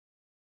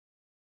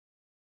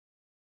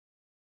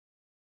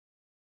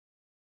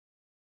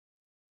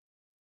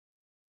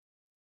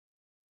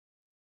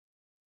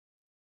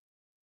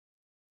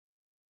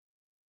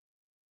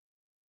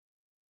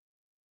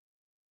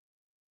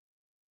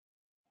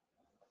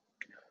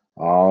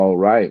All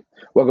right.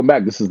 Welcome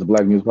back. This is the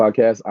Black Muse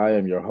Podcast. I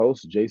am your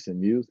host,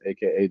 Jason Muse,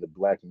 aka the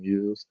Black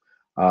Muse.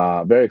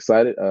 Very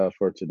excited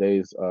for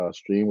today's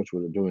stream, which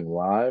we're doing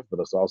live, but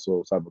it's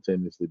also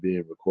simultaneously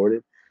being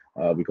recorded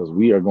because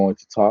we are going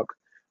to talk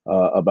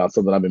about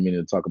something I've been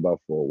meaning to talk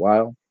about for a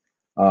while.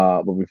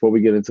 But before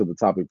we get into the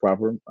topic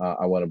proper,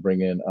 I want to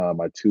bring in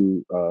my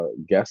two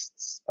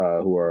guests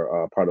who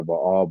are part of an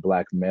all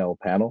Black male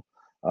panel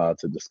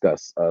to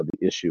discuss the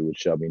issue, which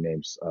shall be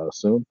named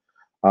soon.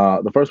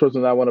 The first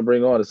person I want to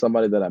bring on is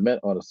somebody that I met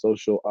on a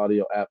social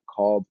audio app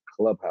called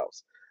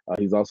Clubhouse.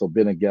 He's also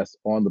been a guest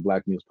on the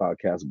Black News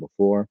Podcast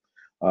before.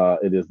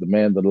 It is the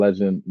man, the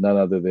legend, none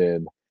other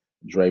than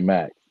Dre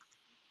Mack.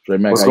 Dre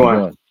Mack, how you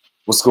doing?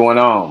 What's going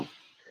on?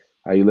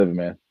 How you living,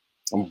 man?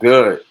 I'm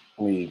good.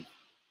 Good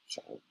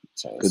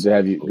to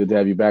have you. Good to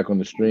have you back on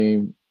the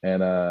stream.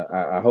 And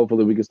I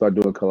hopefully we can start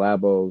doing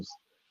collabos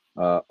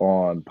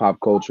on pop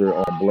culture,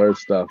 on blur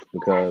stuff,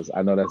 because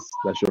I know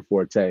that's your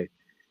forte.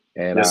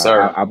 And yes,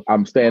 sir.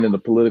 I'm staying in the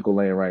political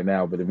lane right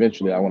now, but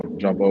eventually I want to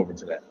jump over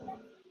to that.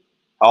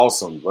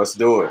 Awesome. Let's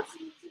do it.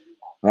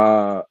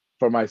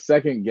 For my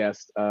second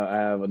guest, I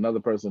have another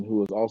person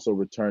who is also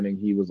returning.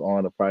 He was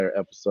on a prior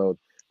episode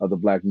of the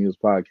Black Muse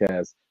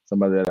Podcast,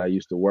 somebody that I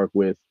used to work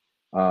with,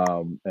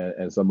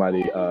 and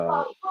somebody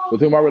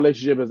with whom our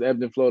relationship has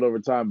ebbed and flowed over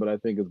time, but I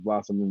think it's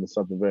blossomed into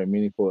something very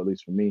meaningful, at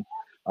least for me.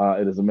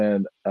 It is a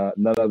man,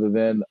 none other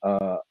than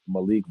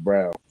Malik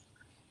Brown.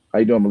 How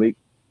you doing, Malik?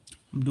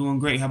 I'm doing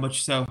great. How about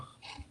yourself?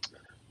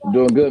 I'm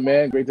doing good,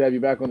 man. Great to have you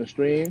back on the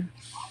stream.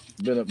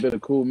 Been a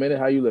cool minute.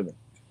 How you living?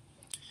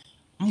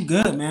 I'm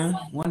good, man.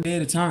 One day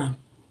at a time.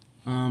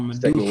 I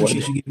do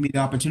appreciate you giving me the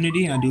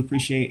opportunity. I do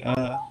appreciate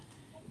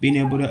being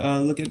able to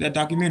look at that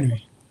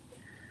documentary.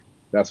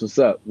 That's what's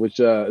up, which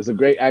is a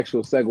great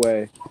actual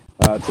segue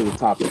to the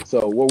topic.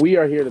 So what we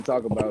are here to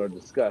talk about or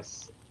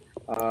discuss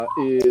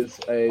is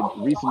a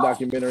recent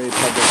documentary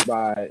published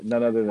by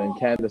none other than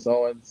Candace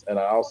Owens, and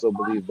I also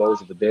believe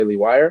those of the Daily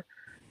Wire.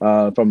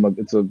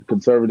 It's a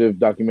conservative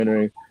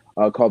documentary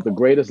called "The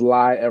Greatest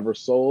Lie Ever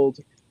Sold,"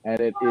 and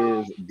it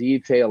is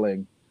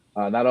detailing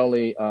not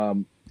only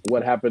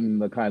what happened in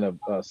the kind of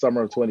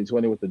summer of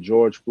 2020 with the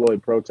George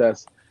Floyd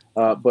protests,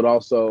 but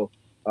also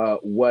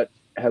what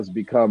has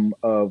become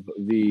of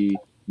the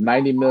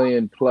 90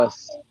 million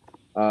plus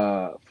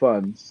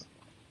funds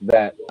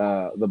that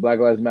the Black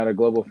Lives Matter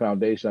Global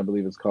Foundation, I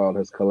believe it's called,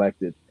 has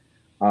collected,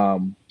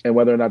 and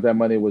whether or not that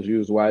money was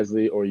used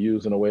wisely or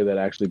used in a way that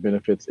actually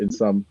benefits in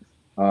some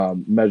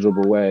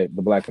measurable way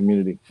the Black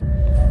community.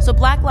 So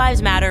Black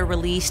Lives Matter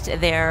released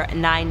their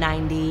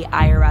 990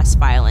 IRS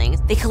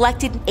filings. They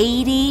collected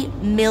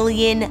 $80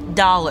 million.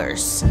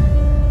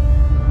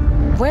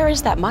 Where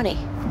is that money?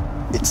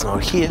 It's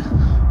not here.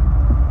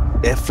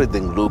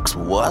 Everything looks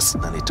worse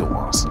than it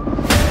was.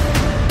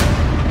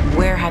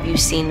 Where have you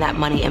seen that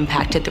money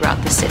impacted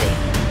throughout the city?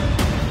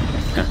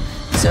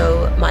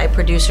 So my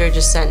producer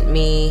just sent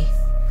me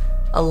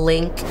a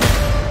link.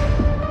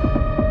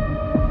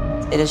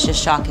 It is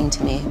just shocking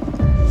to me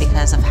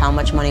because of how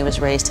much money was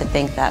raised to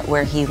think that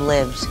where he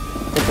lived,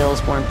 the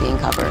bills weren't being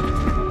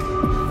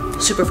covered.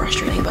 Super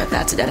frustrating, but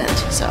that's a dead end,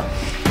 so.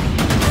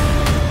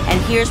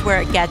 And here's where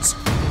it gets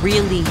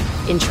really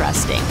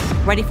interesting.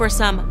 Ready for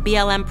some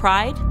BLM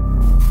pride?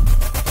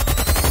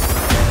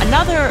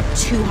 Another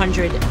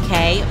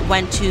 $200K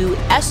went to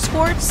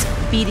escorts,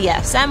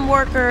 BDSM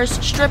workers,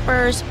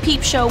 strippers,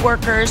 peep show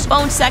workers,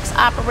 phone sex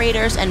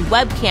operators, and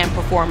webcam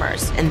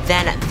performers. And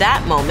then at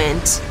that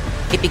moment,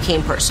 it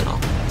became personal.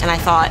 And I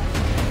thought,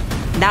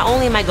 not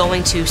only am I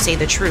going to say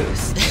the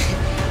truth,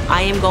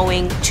 I am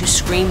going to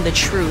scream the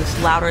truth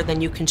louder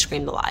than you can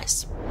scream the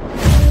lies.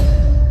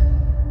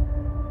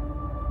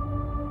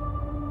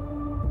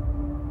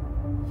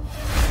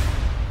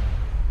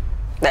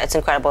 It's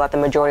incredible that the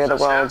majority of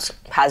the world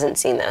hasn't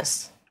seen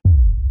this.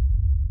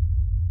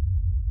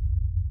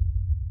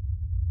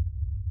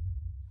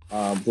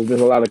 There's been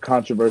a lot of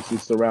controversy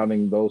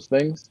surrounding those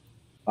things.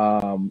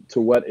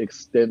 To what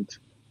extent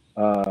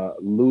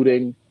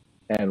looting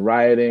and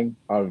rioting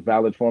are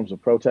valid forms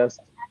of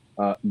protest,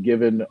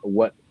 given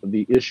what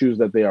the issues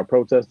that they are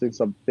protesting,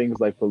 some things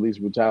like police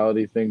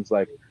brutality, things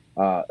like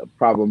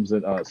problems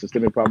and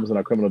systemic problems in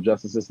our criminal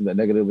justice system that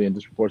negatively and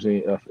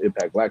disproportionately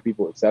impact Black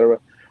people, etc.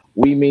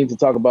 We mean to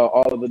talk about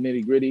all of the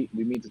nitty gritty.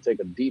 We mean to take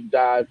a deep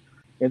dive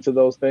into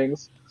those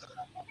things.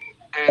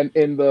 And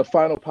in the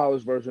final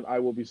polished version, I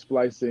will be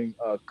splicing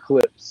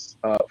clips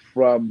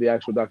from the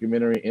actual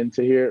documentary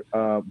into here.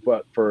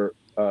 But for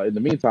in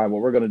the meantime,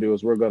 what we're going to do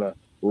is we're going to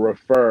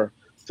refer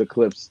to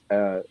clips,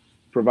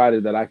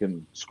 provided that I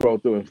can scroll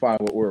through and find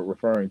what we're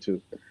referring to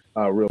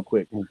real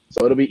quick.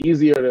 So it'll be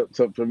easier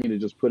for me to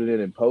just put it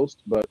in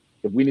post. But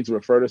if we need to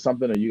refer to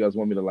something, or you guys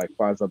want me to like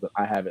find something,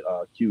 I have it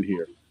queued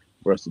here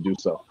for us to do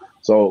so.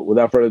 So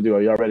without further ado,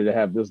 are y'all ready to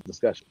have this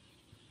discussion?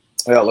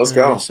 Yeah, let's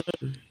go.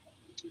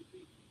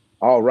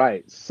 All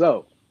right.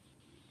 So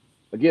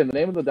again, the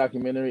name of the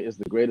documentary is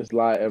The Greatest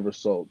Lie Ever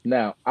Sold.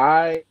 Now,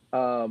 I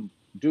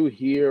do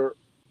hear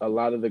a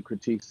lot of the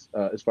critiques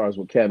as far as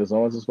what Candace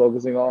Owens is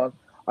focusing on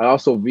I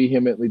also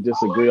vehemently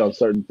disagree on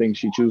certain things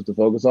she chooses to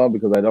focus on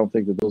because I don't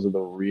think that those are the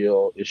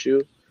real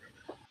issue.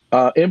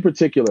 In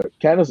particular,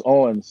 Candace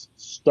Owens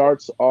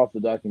starts off the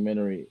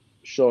documentary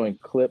showing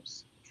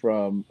clips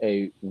from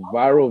a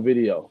viral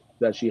video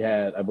that she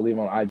had, I believe,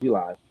 on IG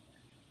Live,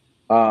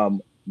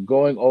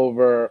 going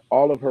over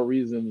all of her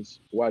reasons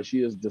why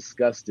she is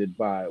disgusted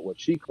by what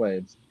she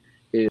claims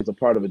is a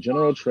part of a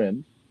general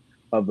trend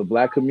of the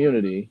Black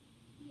community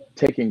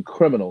taking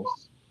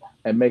criminals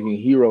and making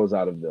heroes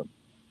out of them,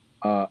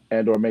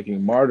 and or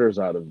making martyrs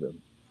out of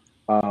them.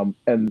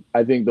 And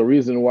I think the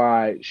reason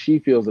why she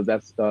feels that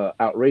that's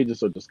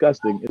outrageous or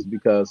disgusting is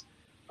because,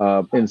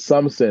 in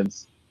some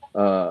sense,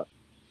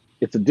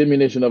 it's a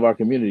diminution of our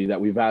community that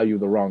we value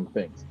the wrong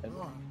things.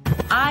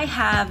 I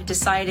have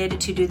decided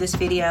to do this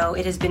video.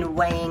 It has been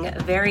weighing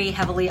very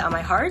heavily on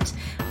my heart.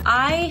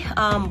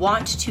 I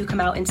want to come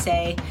out and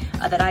say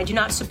that I do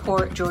not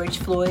support George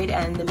Floyd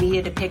and the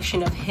media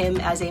depiction of him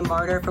as a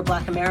martyr for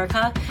Black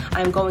America.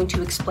 I'm going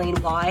to explain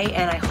why,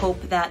 and I hope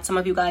that some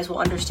of you guys will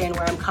understand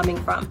where I'm coming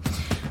from.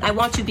 I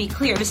want to be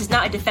clear, this is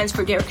not a defense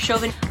for Derek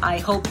Chauvin. I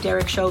hope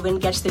Derek Chauvin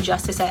gets the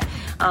justice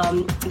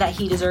that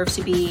he deserves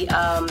to be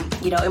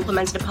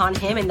implemented upon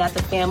him, and that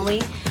the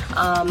family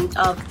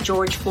of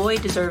George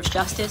Floyd deserves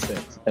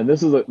justice. And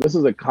this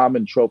is a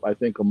common trope, I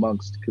think,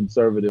 amongst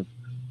conservative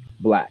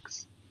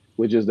Blacks,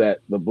 which is that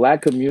the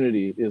Black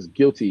community is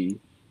guilty.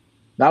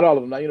 Not all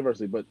of them, not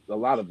universally, but a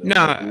lot of them.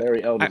 No, like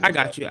Larry Elder. I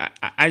got you.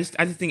 I just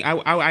think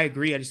I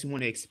agree. I just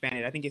want to expand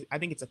it. I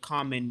think it's a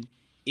common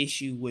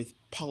issue with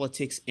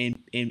politics and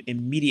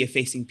media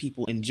facing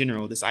people in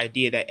general. This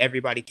idea that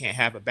everybody can't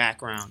have a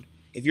background.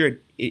 If you're,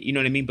 you know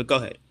what I mean. But go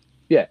ahead.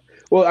 Yeah.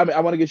 Well, I mean, I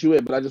want to get you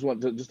in, but I just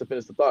want to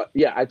finish the thought.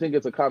 Yeah, I think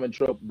it's a common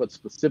trope, but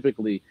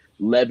specifically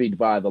levied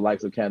by the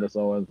likes of Candace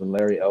Owens and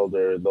Larry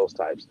Elder and those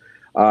types.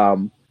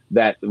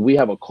 That we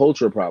have a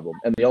culture problem,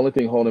 and the only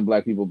thing holding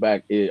Black people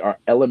back are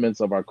elements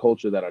of our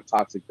culture that are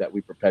toxic that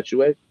we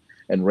perpetuate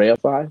and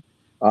reify.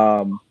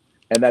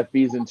 And that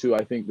feeds into,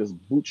 I think, this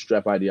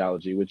bootstrap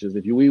ideology, which is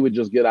if we would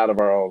just get out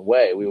of our own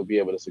way, we would be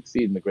able to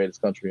succeed in the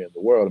greatest country in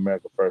the world,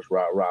 America first,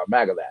 rah, rah,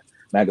 MAGA that,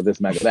 MAGA this,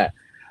 MAGA that.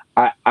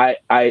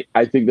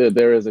 I think that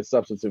there is a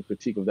substantive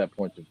critique of that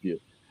point of view.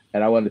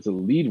 And I wanted to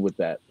lead with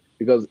that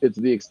because it's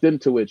the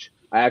extent to which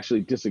I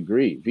actually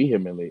disagree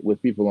vehemently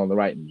with people on the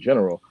right in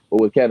general,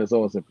 but with Candace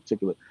Owens in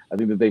particular. I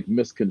think that they've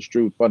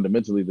misconstrued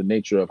fundamentally the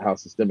nature of how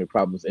systemic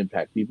problems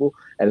impact people.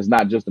 And it's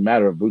not just a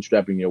matter of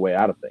bootstrapping your way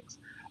out of things.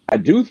 I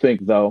do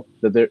think, though,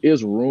 that there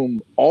is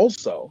room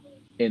also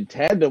in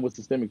tandem with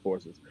systemic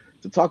forces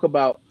to talk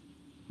about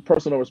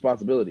personal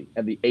responsibility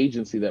and the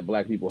agency that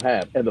Black people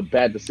have and the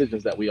bad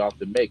decisions that we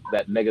often make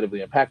that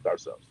negatively impact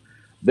ourselves.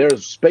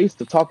 There's space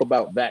to talk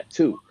about that,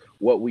 too.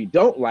 What we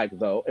don't like,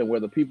 though, and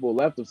where the people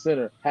left of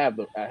center have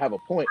a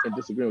point in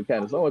disagreeing with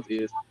Candace Owens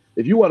is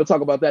if you want to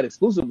talk about that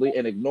exclusively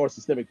and ignore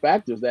systemic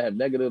factors that have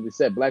negatively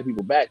set Black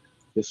people back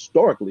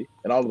historically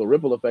and all of the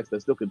ripple effects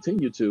that still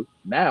continue to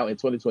now in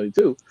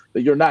 2022,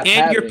 that you're not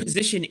having your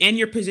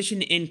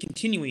position in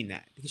continuing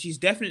that, because she's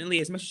definitely,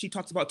 as much as she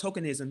talks about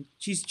tokenism,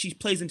 she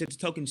plays into the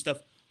token stuff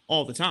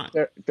all the time.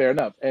 Fair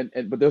enough,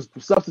 but there's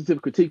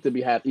substantive critique to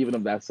be had even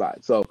of that side.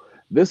 So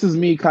this is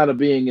me kind of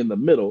being in the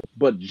middle,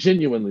 but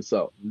genuinely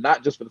so,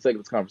 not just for the sake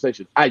of this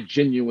conversation. I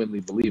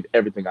genuinely believe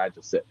everything I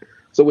just said.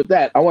 So with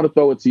that, I want to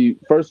throw it to you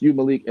first, you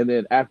Malik, and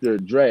then after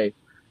Dre.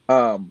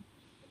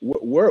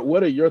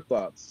 What are your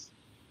thoughts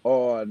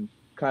on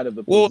kind of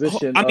the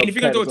position? I mean, if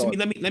you're gonna throw it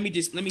to me,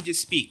 let me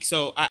just speak.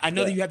 So I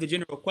know that you have the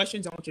general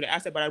questions. I want you to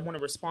ask that, but I want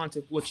to respond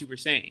to what you were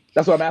saying.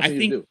 That's what I'm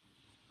asking you to do.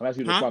 I'm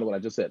asking you to respond to what I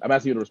just said. I'm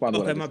asking you to respond to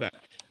what I just said.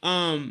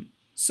 My bad.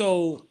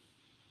 So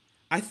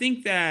I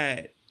think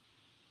that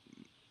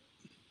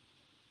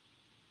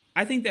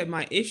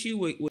my issue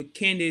with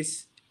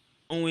Candace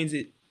Owens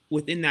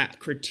within that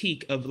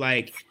critique of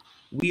like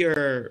we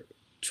are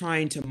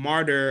trying to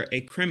martyr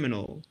a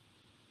criminal.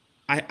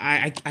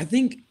 I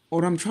think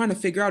what I'm trying to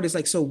figure out is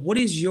like, so what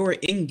is your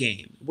end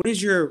game? What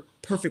is your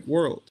perfect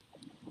world?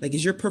 Like,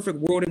 is your perfect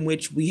world in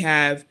which we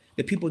have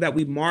the people that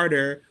we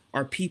martyr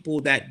are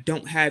people that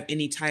don't have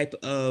any type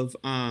of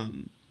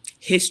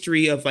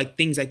history of like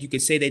things like you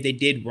could say that they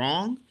did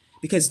wrong?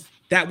 Because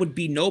that would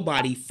be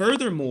nobody.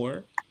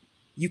 Furthermore,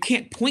 you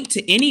can't point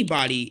to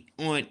anybody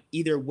on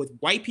either what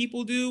white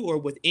people do or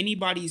with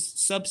anybody's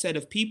subset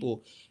of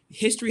people.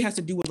 History has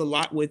to do with a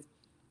lot with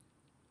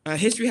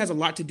history has a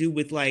lot to do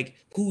with like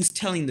who's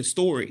telling the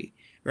story,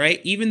 right?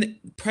 Even the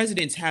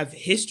presidents have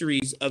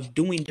histories of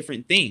doing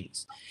different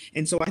things.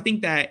 And so I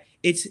think that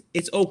it's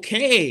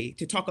okay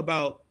to talk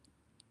about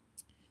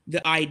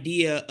the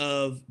idea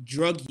of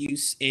drug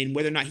use and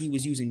whether or not he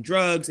was using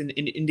drugs and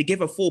to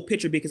give a full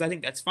picture, because I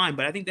think that's fine.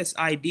 But I think this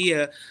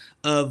idea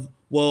of,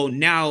 well,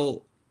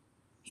 now,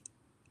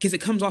 because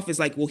it comes off as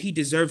like, well, he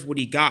deserves what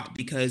he got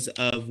because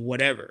of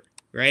whatever,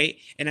 right?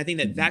 And I think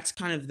that that's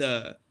kind of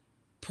the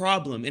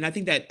problem. And I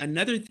think that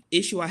another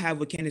issue I have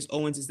with Candace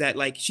Owens is that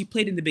like she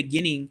played in the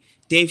beginning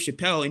Dave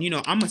Chappelle, and you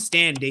know I'm a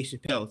stan Dave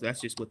Chappelle, so that's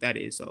just what that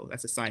is. So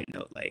that's a side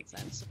note. Like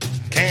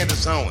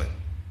Candace Owens,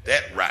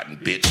 That rotten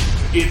bitch.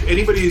 If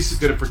anybody's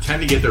going to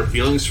pretend to get their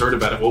feelings hurt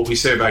about what we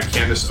say about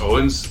Candace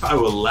Owens, I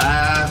will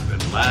laugh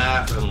and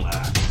laugh and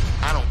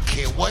laugh. I don't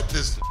care what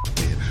this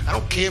did. I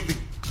don't care if he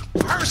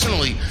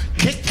personally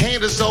kicked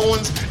Candace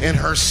Owens in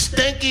her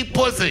stinky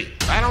pussy.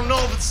 I don't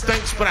know if it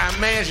stinks, but I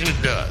imagine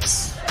it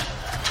does.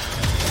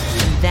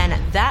 Then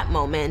at that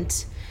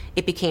moment,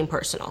 it became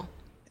personal.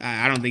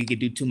 I don't think he could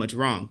do too much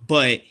wrong.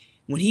 But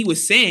when he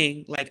was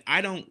saying, like,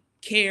 I don't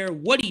care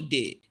what he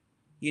did,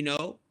 you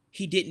know,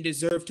 he didn't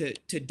deserve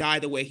to die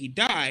the way he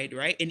died,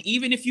 right? And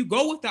even if you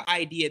go with the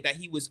idea that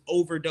he was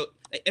overdosed,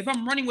 if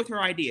I'm running with her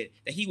idea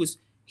that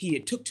he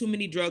had took too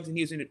many drugs and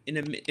he was in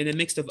a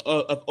mix of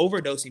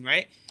overdosing,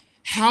 right?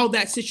 How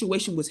that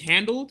situation was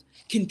handled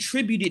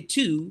contributed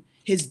to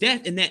his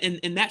death, and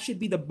that should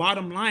be the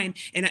bottom line.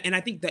 And I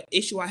think the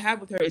issue I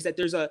have with her is that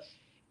there's and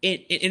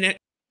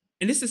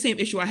this is the same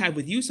issue I have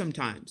with you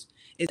sometimes,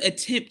 is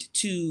attempt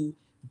to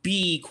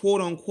be quote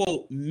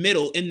unquote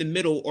in the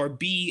middle or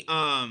be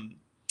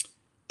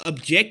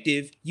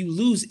objective. You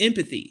lose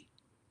empathy.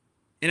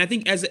 And I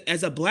think as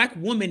a Black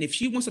woman, if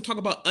she wants to talk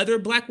about other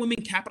Black women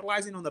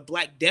capitalizing on the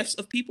Black deaths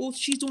of people,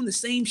 she's doing the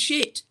same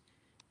shit.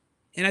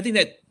 And I think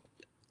that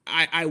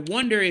I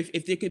wonder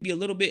if there could be a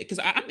little bit, because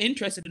I'm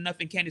interested enough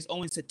in Candace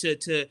Owens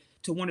to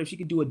wonder if she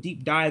could do a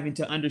deep dive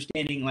into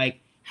understanding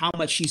like how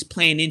much she's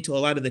playing into a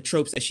lot of the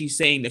tropes that she's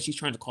saying that she's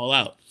trying to call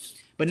out.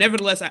 But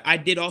nevertheless, I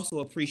did also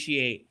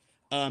appreciate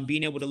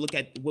being able to look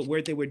at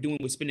where they were doing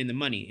with spending the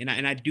money, and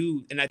I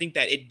think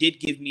that it did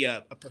give me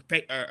a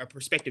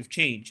perspective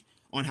change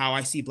on how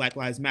I see Black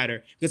Lives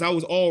Matter, because I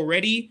was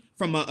already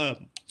from a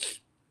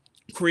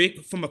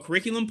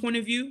curriculum point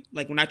of view,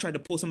 like when I tried to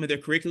pull some of their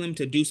curriculum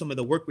to do some of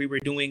the work we were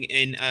doing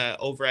in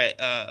over at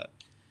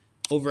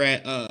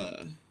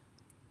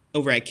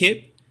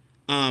KIP.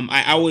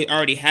 I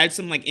already had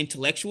some like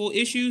intellectual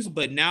issues,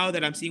 but now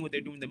that I'm seeing what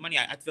they're doing with the money,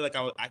 I feel like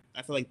I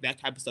feel like that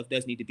type of stuff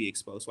does need to be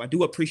exposed. So I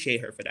do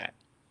appreciate her for that.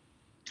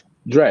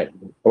 Dre,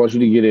 I want you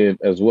to get in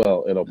as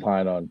well and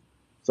opine on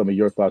some of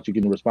your thoughts. You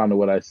can respond to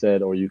what I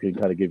said, or you can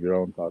kind of give your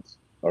own thoughts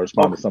or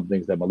respond to some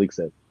things that Malik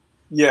said.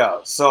 Yeah,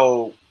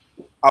 so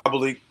I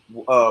believe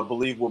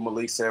what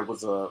Malik said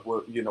was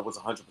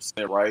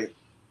 100% right.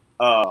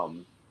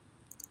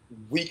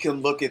 We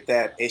can look at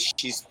that as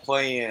she's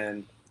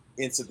playing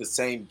into the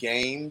same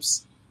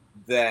games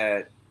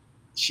that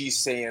she's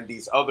saying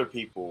these other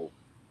people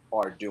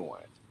are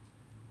doing.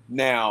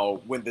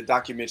 Now, when the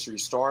documentary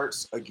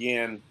starts,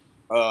 again,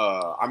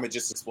 I'm gonna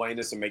just explain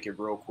this and make it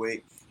real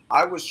quick.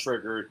 I was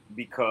triggered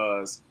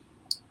because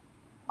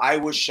I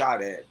was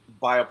shot at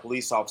by a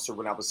police officer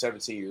when I was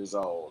 17 years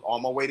old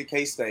on my way to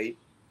K-State.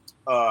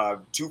 A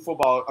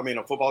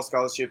football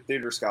scholarship,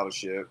 theater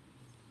scholarship.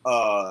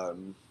 I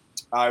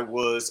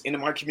was in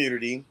my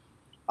community.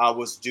 I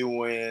was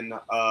doing,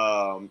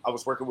 I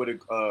was working with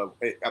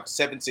I'm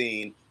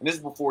 17, and this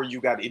is before you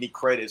got any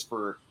credits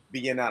for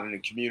being out in the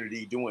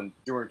community doing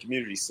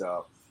community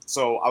stuff.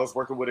 So I was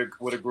working with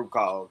a group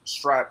called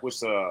STRAP,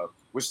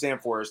 which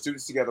stands for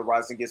Students Together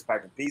Rising Against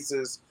Packing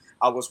Pieces.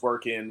 I was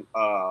working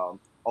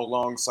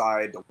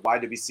alongside the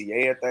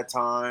YWCA at that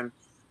time.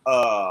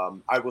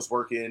 I was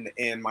working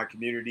in my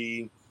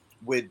community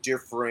with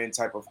different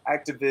type of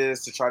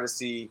activists to try to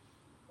see,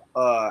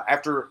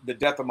 after the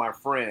death of my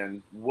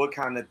friend, what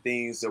kind of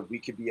things that we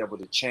could be able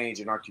to change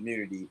in our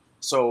community.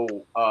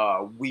 So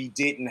we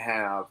didn't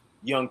have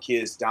young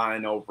kids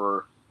dying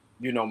over,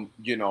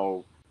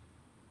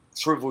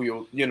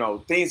 trivial,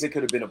 things that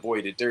could have been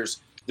avoided. There's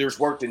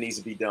work that needs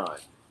to be done.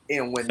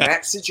 And when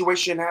that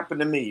situation happened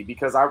to me,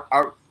 because I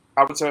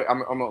would tell you,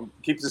 I'm gonna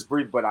keep this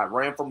brief, but I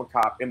ran from a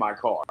cop in my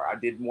car. I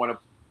didn't want to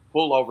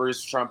pull over. He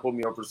was trying to pull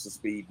me over for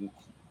speed.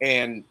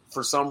 And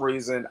for some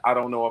reason, I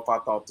don't know if I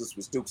thought this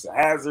was Dukes of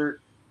Hazzard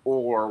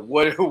or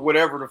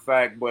whatever the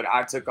fact, but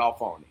I took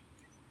off on it.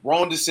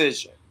 Wrong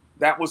decision.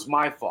 That was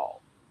my fault.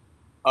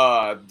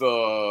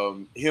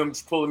 Him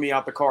pulling me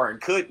out the car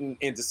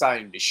and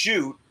deciding to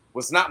shoot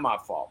was not my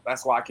fault.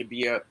 That's why I could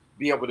be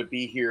able to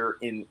be here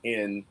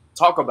and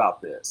talk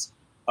about this.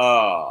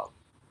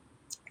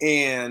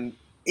 And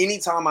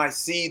anytime I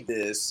see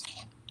this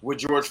with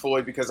George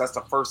Floyd, because that's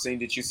the first thing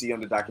that you see on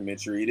the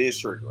documentary, it is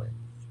triggering.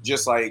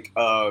 Just like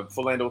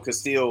Philando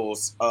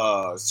Castile's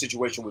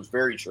situation was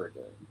very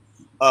triggering.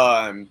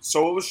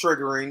 So it was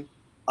triggering.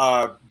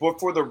 But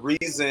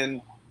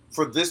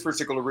for this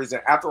particular reason,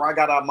 after I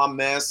got out of my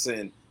mess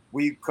and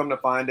we come to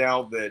find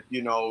out that,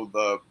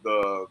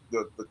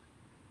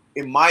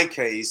 in my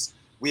case,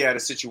 we had a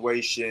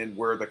situation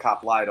where the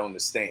cop lied on the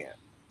stand.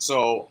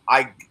 So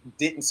I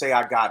didn't say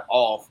I got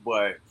off,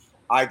 but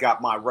I got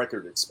my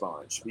record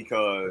expunged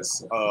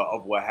because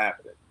of what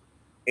happened.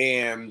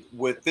 And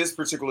with this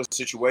particular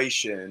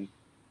situation,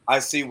 I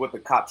see what the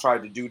cop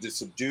tried to do to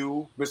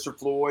subdue Mr.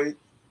 Floyd.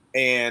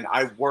 And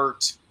I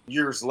worked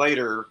years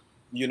later,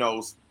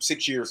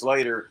 6 years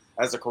later,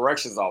 as a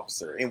corrections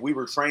officer. And we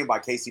were trained by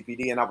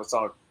KCPD. And I was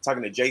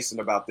talking to Jason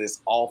about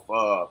this off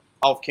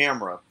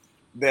camera,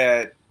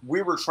 that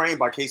we were trained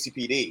by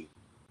KCPD.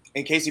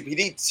 And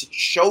KCPD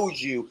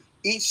shows you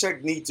each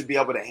technique to be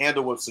able to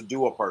handle and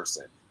subdue a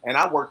person. And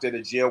I worked at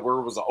a jail where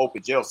it was an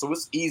open jail. So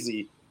it's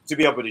easy to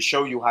be able to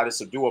show you how to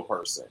subdue a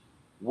person.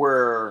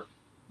 Where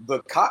the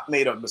cop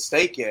made a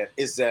mistake at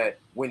is that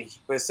when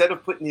instead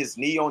of putting his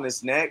knee on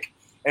his neck,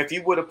 if he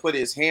would have put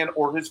his hand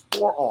or his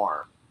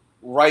forearm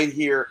right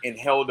here and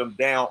held him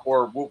down,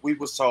 or what we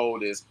was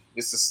told is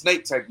it's a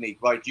snake technique.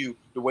 Like the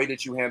way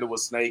that you handle a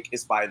snake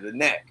is by the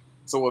neck.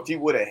 So if he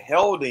would have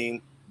held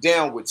him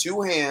down with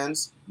two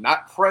hands,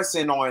 not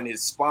pressing on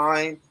his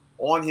spine,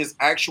 on his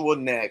actual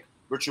neck,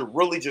 but you're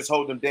really just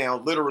holding him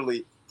down,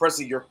 literally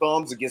pressing your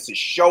thumbs against his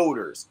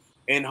shoulders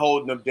and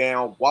holding him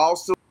down while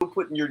still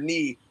putting your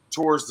knee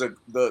towards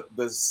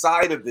the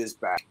side of his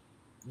back,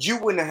 you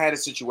wouldn't have had a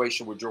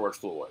situation with George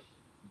Floyd.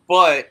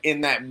 But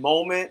in that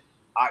moment,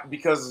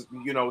 because,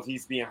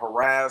 he's being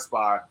harassed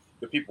by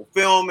the people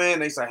filming,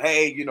 they say,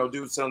 hey,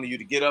 dude's telling you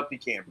to get up, he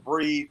can't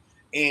breathe,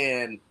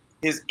 and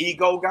his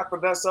ego got the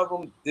best of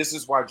him. This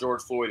is why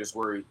George Floyd is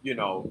where,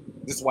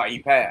 this is why he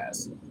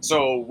passed.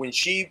 So when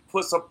she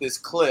puts up this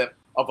clip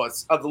of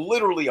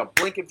literally a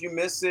blink if you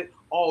miss it,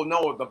 oh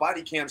no, the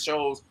body cam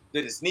shows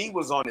that his knee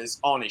was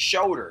on his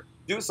shoulder.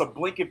 Dude, it's a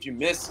blink if you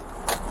miss it.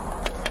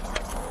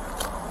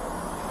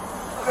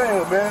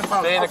 Damn, man.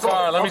 Stay in the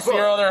car. Let me see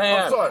your other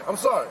hand. I'm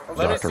sorry.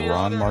 Dr.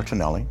 Ron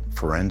Martinelli,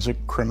 forensic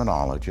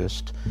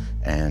criminologist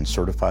and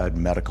certified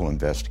medical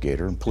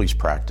investigator and police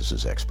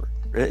practices expert.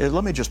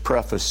 Let me just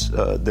preface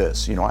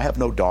this. I have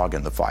no dog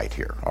in the fight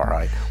here, all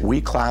right?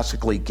 We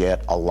classically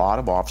get a lot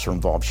of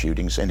officer-involved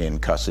shootings and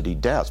in-custody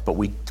deaths, but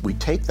we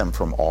take them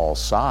from all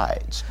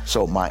sides.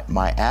 So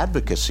my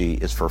advocacy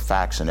is for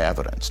facts and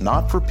evidence,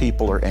 not for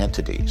people or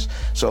entities.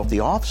 So if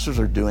the officers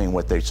are doing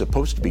what they're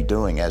supposed to be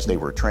doing as they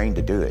were trained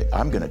to do it,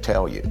 I'm going to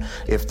tell you.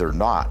 If they're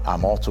not,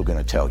 I'm also going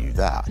to tell you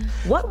that.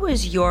 What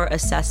was your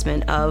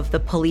assessment of the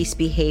police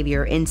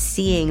behavior in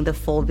seeing the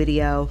full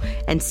video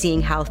and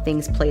seeing how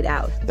things played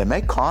out? They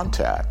make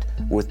contact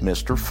with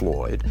Mr.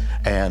 Floyd,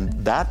 and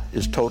that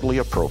is totally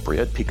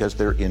appropriate because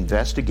they're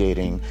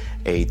investigating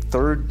a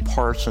third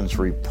person's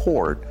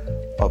report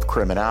of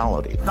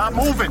criminality. Not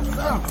moving.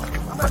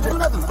 I'm not doing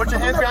nothing. Put your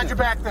hands behind your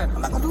back then.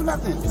 I'm not gonna do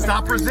nothing.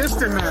 Stop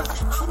resisting, man.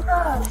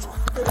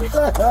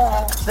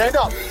 Stand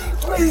up.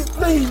 Please,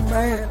 man.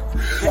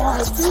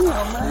 Man.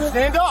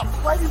 Stand up.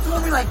 Why you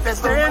doing me like this?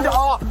 Stand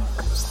up.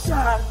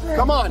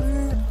 Come on.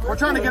 We're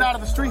trying to get out of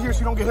the street here so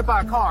you don't get hit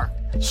by a car.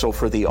 So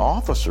for the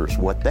officers,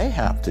 what they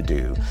have to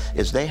do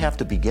is they have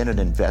to begin an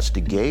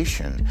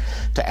investigation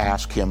to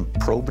ask him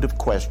probative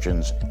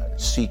questions,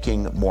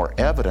 seeking more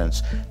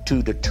evidence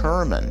to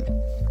determine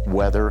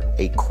whether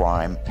a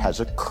crime has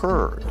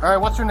occurred. All right,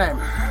 what's your name?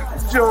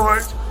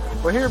 George.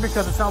 We're here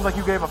because it sounds like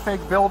you gave a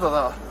fake bill to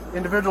the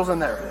individuals in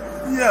there.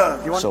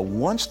 Yeah. So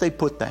once they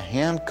put the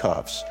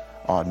handcuffs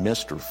on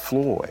Mr.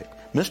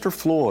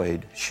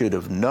 Floyd should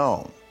have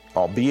known,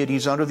 albeit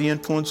he's under the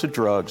influence of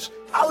drugs,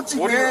 Are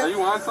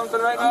you on something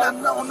right now?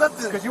 No,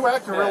 nothing. Because you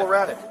acting real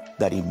erratic.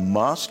 that he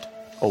must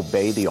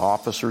obey the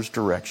officer's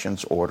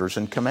directions, orders,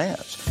 and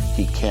commands.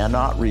 He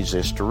cannot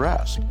resist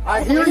arrest.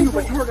 I hear you,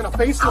 but you are going to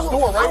face this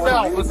door right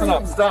now. Listen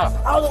up, stop.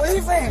 I'll do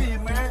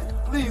anything, man.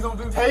 Please don't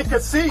do that. Take a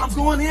seat. I'm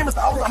going in, Mr.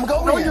 Officer. I'm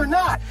going in. No, you're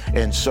not.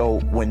 And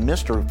so when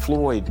Mr.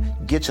 Floyd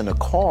gets in a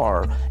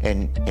car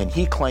and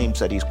he claims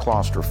that he's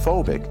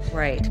claustrophobic.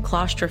 Right.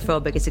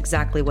 Claustrophobic is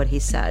exactly what he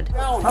said.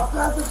 I'm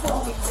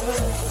claustrophobic.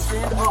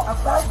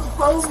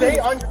 Stay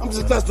on. I'm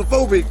just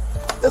claustrophobic.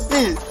 That's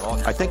it.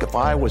 I think if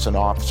I was an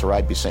officer,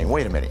 I'd be saying,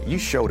 wait a minute, you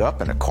showed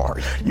up in a car.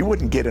 You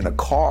wouldn't get in a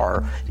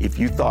car if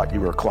you thought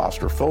you were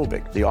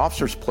claustrophobic. The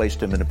officers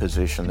placed him in a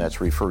position that's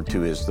referred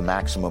to as the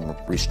maximum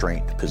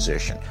restraint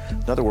position.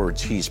 In other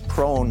words, he's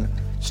prone,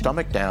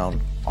 stomach down,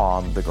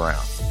 on the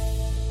ground.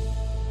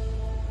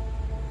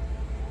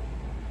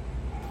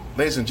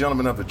 Ladies and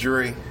gentlemen of the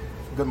jury,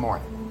 good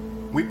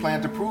morning. We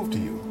plan to prove to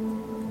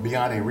you,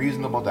 beyond a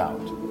reasonable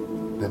doubt,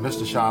 that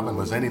Mr. Chauvin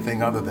was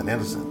anything other than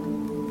innocent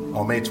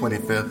on May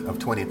 25th of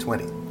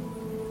 2020.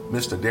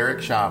 Mr.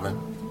 Derek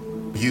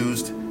Chauvin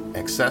used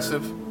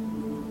excessive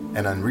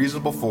and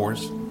unreasonable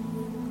force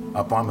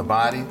upon the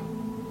body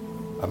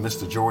of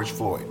Mr. George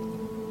Floyd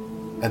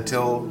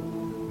until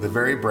the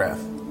very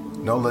breath,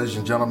 no, ladies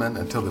and gentlemen,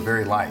 until the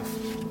very life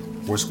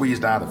were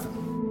squeezed out of him.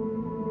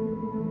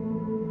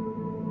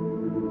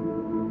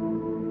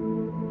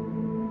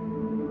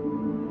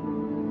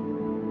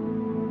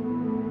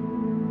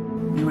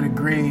 You would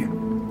agree,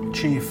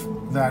 Chief,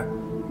 that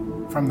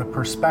from the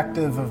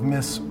perspective of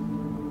Miss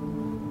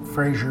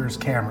Frazier's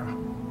camera,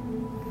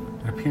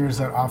 it appears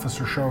that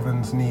Officer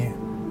Chauvin's knee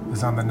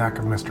is on the neck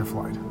of Mr.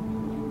 Floyd.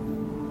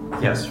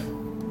 Yes.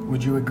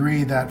 Would you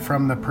agree that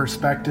from the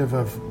perspective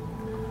of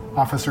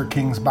Officer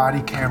King's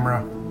body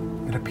camera,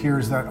 it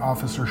appears that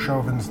Officer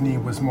Chauvin's knee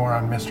was more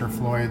on Mr.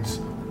 Floyd's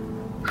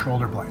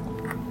shoulder blade?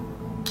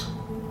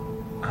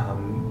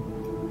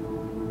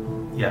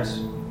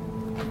 Yes.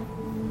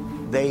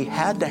 They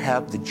had to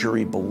have the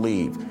jury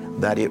believe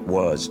that it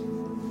was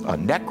a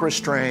neck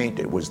restraint,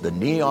 it was the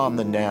knee on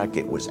the neck,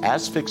 it was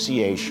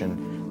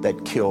asphyxiation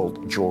that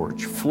killed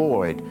George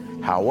Floyd.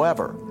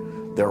 However,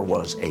 there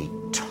was a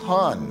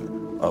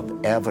ton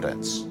of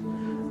evidence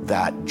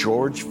that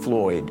George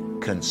Floyd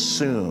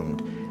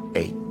consumed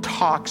a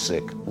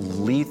toxic,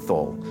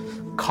 lethal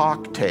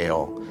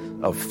cocktail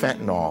of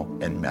fentanyl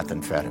and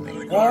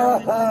methamphetamine.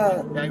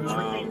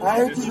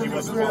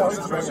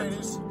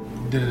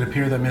 Did it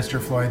appear that Mr.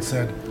 Floyd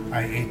said,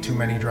 "I ate too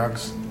many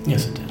drugs"?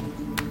 Yes, it did.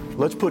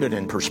 Let's put it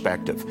in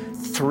perspective.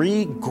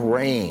 3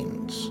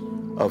 grains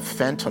of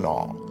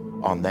fentanyl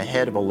on the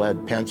head of a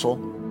lead pencil,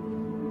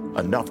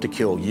 enough to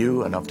kill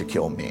you, enough to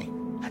kill me.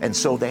 And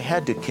so they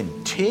had to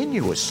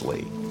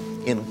continuously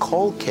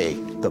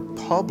inculcate the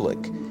public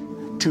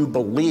to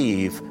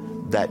believe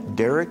that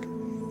Derek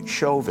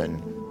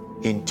Chauvin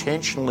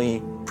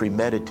intentionally,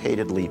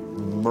 premeditatedly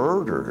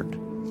murdered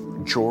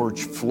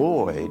George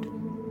Floyd,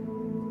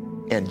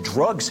 and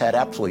drugs had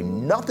absolutely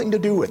nothing to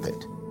do with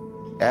it.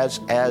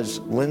 As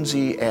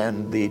Lindsay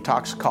and the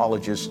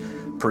toxicologist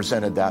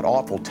presented that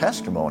awful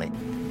testimony.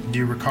 Do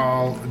you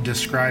recall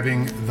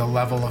describing the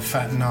level of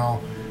fentanyl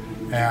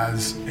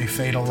as a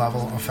fatal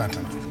level of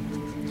fentanyl?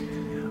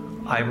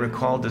 I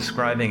recall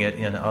describing it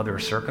in other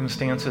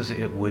circumstances.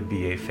 It would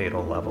be a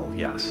fatal level,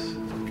 yes,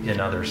 in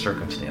other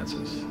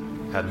circumstances.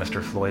 Had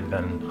Mr. Floyd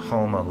been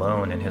home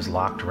alone in his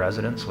locked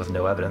residence with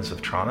no evidence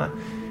of trauma,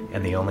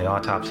 and the only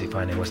autopsy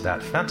finding was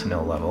that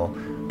fentanyl level,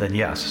 then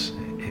yes,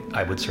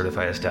 I would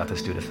certify his death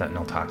as due to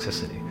fentanyl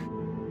toxicity.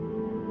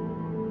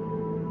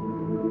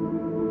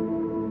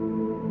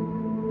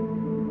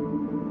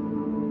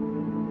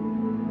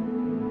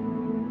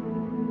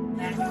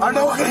 I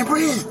know I can't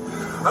breathe.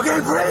 I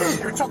can't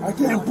breathe. I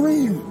can't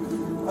breathe.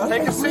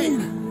 Take a seat.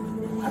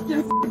 I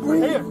can't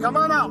breathe. Here, come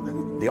on out.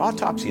 The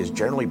autopsy is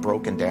generally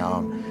broken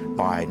down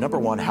by, number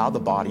one, how the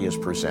body is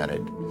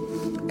presented,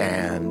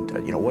 and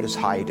what his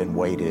height and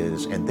weight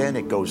is, and then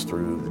it goes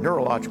through the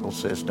neurological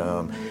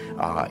system,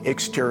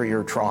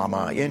 exterior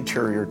trauma,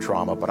 interior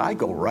trauma, but I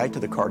go right to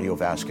the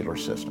cardiovascular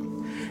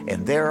system.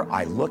 And there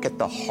I look at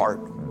the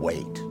heart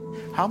weight.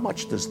 How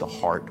much does the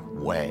heart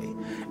weigh?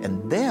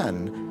 And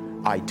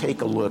then I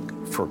take a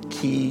look for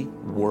key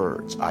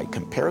words. I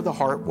compare the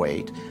heart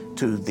weight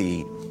to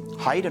the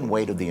height and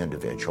weight of the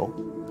individual,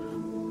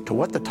 to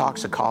what the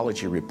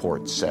toxicology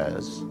report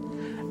says,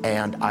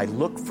 and I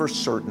look for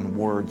certain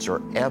words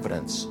or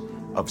evidence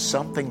of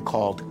something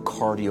called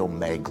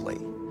cardiomegaly.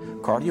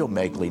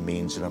 Cardiomegaly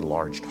means an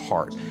enlarged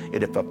heart.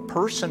 And if a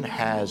person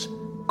has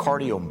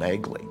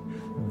cardiomegaly,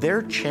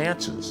 their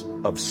chances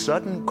of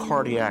sudden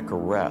cardiac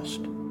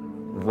arrest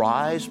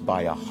rise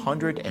by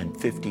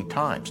 150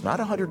 times, not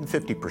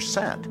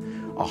 150%,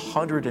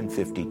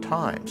 150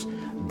 times.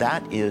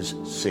 That is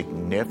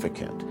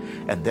significant.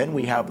 And then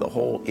we have the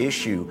whole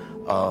issue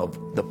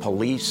of the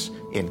police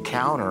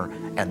encounter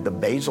and the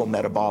basal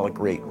metabolic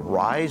rate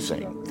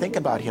rising. Think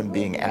about him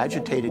being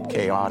agitated,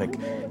 chaotic,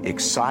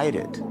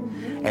 excited,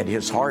 and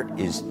his heart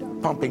is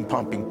pumping,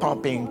 pumping,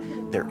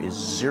 pumping. There is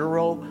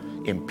zero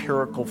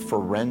empirical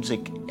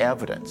forensic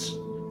evidence,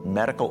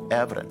 medical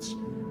evidence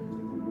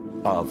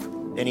of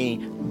any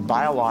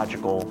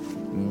biological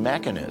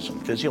mechanism,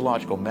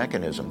 physiological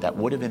mechanism that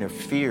would have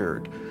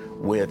interfered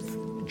with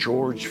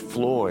George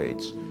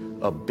Floyd's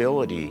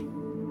ability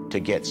to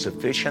get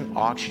sufficient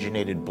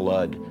oxygenated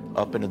blood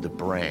up into the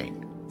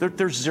brain.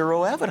 There's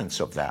zero evidence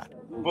of that.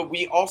 But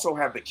we also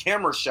have the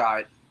camera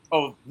shot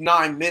of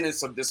 9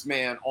 minutes of this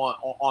man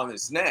on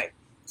his neck.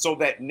 So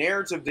that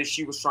narrative that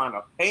she was trying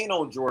to paint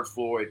on George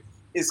Floyd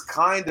is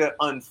kind of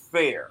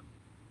unfair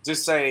to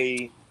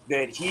say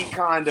that he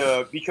kind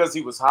of, because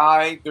he was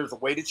high, there's a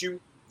way that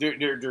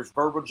there's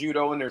verbal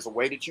judo, and there's a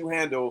way that you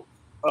handle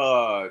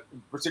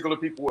particular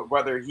people,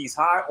 whether he's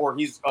high or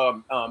he's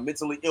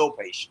mentally ill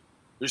patient.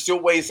 There's still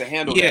ways to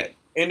handle that.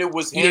 And it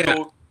was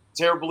handled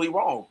terribly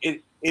wrong.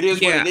 It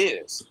is what it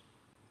is.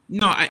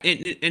 No,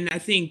 and I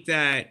think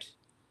that,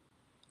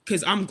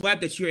 because I'm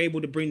glad that you're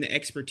able to bring the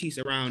expertise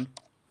around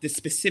the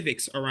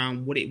specifics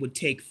around what it would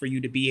take for you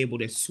to be able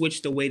to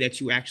switch the way that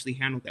you actually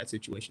handle that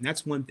situation.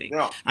 That's one thing.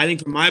 Yeah. I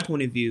think from my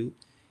point of view,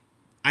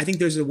 I think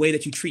there's a way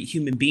that you treat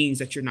human beings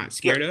that you're not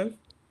scared of.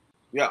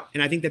 Yeah.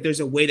 And I think that there's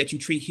a way that you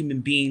treat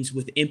human beings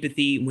with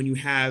empathy when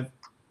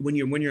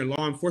you're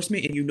law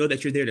enforcement and you know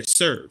that you're there to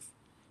serve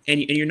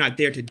and you're not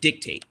there to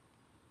dictate.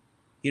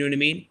 You know what I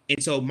mean?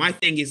 And so my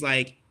thing is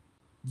like,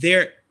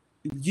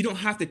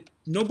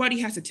 nobody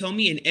has to tell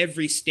me in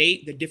every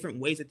state the different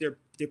ways that their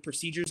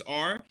procedures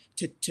are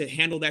to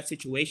handle that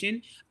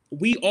situation.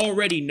 We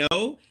already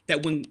know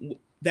that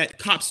that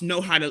cops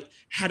know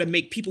how to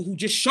make people who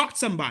just shot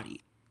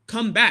somebody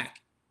come back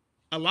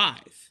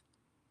alive.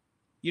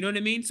 You know what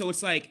I mean? So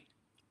it's like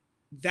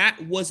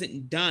that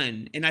wasn't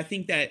done, and I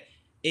think that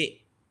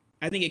it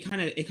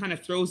kind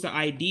of throws the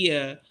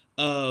idea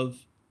of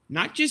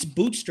not just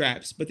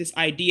bootstraps, but this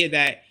idea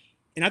that,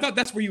 and I thought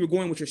that's where you were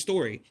going with your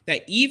story,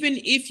 that even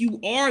if you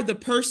are the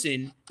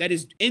person that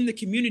is in the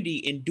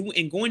community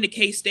and going to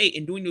K-State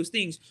and doing those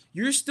things,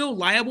 you're still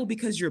liable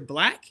because you're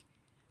black.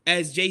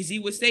 As Jay-Z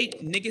would say,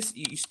 niggas,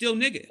 you still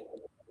nigga.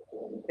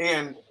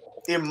 And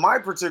in my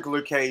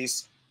particular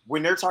case,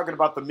 when they're talking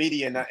about the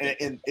media,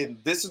 and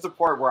this is the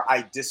part where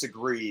I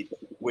disagreed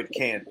with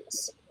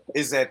Candace.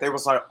 is that they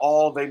was like,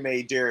 they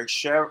made Derek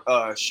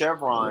Chauvin.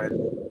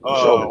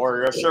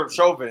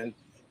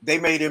 They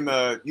made him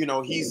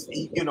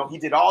he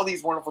did all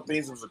these wonderful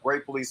things. He was a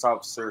great police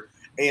officer,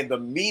 and the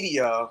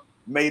media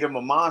made him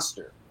a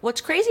monster.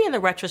 What's crazy in the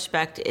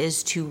retrospect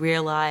is to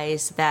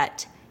realize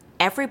that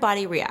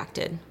everybody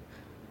reacted.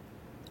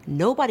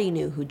 Nobody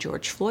knew who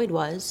George Floyd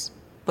was,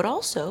 but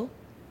also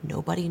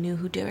nobody knew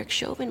who Derek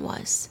Chauvin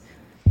was.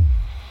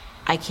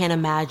 I can't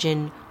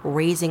imagine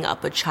raising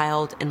up a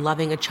child and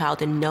loving a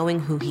child and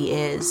knowing who he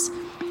is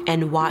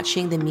and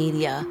watching the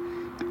media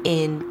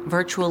in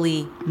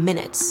virtually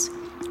minutes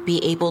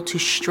be able to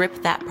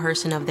strip that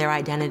person of their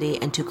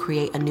identity and to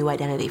create a new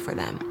identity for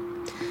them.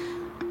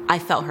 I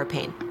felt her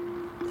pain.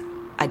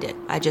 I did.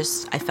 I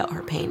felt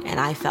her pain. And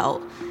I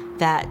felt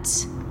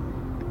that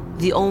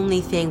the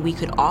only thing we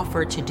could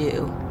offer to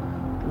do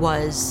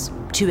was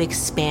to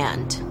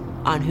expand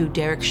on who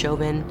Derek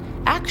Chauvin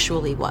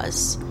actually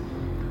was.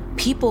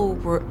 People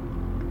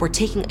were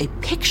taking a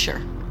picture,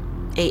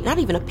 not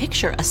even a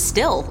picture, a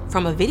still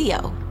from a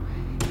video,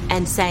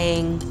 and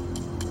saying,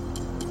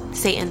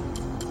 Satan,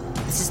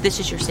 this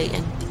is your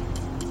Satan.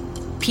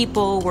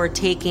 People were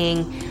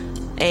taking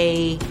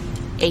a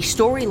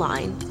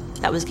storyline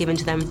that was given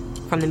to them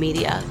from the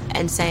media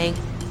and saying,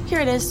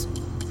 here it is,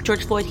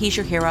 George Floyd, he's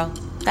your hero.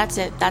 That's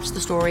it. That's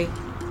the story.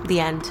 The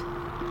end.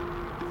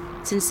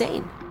 It's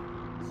insane.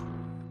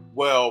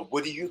 Well,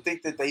 what do you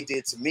think that they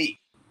did to me?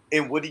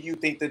 And what do you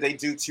think that they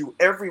do to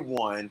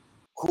everyone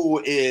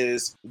who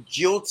is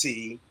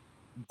guilty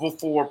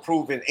before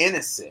proven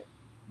innocent?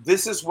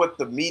 This is what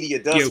the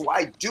media does. Yeah. So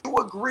I do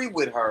agree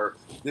with her.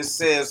 This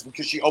says,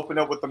 because she opened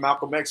up with the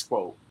Malcolm X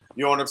quote.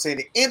 You know what I'm saying?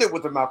 It ended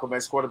with the Malcolm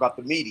X quote about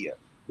the media.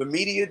 The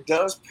media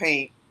does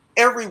paint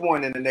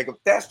everyone in a negative.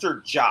 That's their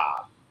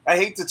job. I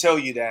hate to tell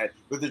you that,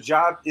 but the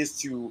job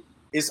is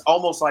it's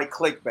almost like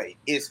clickbait.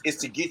 It's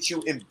to get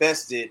you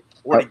invested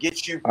or to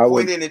get you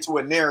put into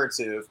a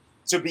narrative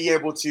to be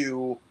able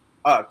to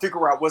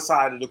figure out what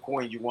side of the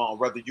coin you on,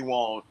 whether you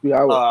on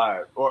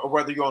or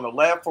whether you're on the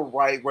left or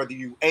right, whether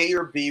you A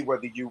or B,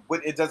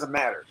 it doesn't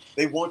matter.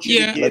 They want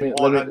you to get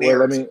on a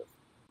narrative.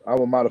 I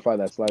will modify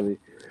that slightly.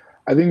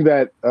 I think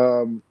that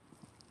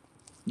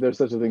there's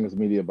such a thing as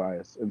media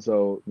bias. And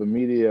so the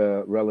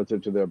media,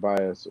 relative to their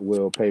bias,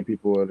 will paint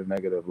people in a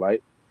negative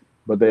light,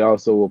 but they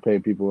also will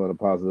paint people in a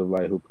positive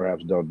light who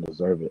perhaps don't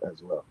deserve it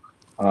as well.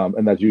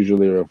 And that's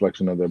usually a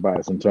reflection of their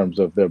bias in terms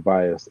of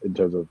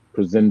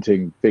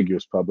presenting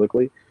figures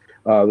publicly.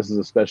 This is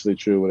especially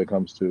true when it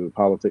comes to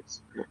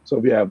politics. So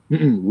if you have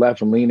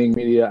left-leaning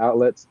media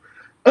outlets,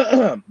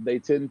 they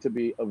tend to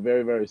be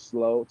very, very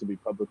slow to be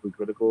publicly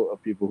critical of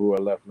people who are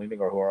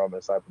left-leaning or who are on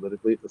their side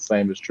politically. The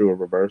same is true in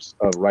reverse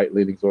of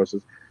right-leaning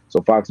sources.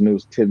 So Fox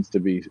News tends to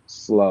be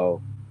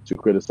slow to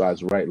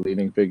criticize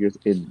right-leaning figures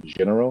in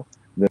general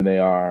than they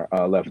are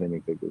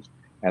left-leaning figures.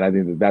 And I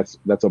think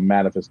that's a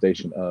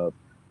manifestation of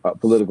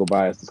political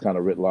bias that's kind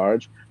of writ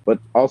large. But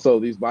also,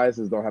 these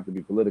biases don't have to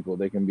be political.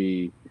 They can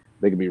be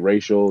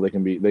racial.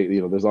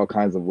 There's all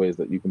kinds of ways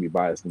that you can be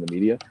biased in the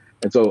media.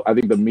 And so I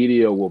think the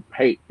media will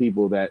paint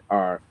people that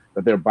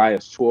they're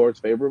biased towards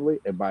favorably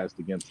and biased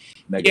against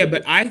negatively. Yeah,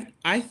 but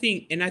I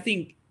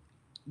think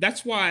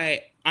that's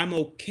why I'm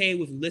okay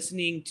with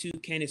listening to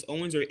Candace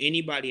Owens or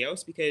anybody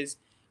else, because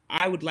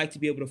I would like to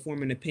be able to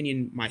form an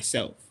opinion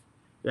myself,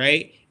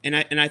 right? And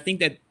I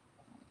think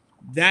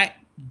that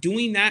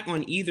doing that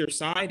on either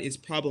side is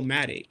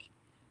problematic.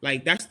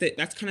 Like that's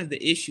kind of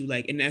the issue.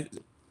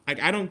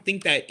 I don't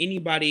think that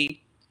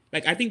anybody,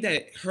 I think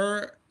that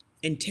her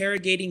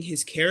interrogating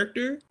his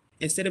character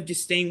instead of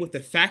just staying with the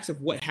facts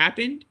of what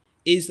happened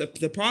is the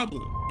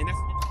problem. And that's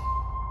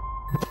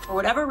For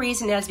whatever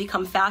reason, it has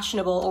become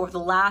fashionable over the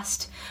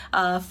last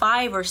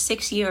 5 or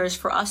 6 years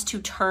for us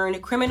to turn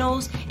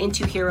criminals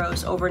into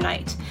heroes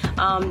overnight.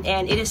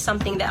 And it is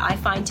something that I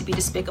find to be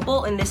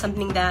despicable, and it is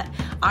something that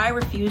I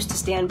refuse to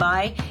stand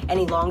by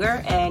any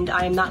longer, and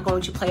I am not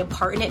going to play a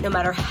part in it, no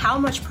matter how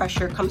much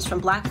pressure comes from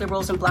Black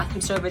liberals and Black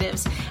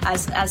conservatives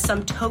as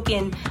some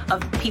token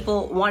of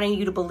people wanting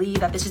you to believe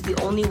that this is the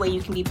only way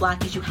you can be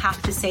Black, is you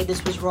have to say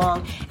this was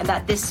wrong and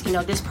that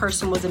this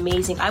person was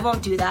amazing. I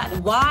won't do that.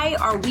 Why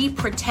are we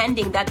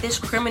pretending that this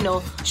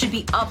criminal should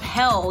be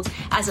upheld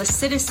as a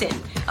citizen,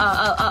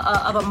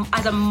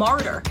 as a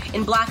martyr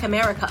in Black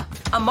America?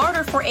 A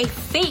martyr for a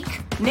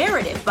fake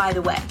narrative, by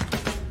the way.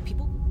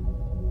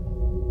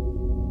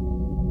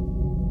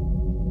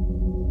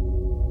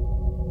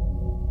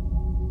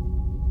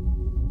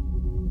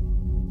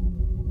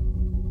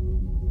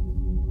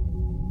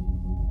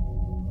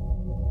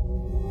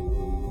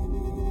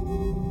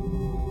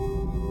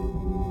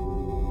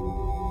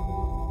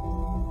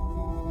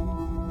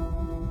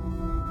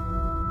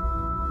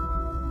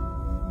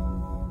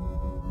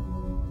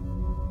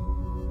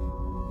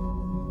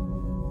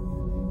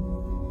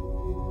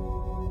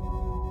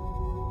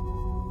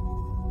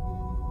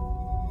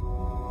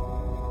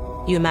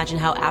 You imagine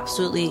how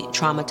absolutely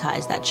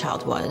traumatized that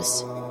child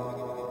was.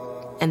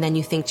 And then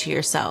you think to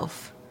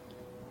yourself,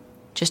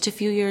 just a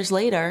few years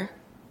later,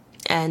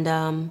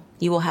 and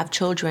you will have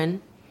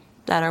children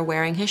that are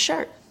wearing his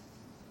shirt.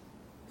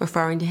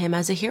 referring to him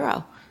as a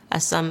hero,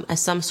 as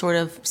some sort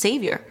of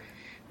savior,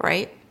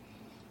 right?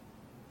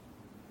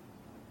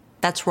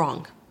 That's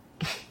wrong.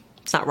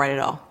 It's not right at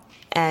all.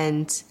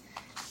 And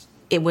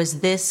it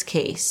was this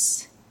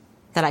case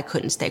that I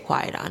couldn't stay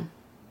quiet on,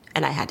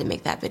 and I had to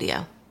make that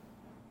video.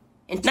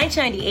 In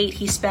 1998,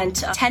 he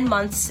spent 10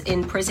 months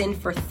in prison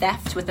for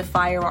theft with a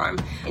firearm.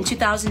 In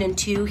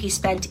 2002, he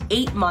spent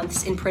 8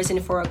 months in prison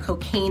for a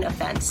cocaine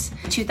offense.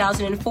 In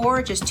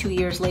 2004, just 2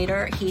 years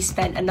later, he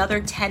spent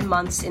another 10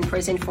 months in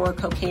prison for a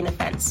cocaine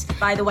offense.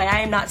 By the way, I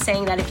am not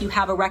saying that if you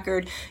have a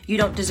record, you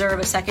don't deserve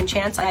a second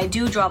chance. I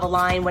do draw the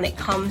line when it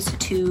comes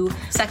to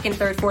second,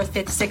 third, fourth,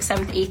 fifth, sixth,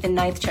 seventh, eighth, and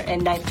ninth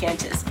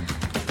chances.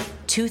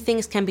 Two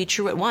things can be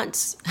true at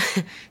once.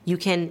 You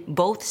can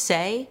both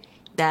say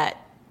that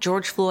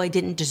George Floyd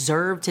didn't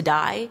deserve to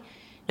die,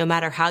 no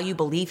matter how you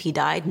believe he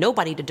died.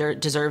 Nobody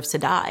deserves to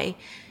die,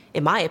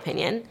 in my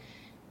opinion.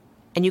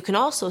 And you can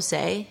also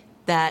say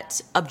that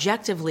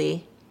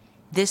objectively,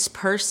 this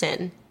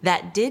person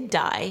that did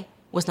die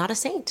was not a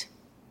saint.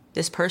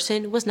 This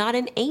person was not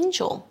an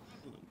angel.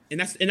 And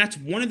that's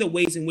one of the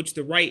ways in which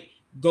the right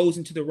goes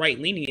into the right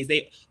leaning is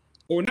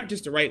or not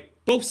just the right,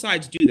 both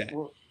sides do that.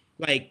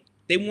 Like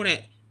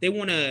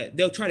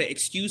they'll try to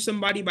excuse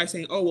somebody by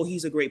saying, oh, well,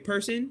 he's a great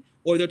person.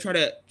 Or they'll try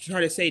to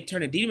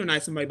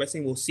demonize somebody by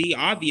saying, well, see,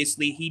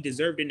 obviously he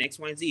deserved an X,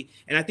 Y, and Z.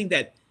 And I think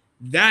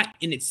that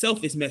in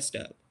itself is messed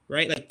up,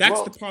 right? Like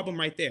that's the problem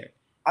right there.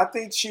 I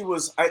think she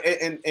was,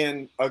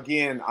 and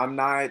again, I'm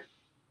not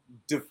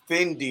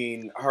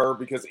defending her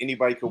because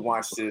anybody could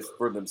watch this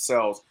for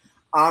themselves.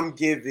 I'm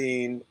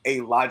giving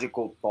a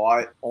logical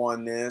thought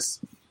on this.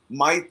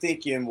 My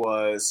thinking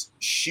was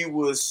she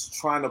was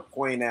trying to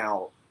point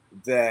out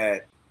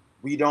that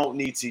we don't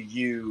need to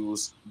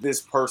use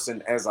this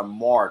person as a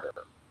martyr.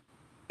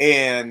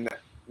 And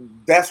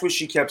that's what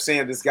she kept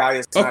saying. This guy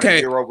is not a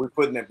hero. We're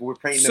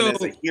painting him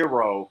as a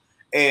hero.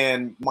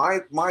 And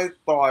my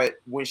thought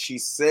when she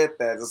said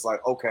that is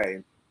like, okay,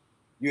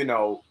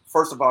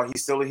 first of all,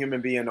 he's still a human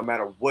being no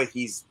matter what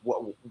he's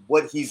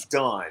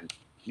done.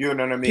 You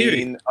know what I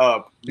mean?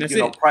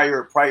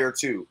 Prior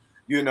to,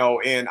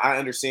 and I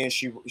understand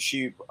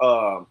she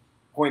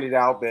pointed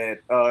out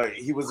that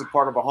he was a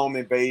part of a home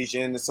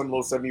invasion, and some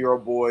little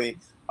 7-year-old boy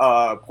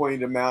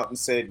pointed him out and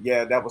said,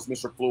 yeah, that was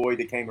Mr. Floyd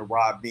that came to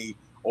rob me,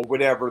 or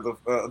whatever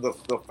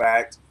the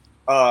fact.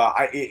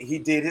 He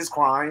did his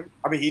crime.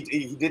 I mean,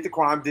 he did the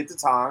crime, did the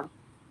time,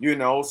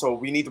 so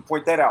we need to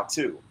point that out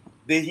too.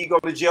 Did he go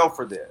to jail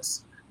for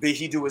this? Did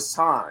he do his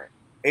time?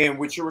 And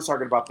what you were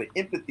talking about, the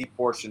empathy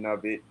portion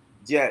of it,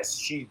 yes,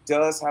 she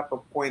does have to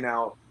point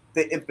out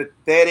the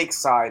empathetic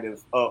side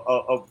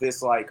of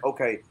this, like,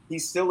 okay,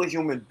 he's still a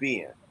human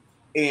being.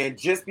 And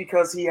just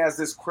because he has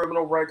this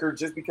criminal record,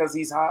 just because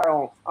he's high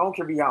on, I don't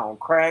care if he's high on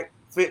crack,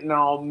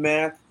 fentanyl,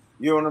 meth,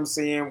 you know what I'm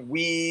saying,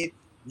 weed,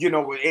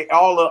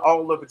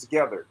 all of it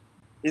together,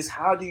 is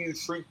how do you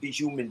treat the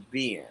human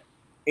being?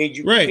 And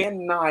you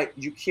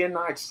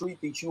cannot treat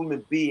the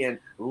human being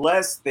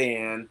less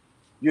than,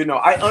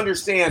 I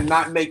understand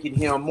not making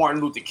him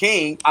Martin Luther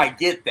King, I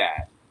get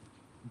that.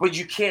 But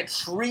you can't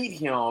treat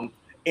him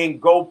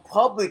and go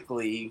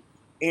publicly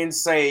and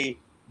say,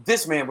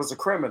 this man was a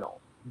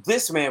criminal.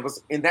 This man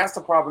was, and that's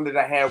the problem that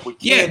I had with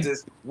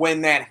Kansas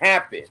when that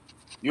happened.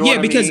 You know what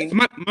I mean?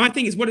 my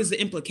thing is, what is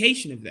the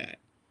implication of that?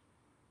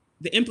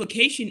 The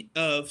implication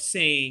of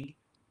saying,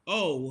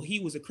 oh, well, he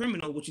was a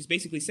criminal, which is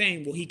basically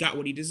saying, well, he got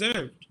what he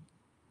deserved,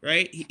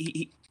 right?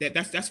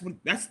 That's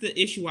the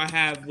issue I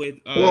have with.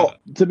 Well,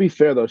 to be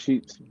fair though,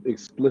 she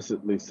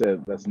explicitly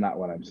said that's not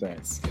what I'm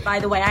saying. By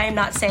the way, I am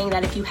not saying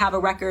that if you have a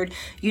record,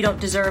 you don't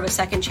deserve a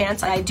second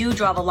chance. I do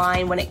draw the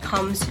line when it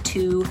comes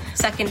to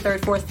second,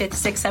 third, fourth, fifth,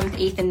 sixth, seventh,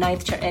 eighth, and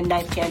ninth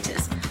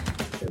chances.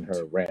 In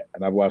her rant,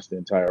 and I've watched the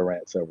entire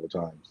rant several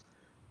times.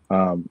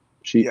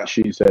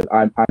 She said,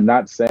 "I'm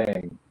not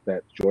saying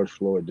that George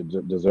Floyd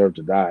deserved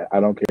to die.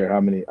 I don't care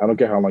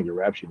how long your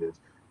rap sheet is.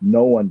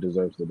 No one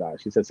deserves to die."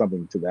 She said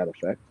something to that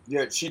effect.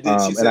 Yeah, she did.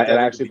 She said and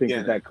I actually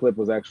think that clip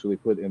was actually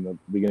put in the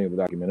beginning of the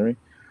documentary.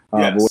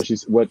 But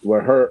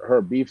what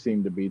her beef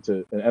seemed to be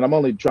and I'm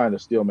only trying to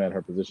steelman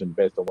her position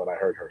based on what I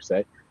heard her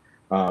say.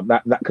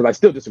 Not because I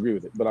still disagree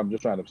with it, but I'm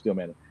just trying to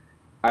steelman it.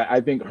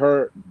 I think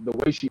the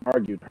way she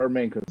argued, her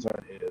main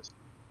concern is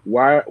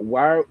why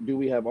do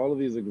we have all of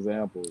these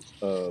examples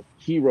of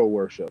hero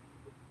worship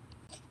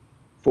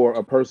for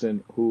a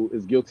person who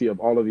is guilty of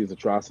all of these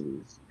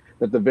atrocities,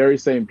 that the very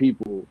same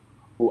people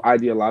who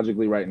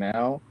ideologically right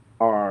now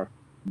are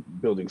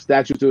building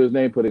statues to his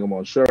name, putting them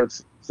on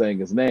shirts, saying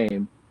his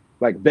name,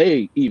 like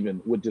they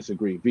even would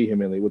disagree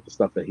vehemently with the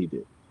stuff that he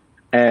did.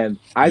 And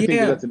I think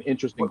that's an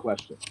interesting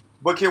question.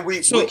 But can we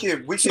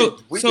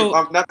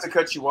not to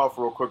cut you off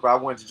real quick, but I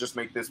wanted to just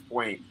make this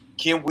point.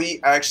 Can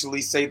we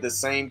actually say the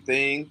same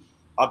thing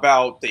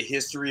about the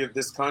history of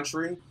this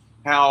country?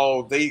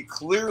 How they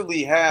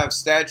clearly have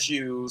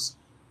statues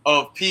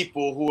of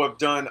people who have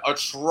done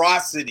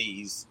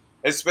atrocities,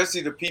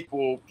 especially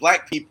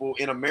black people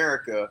in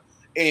America.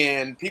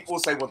 And people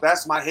say, well,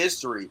 that's my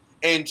history.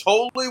 And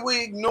totally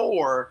we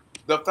ignore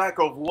the fact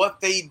of what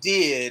they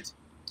did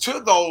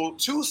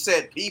to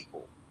said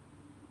people.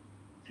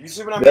 You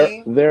see what I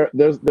mean?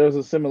 There's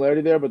a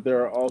similarity there, but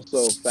there are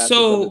also facets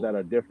of it that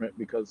are different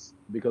because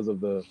of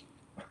the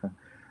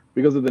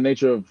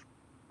nature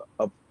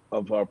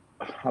of our,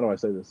 how do I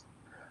say this?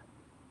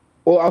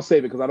 Well, I'll save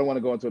it because I don't want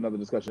to go into another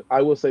discussion.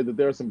 I will say that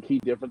there are some key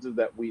differences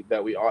that we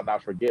ought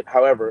not forget.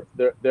 However,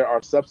 there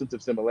are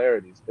substantive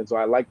similarities, and so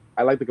I like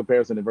the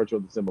comparison in virtue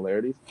of the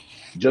similarities.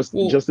 Just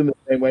in the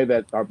same way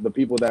that the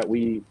people that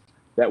we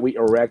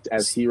erect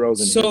as heroes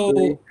in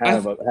history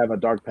have a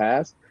dark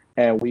past,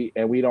 and we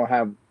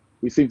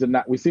seem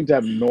to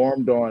have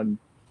normed on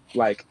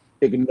like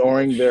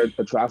ignoring their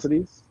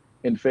atrocities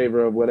in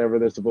favor of whatever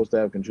they're supposed to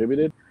have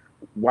contributed.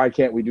 Why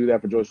can't we do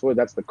that for George Floyd?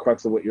 That's the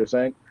crux of what you're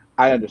saying.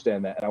 I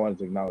understand that, and I wanted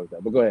to acknowledge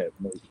that. But go ahead.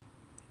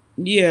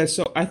 Yeah,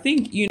 so I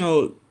think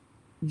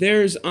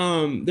there's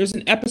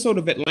an episode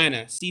of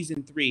Atlanta,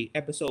 season 3,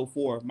 episode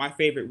 4, my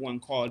favorite one,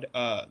 called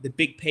 "The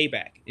Big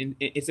Payback," and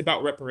it's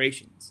about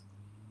reparations.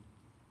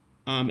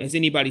 Has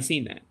anybody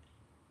seen that?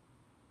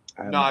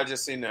 No, I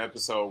just seen the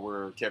episode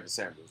where Kevin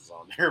Samuels was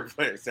on there,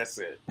 but that's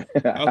it.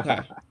 Okay,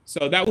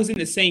 so that was in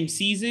the same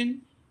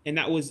season. And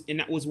that was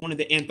one of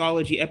the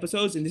anthology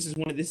episodes, and this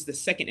is the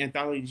second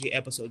anthology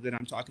episode that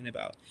I'm talking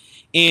about.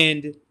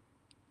 And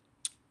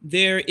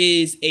there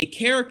is a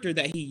character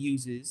that he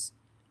uses,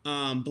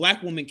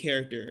 black woman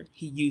character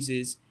he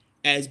uses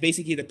as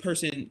basically the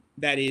person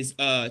that is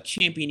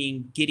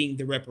championing getting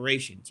the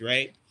reparations,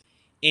 right?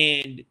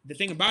 And the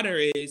thing about her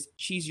is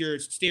she's your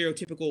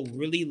stereotypical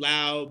really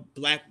loud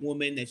black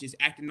woman that's just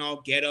acting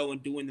all ghetto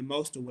and doing the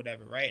most or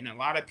whatever, right? And a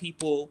lot of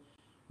people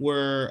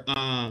were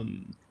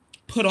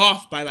put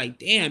off by like,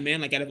 damn,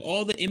 man, like out of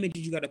all the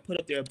images you got to put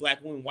up there of black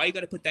women, why you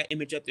got to put that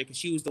image up there? Because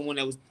she was the one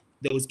that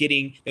was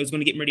going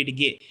to get ready to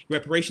get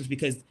reparations,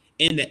 because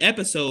in the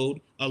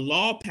episode a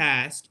law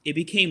passed, it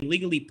became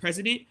legally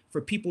precedent for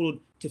people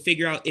to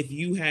figure out if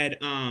your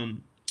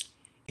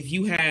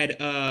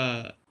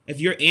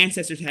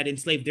ancestors had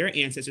enslaved their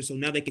ancestors, so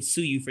now they could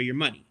sue you for your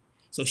money.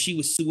 So she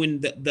was suing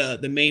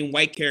the main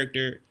white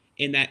character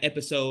in that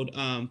episode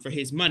for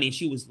his money.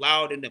 She was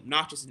loud and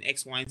obnoxious and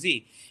X, Y, and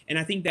Z. And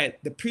I think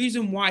that the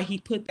reason why he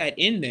put that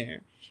in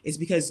there is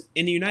because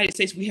in the United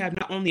States, we have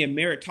not only a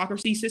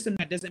meritocracy system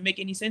that doesn't make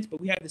any sense,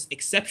 but we have this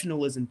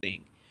exceptionalism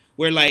thing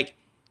where like,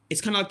 it's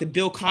kind of like the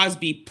Bill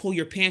Cosby pull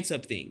your pants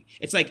up thing.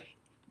 It's like,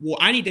 well,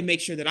 I need to make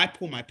sure that I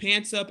pull my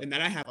pants up and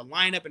that I have a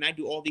lineup and I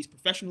do all these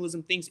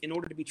professionalism things in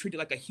order to be treated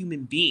like a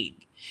human being.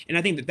 And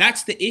I think that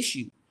that's the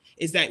issue,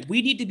 is that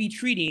we need to be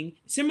treating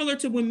similar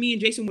to when me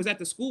and Jason was at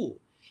the school.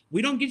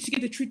 We don't get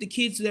to treat the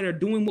kids that are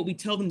doing what we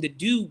tell them to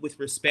do with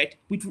respect.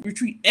 We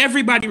treat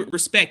everybody with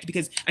respect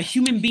because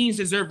human beings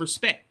deserve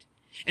respect.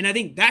 And I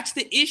think that's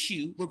the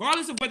issue,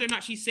 regardless of whether or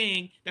not she's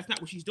saying that's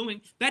not what she's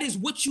doing. That is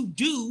what you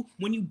do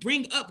when you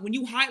bring up, when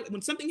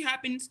something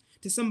happens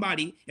to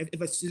somebody, if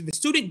a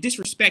student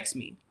disrespects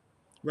me,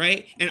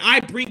 right? And I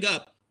bring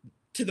up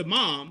to the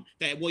mom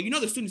that, well,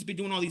 the student's been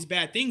doing all these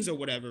bad things or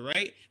whatever,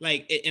 right?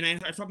 Like, and I'm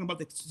talking about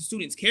the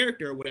student's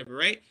character or whatever,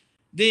 right?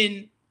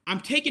 Then I'm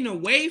taken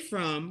away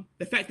from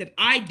the fact that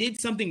I did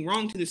something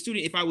wrong to the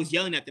student if I was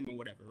yelling at them or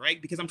whatever,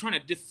 right? Because I'm trying to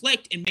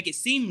deflect and make it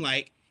seem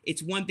like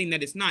it's one thing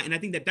that it's not. And I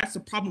think that that's the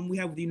problem we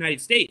have with the United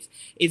States,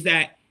 is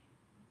that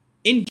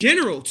in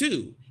general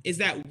too, is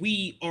that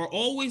we are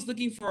always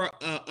looking for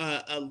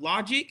a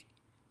logic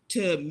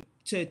to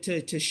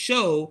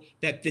show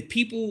that the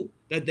people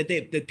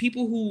the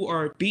people who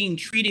are being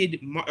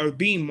treated or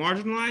being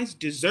marginalized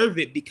deserve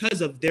it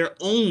because of their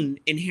own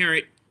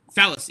inherent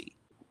fallacy.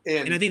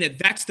 And I think that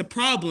that's the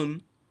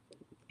problem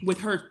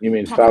with her. You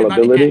mean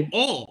fallibility? At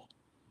all.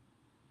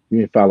 You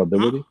mean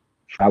fallibility? Huh?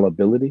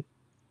 Fallibility?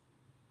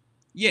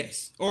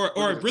 Yes, or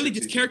really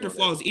just character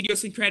flaws,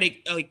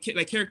 idiosyncratic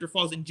like character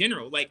flaws in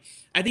general. Like,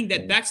 I think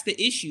that that's the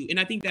issue, and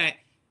I think that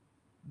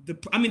the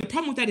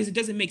problem with that is it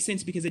doesn't make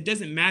sense, because it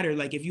doesn't matter.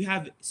 Like, if you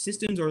have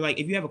systems or like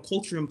if you have a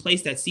culture in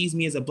place that sees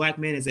me as a black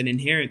man as an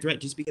inherent threat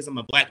just because I'm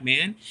a black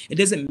man, it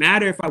doesn't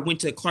matter if I went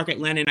to Clark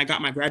Atlanta and I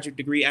got my graduate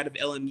degree out of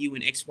LMU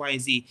and X, Y,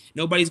 and Z.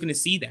 Nobody's going to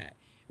see that,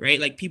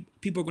 right? Like,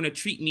 people are going to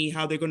treat me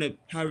however they're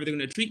going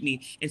to treat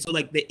me. And so,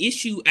 like, the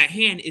issue at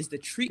hand is the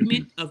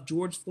treatment of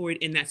George Floyd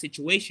in that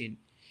situation.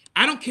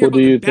 I don't care. Well,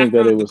 do you think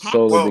that it was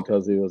solely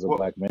because he was a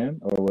black man,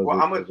 or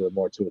was there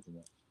more to it than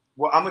that?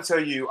 Well, I'm gonna tell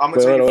you.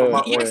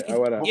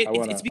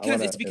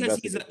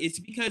 It's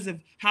because of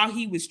how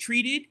he was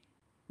treated,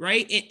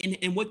 right?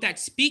 And what that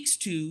speaks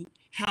to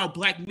how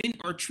black men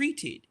are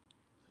treated.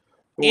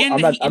 Well, and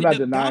I'm not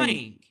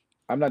denying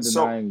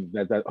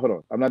that. Hold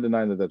on, I'm not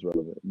denying that that's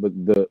relevant. But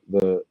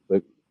the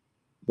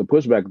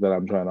pushback that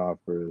I'm trying to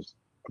offer is,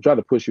 I'm trying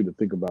to push you to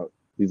think about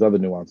these other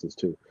nuances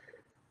too.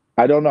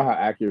 I don't know how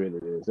accurate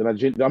it is, and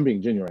I'm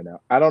being genuine right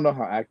now. I don't know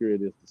how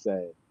accurate it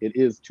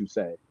is to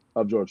say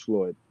of George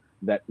Floyd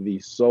that the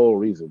sole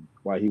reason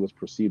why he was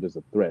perceived as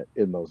a threat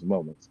in those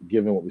moments,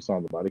 given what we saw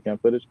in the body cam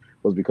footage,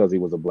 was because he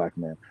was a black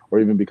man, or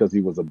even because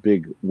he was a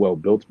big,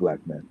 well-built black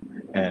man,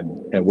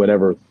 and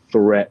whatever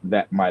threat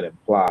that might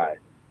imply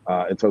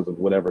in terms of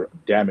whatever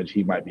damage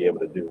he might be able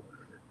to do.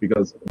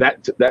 because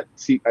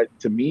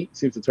to me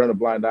seems to turn a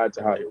blind eye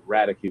to how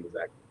erratic he was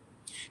acting.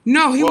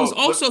 No, he was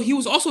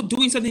also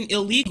doing something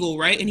illegal,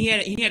 right? And he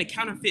had a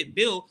counterfeit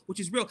bill, which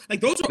is real. Like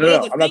those are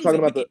all the I'm not things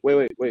talking that about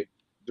wait.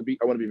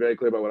 I want to be very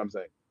clear about what I'm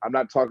saying. I'm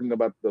not talking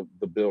about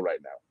the bill right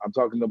now. I'm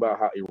talking about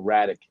how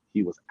erratic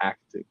he was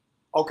acting.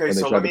 Okay, when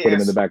they so tried let to me put him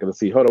in ask. the back of the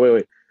seat. Hold on,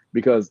 wait.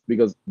 Because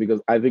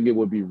I think it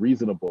would be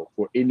reasonable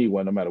for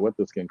anyone, no matter what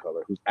their skin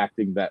color, who's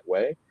acting that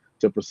way,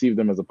 to perceive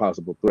them as a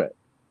possible threat.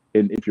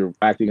 And if you're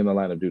acting in the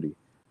line of duty.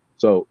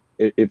 So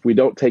if we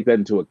don't take that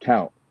into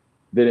account,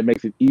 then it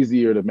makes it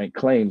easier to make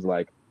claims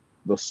like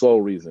the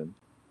sole reason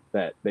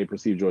that they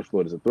perceived George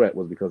Floyd as a threat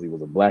was because he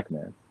was a black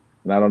man.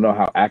 And I don't know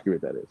how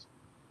accurate that is.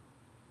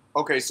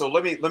 Okay, so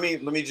let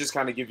me just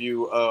kind of give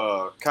you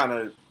kind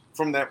of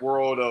from that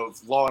world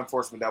of law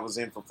enforcement that was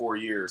in for 4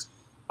 years.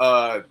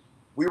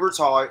 We were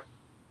taught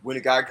when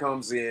a guy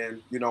comes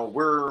in,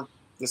 we're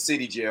the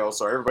city jail,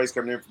 so everybody's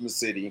coming in from the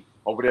city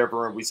or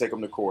whatever, and we take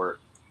them to court.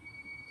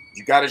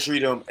 You got to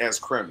treat them as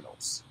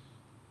criminals.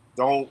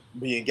 Don't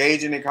be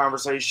engaging in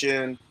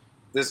conversation.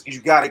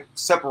 You got to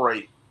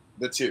separate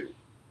the two.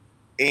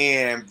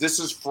 And this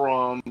is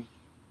from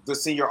the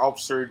senior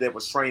officer that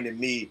was training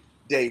me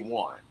day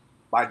one.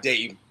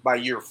 By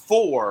year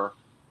 4,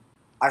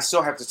 I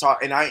still have to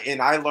talk, and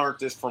I learned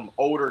this from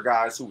older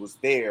guys who was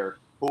there,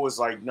 who was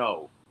like,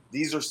 no,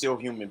 these are still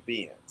human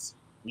beings.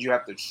 You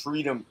have to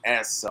treat them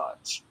as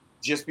such.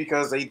 Just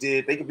because they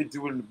could be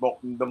doing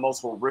the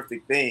most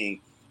horrific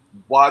thing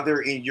while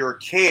they're in your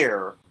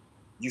care,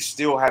 you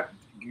still have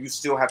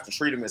to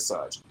treat them as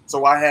such.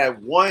 So I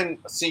had one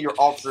senior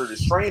officer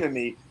that's training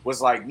me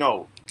was like,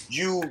 no,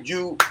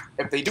 you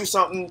if they do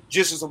something,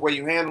 just as the way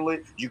you handle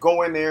it, you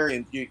go in there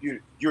and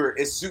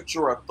it suits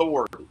your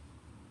authority.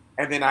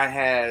 And then I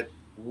had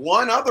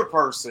one other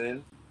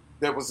person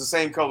that was the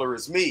same color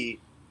as me.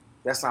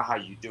 That's not how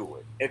you do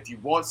it. If you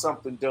want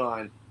something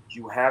done,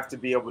 you have to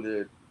be able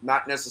to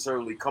not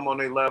necessarily come on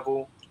their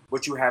level,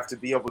 but you have to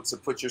be able to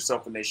put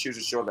yourself in their shoes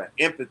and show that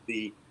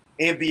empathy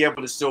and be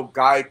able to still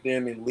guide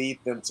them and lead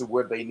them to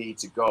where they need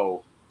to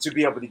go to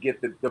be able to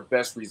get the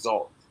best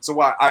result. So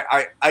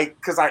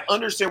because I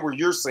understand what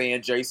you're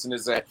saying, Jason,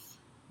 is that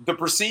the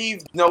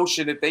perceived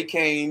notion that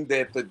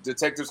the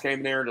detectives came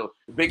in there and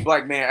the big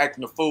black man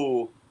acting a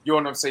fool, you know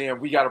what I'm saying?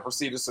 We got to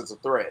perceive this as a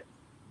threat.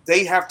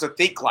 They have to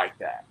think like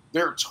that.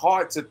 They're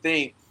taught to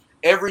think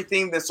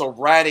everything that's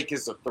erratic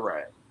is a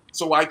threat.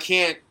 So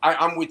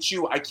I'm with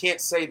you. I can't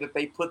say that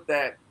they put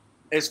that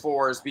as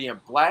far as being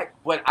black,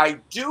 but I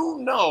do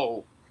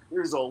know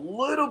there's a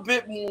little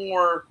bit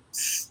more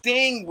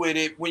sting with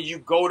it when you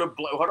go to,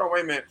 hold on,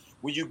 wait a minute.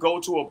 When you go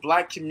to a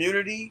black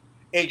community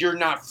and you're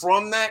not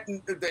from that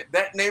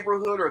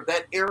neighborhood or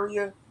that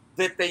area,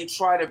 that they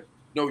try to,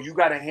 no, you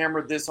got to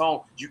hammer this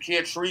home. You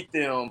can't treat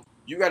them.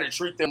 You got to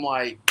treat them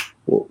like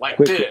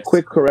this.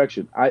 Quick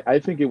correction. I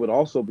think it would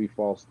also be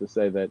false to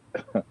say that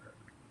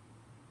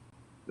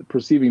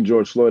perceiving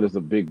George Floyd as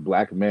a big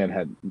black man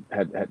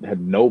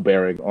had no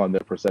bearing on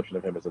their perception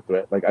of him as a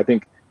threat. Like, I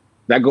think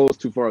that goes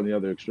too far on the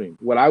other extreme.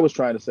 What I was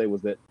trying to say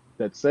was that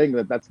saying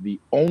that that's the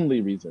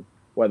only reason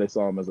why they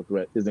saw him as a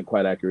threat isn't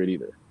quite accurate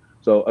either.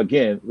 So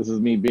again, this is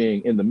me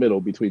being in the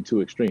middle between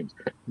two extremes.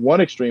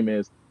 One extreme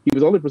is he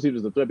was only perceived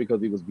as a threat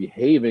because he was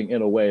behaving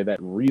in a way that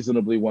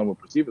reasonably one would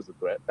perceive as a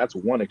threat. That's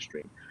one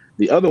extreme.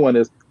 The other one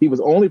is he was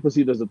only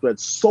perceived as a threat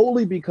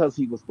solely because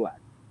he was black.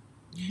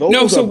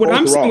 So what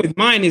I'm saying with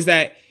mine is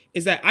that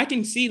I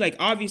can see, like,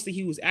 obviously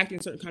he was acting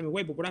a certain kind of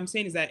way, but what I'm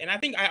saying is that, and I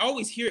think I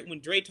always hear it when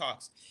Dre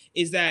talks,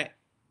 is that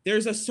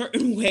there's a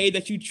certain way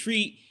that you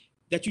treat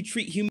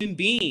human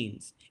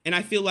beings. And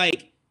I feel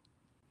like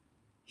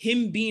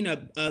him being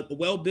a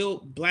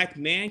well-built black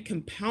man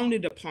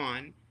compounded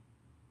upon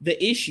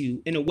the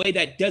issue in a way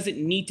that doesn't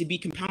need to be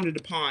compounded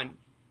upon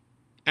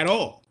at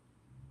all.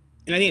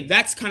 And I think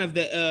that's kind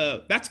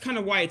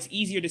of why it's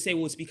easier to say,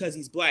 well, it's because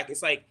he's black.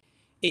 It's like,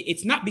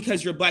 it's not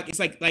because you're black. It's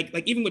like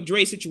even with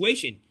Dre's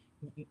situation,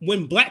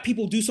 when black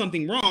people do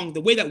something wrong, the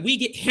way that we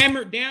get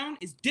hammered down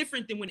is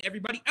different than when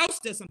everybody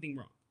else does something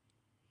wrong.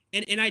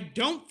 And I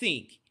don't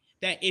think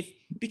that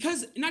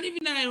because not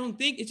even that I don't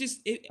think, it's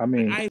just,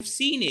 I've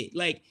seen it,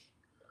 like,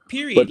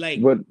 period.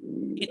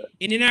 In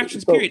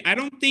interactions, period. I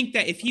don't think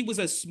that if he was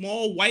a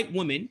small white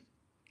woman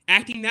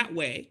acting that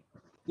way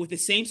with the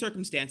same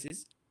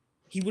circumstances,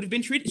 he would have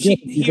been treated.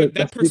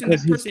 That person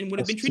would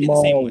have been treated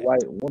the same way.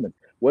 White woman.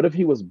 What if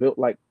he was built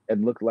like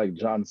and looked like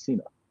John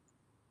Cena?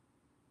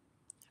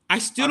 I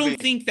still don't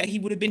think that he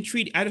would have been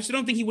treated. I still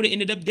don't think he would have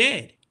ended up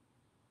dead.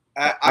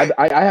 I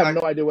have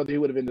no idea whether he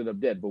would have ended up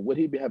dead, but would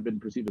he have been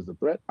perceived as a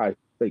threat? I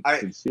think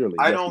sincerely.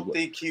 I don't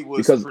think he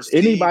was, because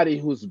anybody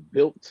who's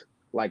built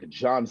like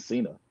John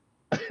Cena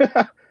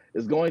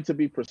is going to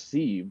be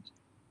perceived.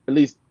 At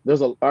least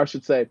there's a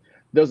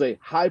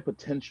high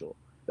potential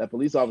that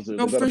police officers are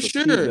going to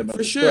perceive them as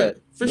a threat,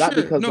 not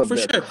because of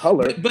their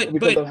color,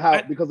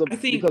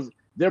 because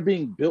they're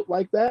being built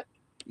like that.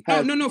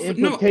 has No.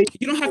 implications.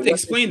 You don't have for to what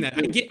explain they that.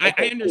 can do. I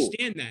Okay, cool.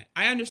 understand that.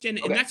 I understand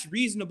that, and Okay. that's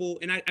reasonable.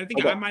 And I think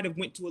Okay. I might have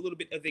went to a little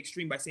bit of the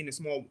extreme by saying a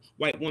small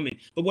white woman.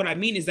 But what I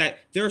mean is that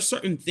there are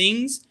certain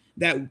things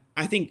that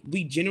I think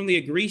we generally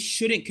agree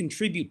shouldn't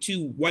contribute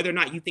to whether or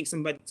not you think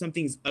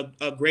something's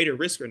a greater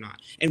risk or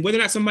not, and whether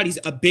or not somebody's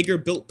a bigger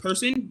built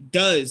person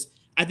does.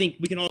 I think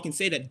we can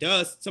say that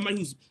does somebody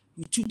who's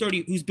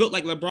 230 who's built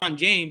like LeBron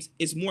James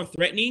is more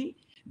threatening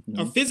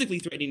or physically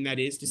threatening, that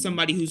is, to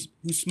somebody who's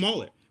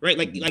smaller, right?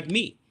 Like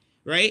me,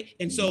 right?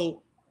 And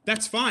so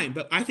that's fine.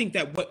 But I think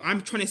that what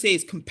I'm trying to say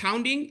is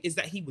compounding is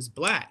that he was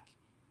black.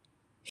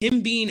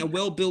 Him being a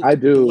well-built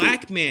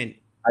black man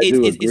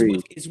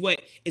is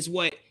what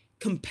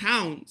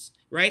compounds,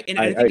 right? And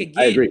I think again,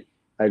 I agree.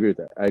 I agree with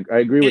that. I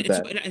agree with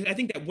that. And I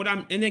think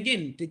that and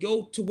again, to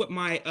go to what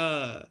my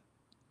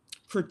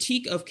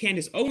critique of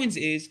Candace Owens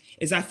is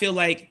I feel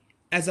like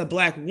as a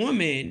black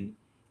woman,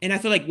 and I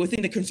feel like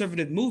within the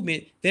conservative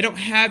movement, they don't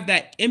have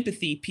that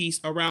empathy piece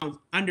around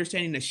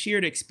understanding the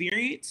shared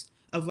experience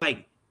of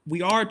like,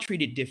 we are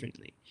treated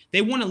differently.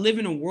 They want to live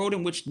in a world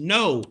in which,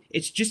 no,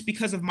 it's just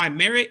because of my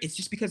merit, it's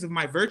just because of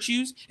my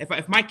virtues.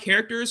 If my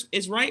character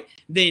is right,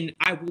 then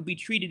I will be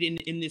treated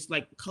in this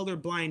like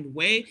colorblind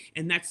way.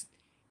 And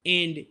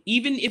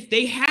even if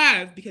they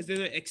have, because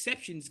there are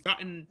exceptions,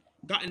 gotten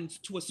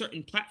to a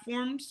certain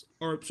platforms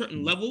or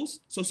certain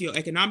levels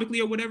socioeconomically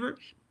or whatever,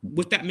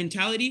 with that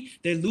mentality,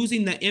 they're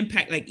losing the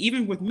impact. Like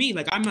even with me,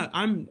 like I'm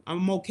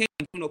okay,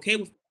 I'm doing okay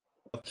with,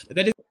 but that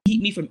doesn't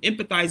keep me from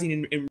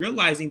empathizing and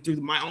realizing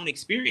through my own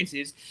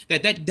experiences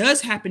that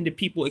does happen to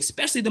people,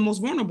 especially the most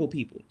vulnerable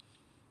people,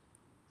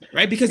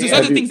 right? Because there's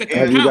other things that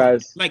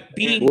compound, like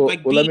being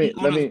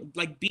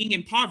being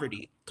in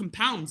poverty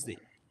compounds it.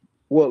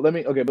 Well, let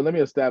me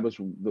establish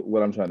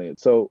what I'm trying to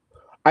get. So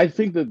I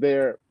think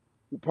that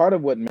part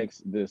of what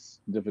makes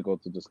this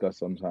difficult to discuss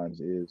sometimes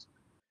is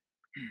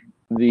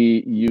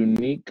the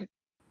unique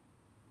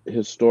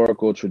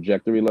historical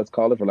trajectory, let's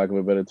call it, for lack of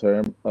a better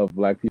term, of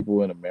Black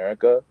people in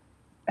America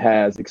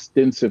has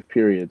extensive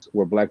periods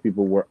where Black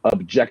people were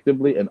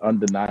objectively and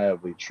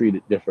undeniably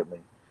treated differently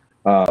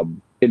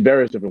in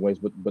various different ways,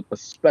 but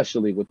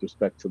especially with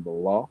respect to the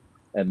law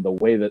and the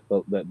way that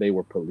they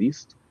were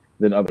policed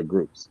than other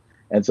groups.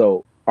 And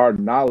so our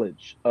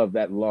knowledge of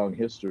that long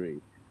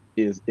history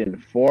is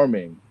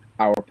informing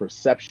our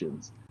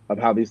perceptions of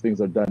how these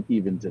things are done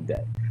even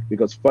today.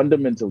 Because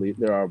fundamentally,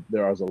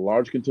 there is a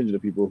large contingent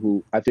of people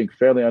who I think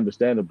fairly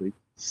understandably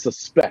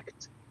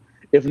suspect,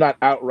 if not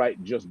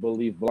outright just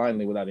believe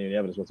blindly without any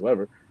evidence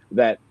whatsoever,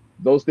 that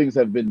those things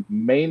have been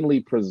mainly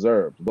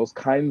preserved. Those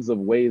kinds of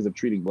ways of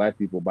treating Black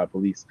people by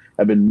police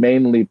have been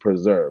mainly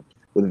preserved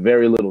with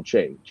very little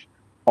change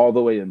all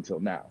the way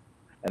until now.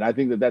 And I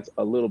think that that's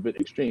a little bit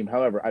extreme.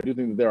 However, I do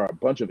think that there are a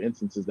bunch of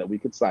instances that we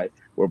could cite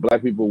where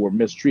Black people were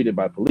mistreated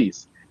by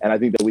police, and I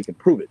think that we can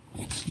prove it.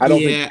 I don't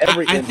think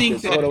every I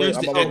instance. think that there's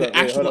the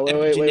actual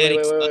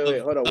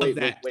epigenetics of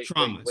that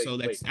trauma. So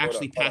that's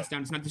actually passed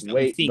down. It's not just that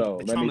we think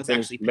the trauma is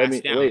actually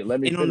passed down.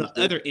 And on the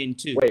other end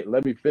too. Wait,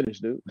 let me finish,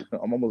 dude.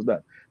 I'm almost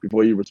done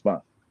before you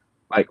respond.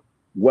 Like,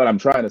 what I'm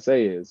trying to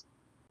say is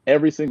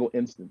every single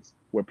instance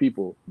where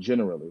people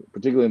generally,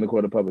 particularly in the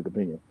court of public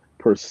opinion,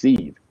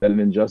 perceive that an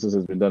injustice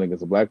has been done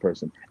against a Black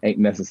person ain't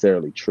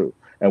necessarily true.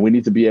 And we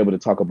need to be able to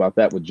talk about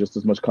that with just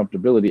as much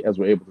comfortability as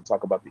we're able to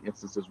talk about the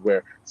instances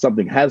where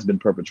something has been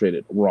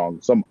perpetrated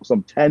wrong,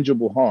 some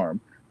tangible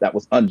harm that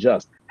was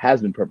unjust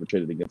has been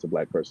perpetrated against a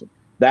Black person.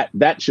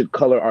 That should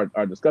color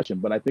our discussion.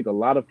 But I think a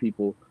lot of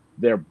people,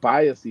 their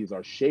biases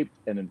are shaped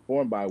and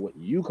informed by what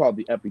you call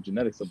the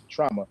epigenetics of the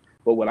trauma.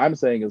 But what I'm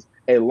saying is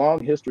a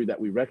long history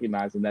that we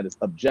recognize and that is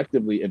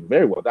objectively and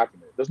very well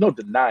documented. There's no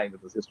denying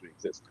that this history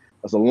exists.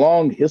 There's a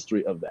long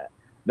history of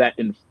that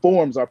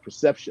informs our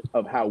perception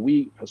of how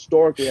we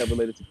historically have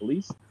related to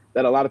police,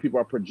 that a lot of people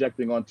are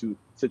projecting onto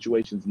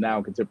situations now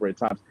in contemporary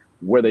times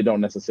where they don't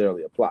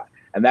necessarily apply.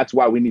 And that's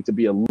why we need to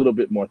be a little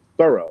bit more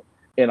thorough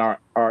in our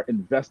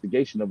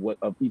investigation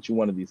of each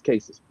one of these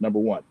cases. Number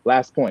one.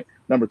 Last point.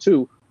 Number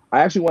two,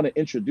 I actually want to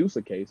introduce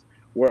a case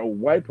where a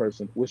white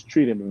person was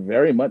treated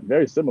very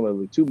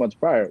similarly 2 months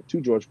prior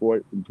to George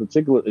Floyd, in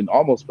particular, in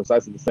almost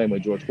precisely the same way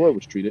George Floyd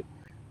was treated,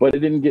 but it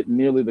didn't get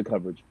nearly the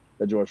coverage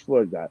that George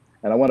Floyd got.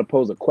 And I want to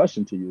pose a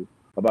question to you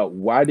about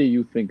why do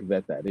you think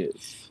that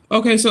is?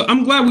 Okay, so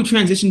I'm glad we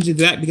transitioned to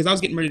that because I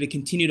was getting ready to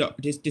continue to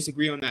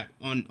disagree on that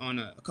on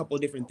a couple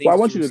of different things. Well, I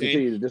want you to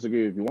continue to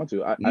disagree if you want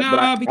to.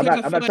 Because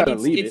I feel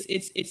like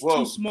it's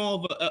too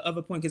small of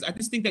a point because I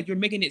just think that you're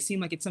making it seem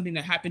like it's something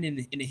that happened in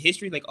the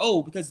history, like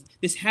because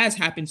this has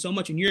happened so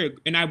much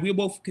we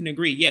both can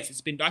agree, yes,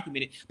 it's been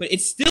documented, but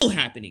it's still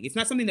happening. It's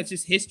not something that's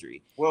just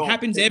history. It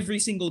happens every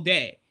single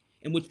day,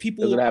 in which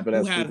people who have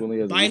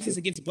biases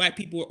against Black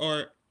people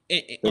are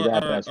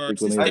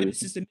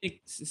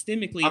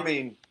systemically. I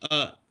mean,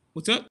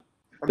 what's up?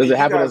 Does it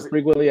happen as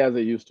frequently as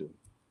it used to?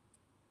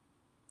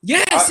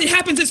 Yes, it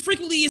happens as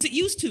frequently as it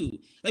used to.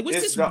 Like, what's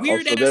this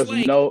weird ass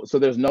So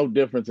there's no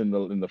difference in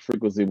the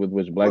frequency with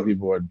which Black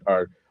people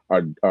are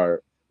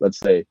let's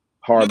say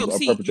harmed or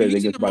perpetrated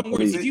against by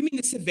police. You mean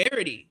the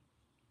severity?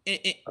 I'm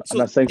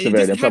not saying it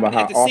severity. doesn't I'm talking about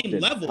happen how at the same often.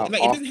 level. How Like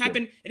it often. doesn't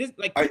happen. It is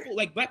like people,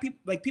 like black people,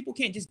 like people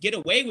can't just get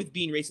away with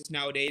being racist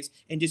nowadays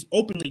and just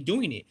openly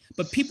doing it.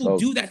 But people So-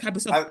 do that type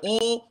of stuff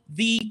all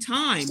the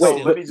time. So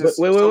still. let me just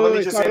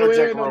Sorry,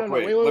 interject no, real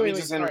quick. Let me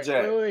just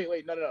interject.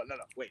 Wait, no,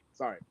 wait,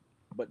 sorry.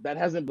 But that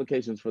has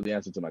implications for the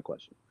answer to my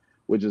question,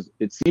 which is,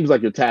 it seems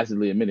like you're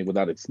tacitly admitting,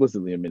 without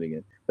explicitly admitting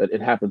it, that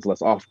it happens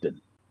less often.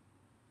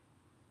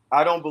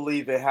 I don't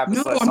believe it happens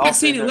No, less I'm often. not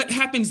saying it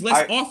happens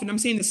less often. I'm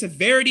saying the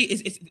severity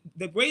is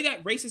the way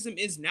that racism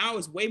is now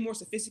is way more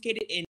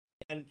sophisticated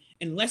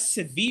and less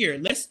severe,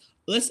 less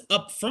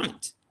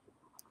upfront.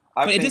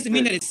 But it doesn't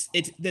mean that it's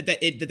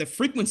that the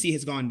frequency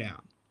has gone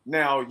down.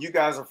 Now you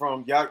guys are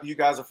from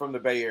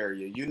the Bay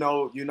Area. You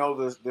know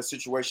the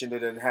situation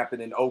that had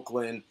happened in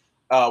Oakland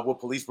with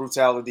police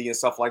brutality and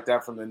stuff like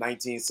that from the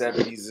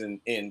 1970s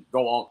and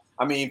go on.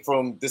 I mean,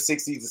 from the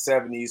 60s to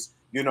 70s.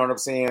 You know what I'm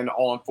saying,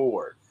 on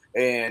forward.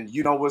 And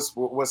you know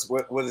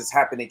what is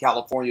happening in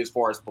California as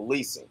far as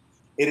policing.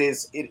 It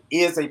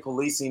is a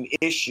policing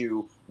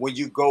issue when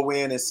you go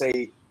in and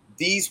say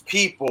these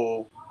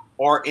people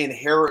are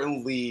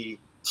inherently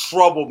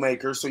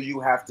troublemakers, so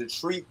you have to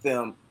treat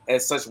them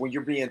as such. When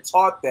you're being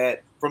taught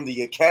that from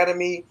the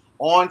academy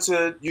on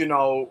to,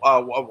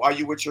 are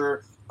you with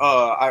your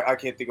I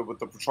can't think of what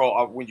the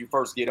patrol when you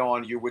first get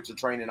on, you're with your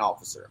training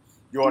officer.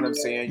 You know what I'm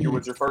saying? You're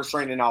with your first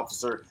training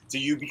officer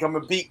till you become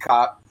a beat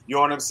cop. You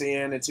know what I'm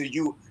saying? Until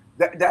you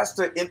that's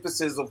the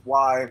emphasis of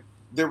why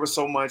there was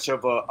so much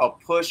of a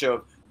push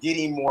of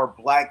getting more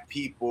black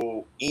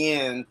people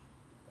in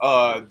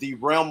the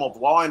realm of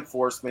law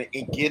enforcement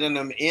and getting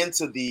them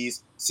into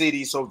these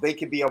cities so they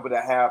can be able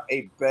to have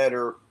a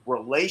better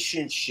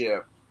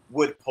relationship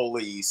with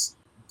police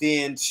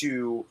than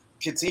to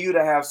continue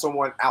to have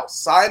someone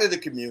outside of the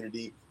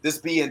community that's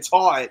being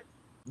taught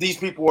these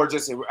people are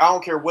just, I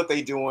don't care what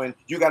they doing,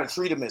 you got to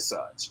treat them as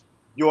such.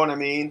 You know what I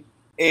mean?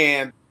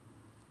 And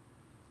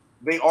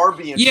they are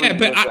being treated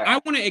but as that.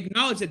 I want to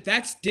acknowledge that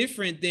that's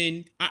different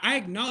than I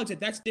acknowledge that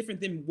that's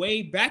different than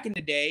way back in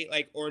the day,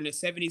 like, or in the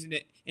 70s and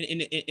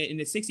in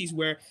the 60s,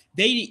 where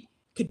they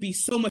could be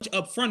so much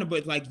upfront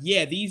about, like,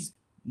 yeah, these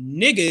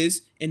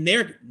niggas and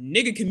their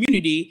nigga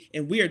community,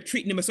 and we are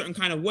treating them a certain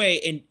kind of way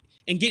and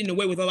getting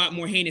away with a lot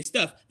more heinous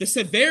stuff. The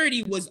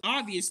severity was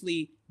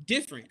obviously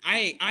different.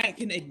 I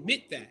can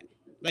admit that,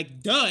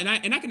 like, duh, and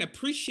I can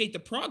appreciate the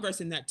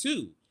progress in that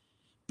too,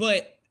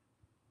 but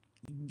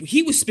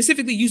he was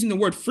specifically using the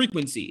word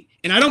frequency,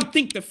 and I don't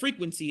think the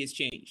frequency has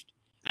changed.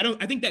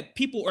 I think that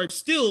people are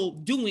still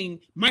doing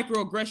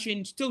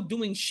microaggression, still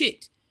doing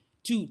shit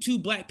to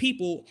black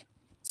people,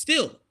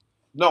 still.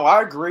 No,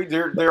 I agree.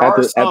 There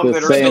are some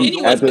that are still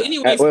doing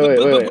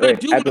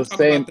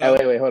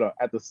it. Wait, hold on.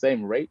 At the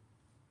same rate?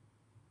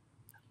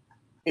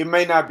 It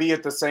may not be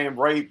at the same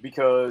rate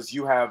because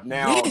you have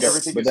now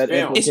everything is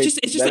filmed. It's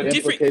just a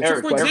different. For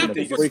example,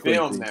 everything is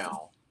filmed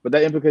now. But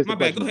that implicates the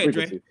question of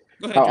frequency.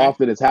 How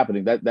often it's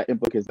happening? That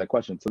implicates that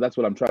question. So that's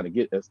what I'm trying to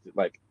get as to,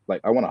 like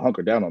I want to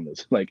hunker down on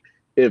this. Like,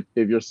 if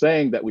you're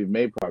saying that we've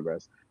made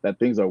progress, that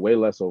things are way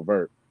less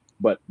overt,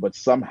 but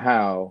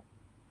somehow,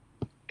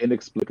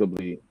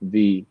 inexplicably,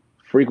 the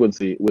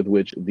frequency with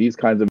which these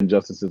kinds of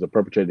injustices are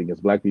perpetrated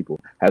against black people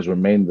has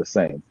remained the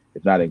same,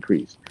 if not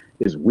increased,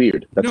 is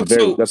weird. That's a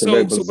very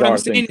bizarre so what I'm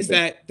saying thing is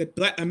that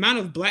the amount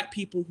of black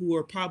people who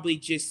are probably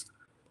just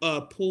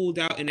pulled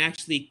out and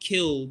actually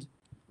killed,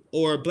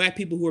 or black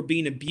people who are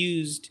being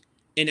abused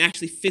and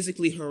actually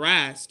physically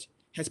harassed,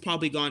 has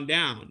probably gone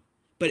down.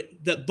 But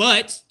the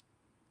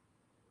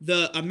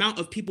amount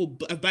of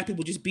black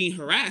people just being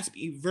harassed,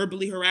 being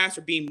verbally harassed,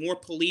 or being more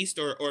policed,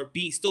 or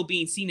still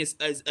being seen as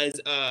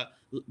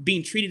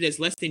being treated as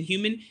less than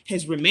human,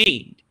 has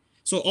remained.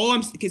 So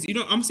I'm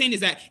saying is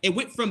that it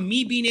went from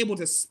me being able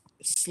to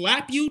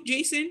slap you,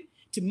 Jason,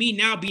 to me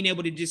now being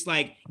able to just,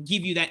 like,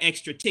 give you that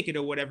extra ticket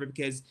or whatever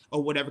because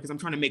I'm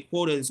trying to make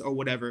quotas or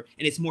whatever,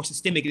 and it's more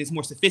systemic and it's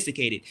more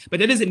sophisticated.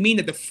 But that doesn't mean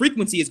that the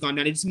frequency has gone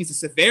down. It just means the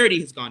severity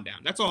has gone down.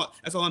 That's all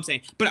I'm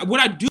saying. But what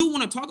I do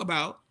want to talk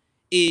about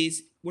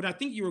is what I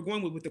think you were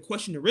going with the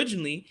question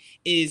originally,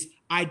 is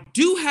I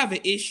do have an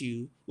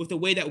issue with the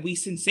way that we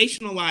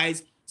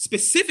sensationalize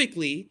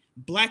specifically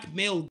black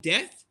male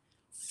death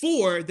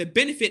for the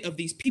benefit of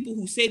these people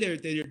who say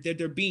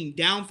they're being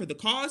down for the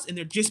cause, and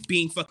they're just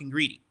being fucking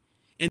greedy.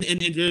 And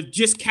they're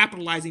just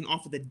capitalizing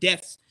off of the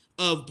deaths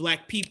of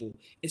black people.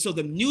 And so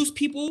the news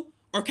people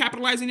are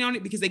capitalizing on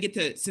it because they get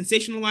to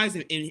sensationalize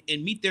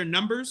and meet their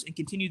numbers and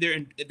continue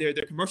their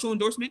commercial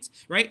endorsements,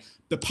 right?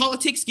 The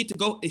politics get to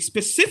go,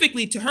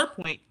 specifically to her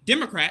point,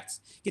 Democrats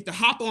get to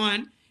hop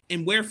on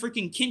and wear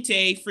freaking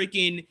kente,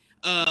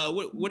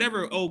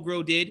 whatever old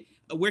girl did,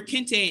 wear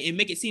kente and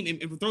make it seem,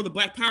 and throw the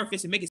black power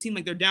fist and make it seem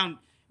like they're down,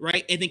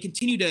 right? And then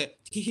continue to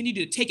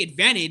take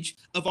advantage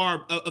of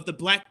the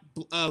black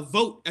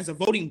vote as a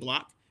voting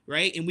block,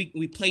 right? And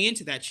we play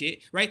into that shit,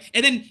 right?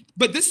 And then,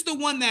 but this is the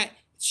one that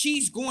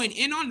she's going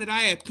in on that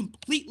I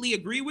completely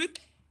agree with.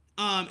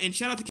 And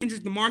shout out to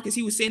Kendrick Lamar, because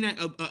he was saying that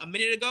a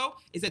minute ago,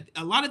 is that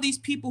a lot of these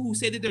people who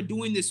say that they're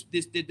doing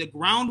the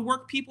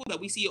groundwork people that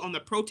we see on the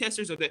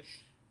protesters,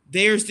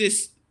 there's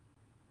this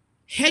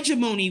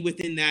hegemony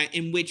within that,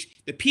 in which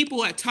the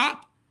people at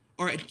top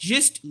are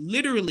just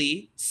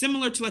literally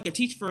similar to like a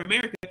Teach for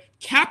America,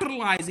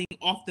 capitalizing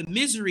off the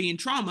misery and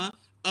trauma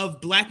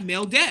of Black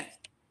male death.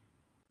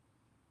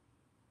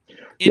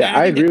 And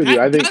I agree with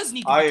you. I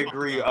think I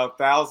agree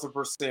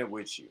 1,000%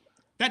 with you.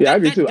 I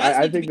agree too.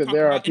 I think that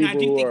there are people and I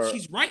do who think are.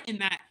 she's right in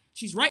that.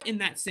 She's right in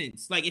that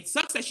sense. Like, it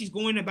sucks that she's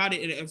going about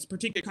it in a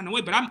particular kind of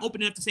way, but I'm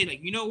open enough to say,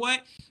 like, you know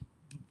what?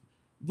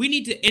 We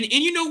need to, and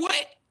you know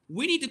what?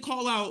 We need to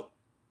call out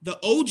the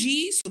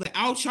OGs, so the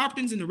Al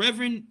Sharptons and the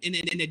Reverend and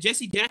the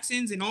Jesse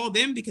Jacksons and all of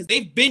them, because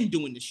they've been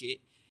doing the shit.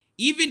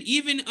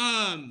 Even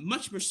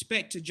much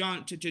respect to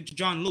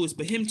John Lewis,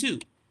 but him too.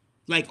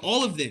 Like,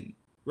 all of them,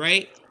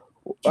 right?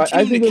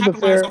 I think to there's a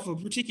capitalize fair off a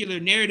particular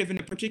narrative and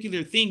a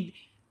particular thing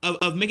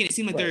of making it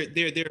seem like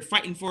they're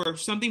fighting for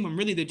something when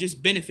really they're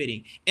just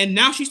benefiting. And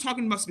now she's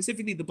talking about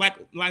specifically the Black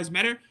Lives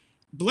Matter.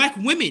 Black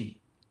women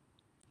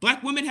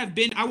have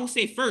been, I will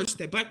say first,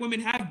 that Black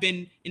women have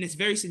been, in this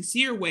very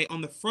sincere way,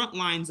 on the front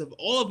lines of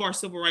all of our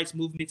civil rights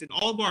movements and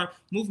all of our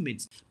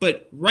movements.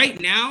 But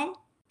right now,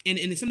 and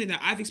it's something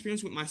that I've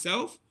experienced with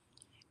myself,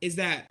 is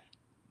that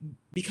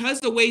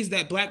because the ways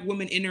that Black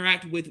women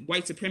interact with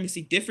white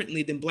supremacy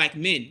differently than Black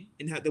men,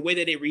 and how the way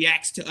that it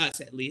reacts to us,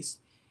 at least,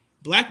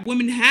 Black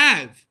women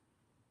have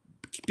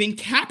been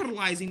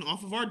capitalizing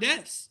off of our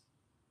deaths.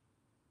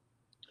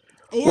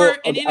 Or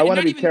I want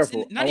to be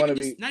careful. Not even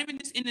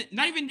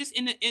just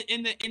in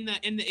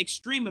the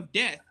extreme of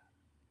death,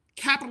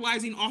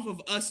 capitalizing off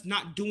of us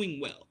not doing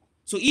well.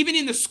 So even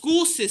in the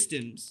school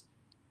systems.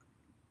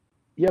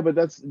 Yeah, but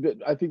that's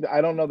good. I think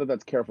I don't know that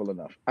that's careful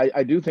enough.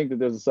 I do think that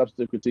there's a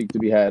substantive critique to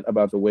be had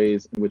about the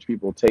ways in which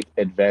people take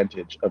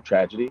advantage of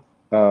tragedy,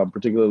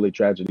 particularly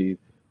tragedy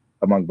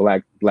among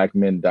black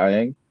men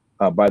dying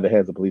by the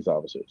hands of police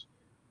officers.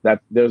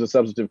 That there's a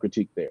substantive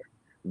critique there.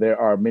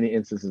 There are many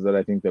instances that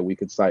I think that we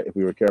could cite if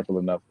we were careful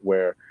enough,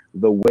 where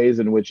the ways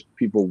in which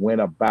people went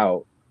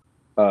about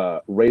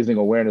raising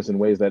awareness in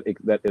ways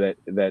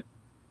that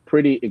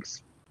pretty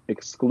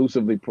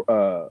exclusively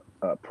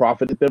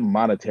profited them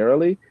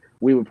monetarily,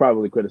 we would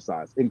probably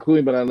criticize,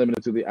 including but not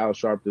limited to the Al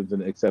Sharptons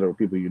and et cetera,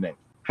 people you name.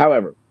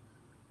 However,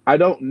 I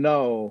don't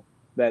know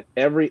that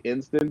every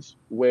instance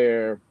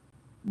where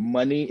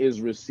money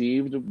is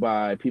received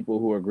by people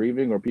who are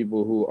grieving or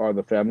people who are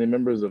the family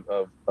members of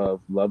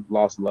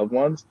lost loved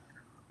ones,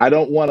 I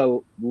don't want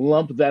to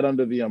lump that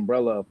under the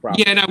umbrella of profit.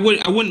 Yeah, and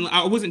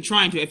I wasn't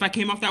trying to. If I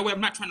came off that way,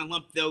 I'm not trying to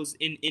lump those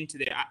into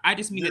there. I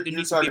just mean that there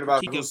needs to be a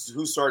about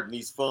who's starting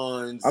these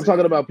funds. I'm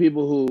talking about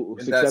people who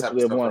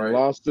successfully have won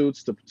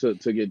lawsuits to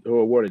get who are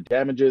awarded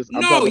damages.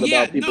 I'm talking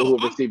about people who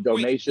have received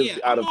donations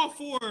I'm all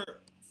for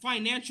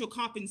financial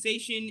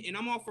compensation, and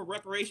I'm all for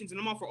reparations, and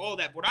I'm all for all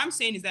that. What I'm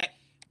saying is that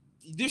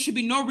there should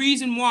be no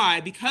reason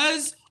why,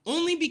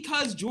 only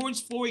because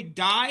George Floyd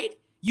died,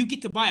 you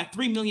get to buy a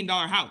 $3 million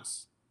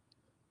house.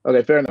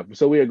 Okay, fair enough.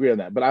 So we agree on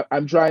that. But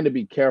I'm trying to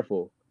be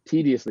careful,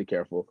 tediously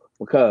careful,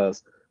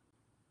 because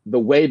the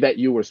way that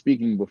you were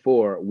speaking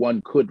before,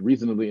 one could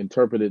reasonably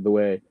interpret it the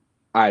way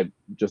I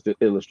just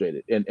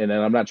illustrated. And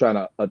I'm not trying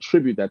to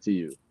attribute that to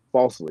you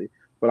falsely,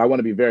 but I want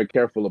to be very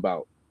careful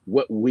about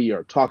what we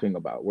are talking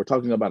about. We're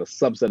talking about a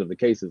subset of the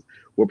cases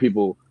where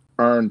people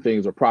earn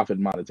things or profit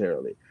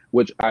monetarily,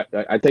 which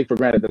I take for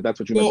granted that that's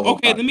what you meant. Well,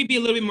 okay, let me be a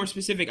little bit more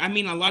specific. I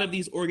mean, a lot of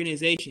these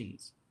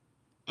organizations,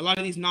 a lot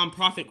of these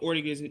nonprofit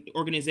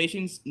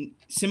organizations,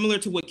 similar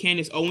to what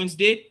Candace Owens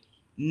did,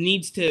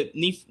 need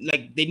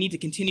to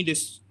continue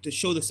to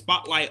show the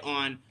spotlight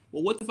on,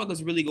 well, what the fuck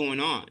is really going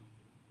on,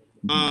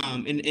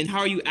 and how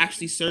are you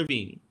actually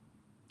serving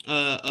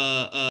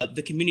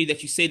the community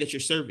that you say that you're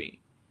serving,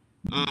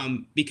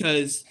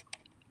 because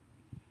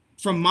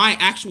from my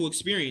actual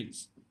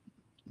experience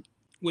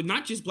with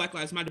not just Black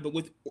Lives Matter, but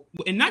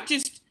and not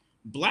just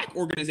Black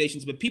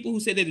organizations, but people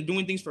who say that they're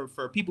doing things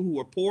for people who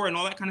are poor and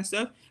all that kind of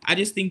stuff. I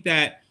just think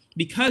that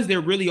because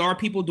there really are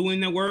people doing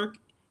their work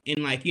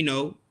and, like, you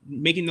know,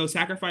 making those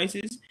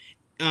sacrifices.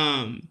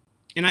 And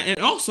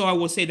also I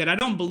will say that I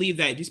don't believe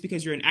that just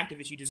because you're an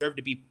activist, you deserve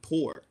to be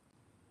poor.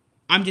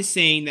 I'm just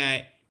saying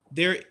that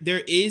there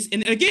is,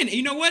 and again,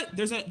 you know what?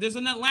 There's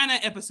an Atlanta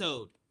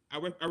episode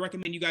I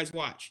recommend you guys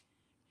watch.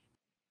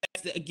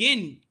 That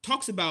again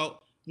talks about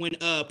when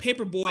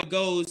Paperboy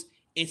goes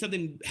and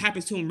something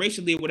happens to him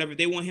racially or whatever,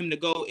 they want him to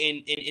go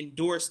and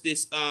endorse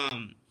this.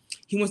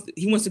 He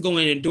wants to go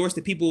and endorse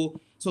the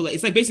people. So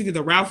it's like basically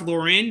the Ralph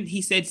Lauren.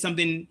 He said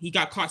something. He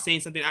got caught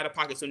saying something out of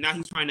pocket. So now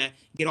he's trying to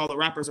get all the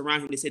rappers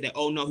around him to say that,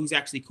 oh no, he's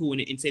actually cool,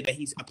 and say that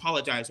he's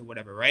apologized or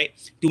whatever, right?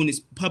 Doing this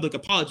public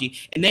apology,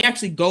 and they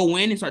actually go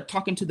in and start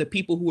talking to the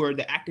people who are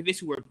the activists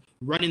who are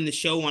running the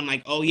show on,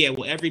 like, oh yeah,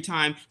 well, every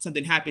time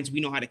something happens,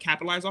 we know how to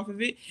capitalize off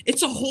of it.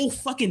 It's a whole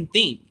fucking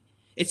thing.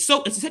 At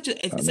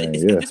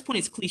this point,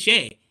 it's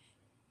cliche.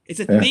 It's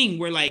a thing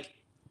where, like,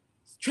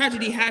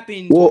 tragedy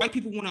happens. Well, white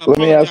people want to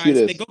apologize.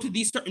 They go to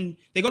these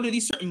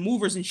certain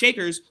movers and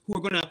shakers who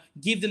are gonna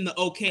give them the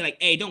okay, like,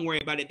 hey, don't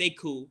worry about it, they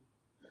cool.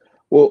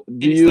 Well,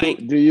 do you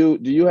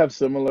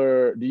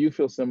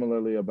feel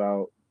similarly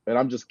about? And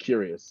I'm just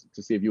curious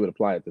to see if you would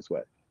apply it this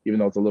way, even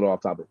though it's a little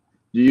off topic.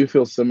 Do you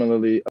feel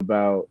similarly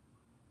about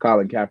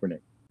Colin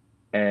Kaepernick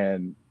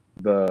and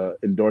the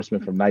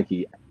endorsement from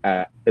Nike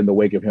in the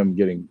wake of him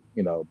getting,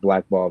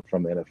 blackballed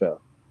from the NFL?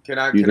 Can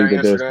I Do you think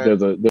that answer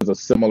that? there's a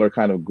similar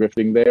kind of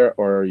grifting there,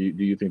 or do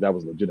you think that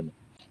was legitimate?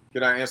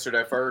 Can I answer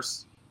that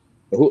first?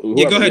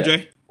 Yeah, go ahead,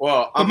 Dre.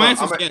 Well, my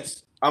answer is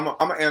yes. I'm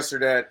gonna answer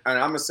that, and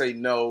I'm gonna say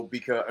no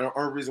because the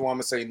only reason why I'm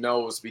gonna say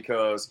no is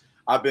because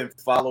I've been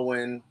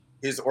following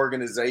his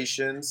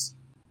organizations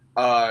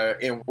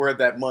and where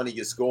that money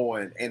is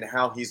going and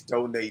how he's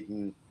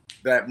donating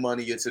that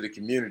money into the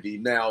community.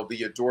 Now,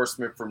 the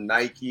endorsement from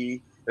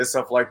Nike and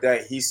stuff like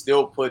that, he's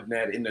still putting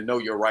that in the Know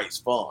Your Rights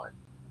fund.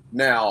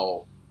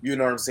 Now, you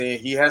know what I'm saying?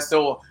 He has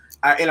still,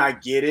 and I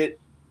get it.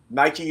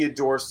 Nike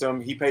endorsed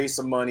him. He pays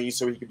some money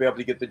so he can be able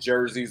to get the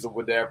jerseys or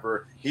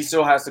whatever. He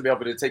still has to be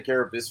able to take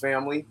care of his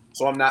family.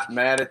 So I'm not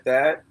mad at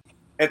that.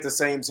 At the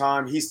same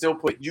time, he still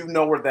put,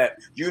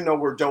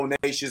 where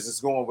donations is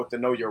going with the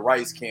Know Your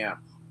Rights camp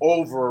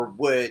over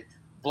what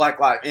Black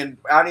Lives. And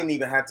I didn't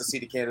even have to see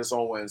the Candace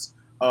Owens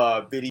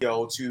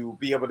video to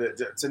be able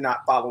to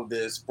not follow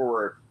this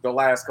for the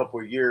last couple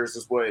of years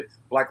is what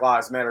Black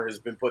Lives Matter has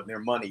been putting their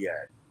money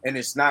at. And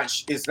it's not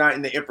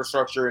in the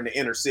infrastructure in the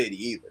inner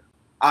city either.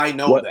 I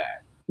know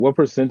that. What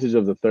percentage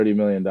of the $30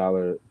 million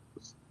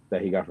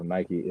that he got from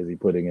Nike is he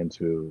putting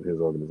into his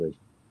organization?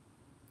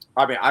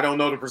 I mean, I don't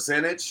know the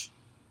percentage.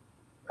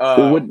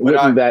 Wouldn't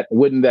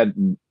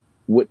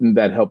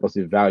that help us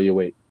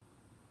evaluate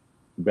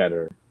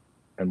better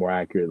and more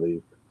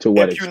accurately to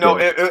what extent?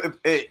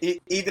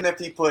 Even if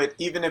he put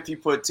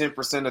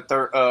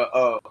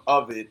 10%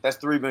 of it, that's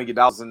 $3 million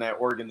in that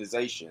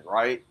organization,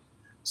 right?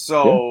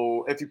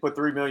 So if you put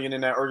 $3 million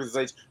in that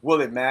organization,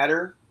 will it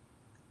matter?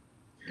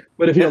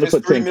 But if he only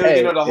put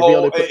 10K,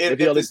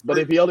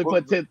 if he only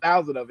put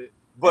 10,000 of it,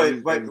 he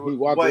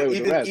walked away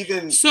with the rest.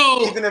 even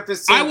if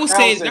it's 10,000, I will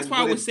say that's why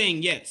I was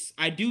saying yes.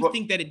 I do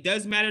think that it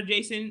does matter,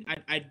 Jason.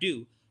 I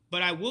do,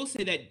 but I will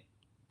say that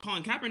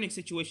Colin Kaepernick's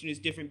situation is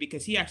different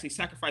because he actually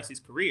sacrificed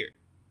his career.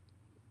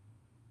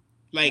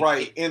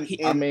 Like in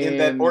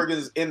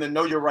the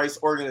Know Your Rights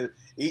organization,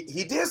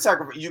 he did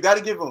sacrifice. You got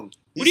to give him.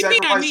 What do you mean?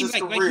 I mean, he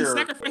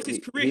sacrificed his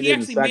career. He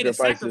actually made a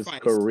sacrifice. His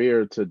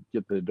career to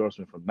get the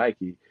endorsement from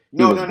Nike.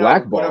 No. What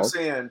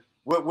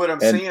I'm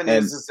saying,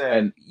 is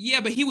that yeah,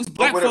 but he was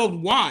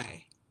blackballed.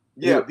 Why?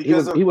 Yeah,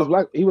 because he was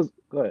black. He was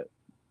go ahead.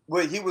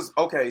 Well, he was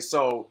okay.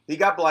 So he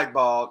got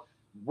blackballed.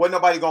 Wasn't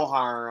nobody gonna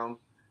hire him.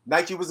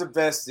 Nike was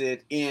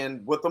invested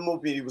in what the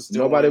movie he was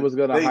doing. Nobody was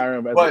going to hire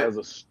him as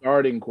a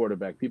starting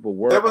quarterback. People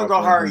were. They weren't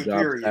going to hire him.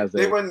 Period.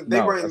 They weren't.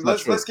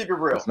 Let's keep it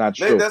real. That's not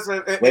true. If that was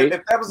the case,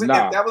 if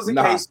that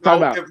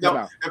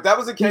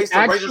was the case,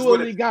 the Raiders would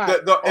have.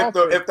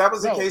 If that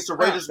was the case, the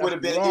Raiders would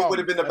have been. He would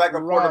have been the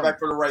backup quarterback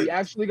for the Raiders. He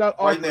actually got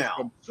offers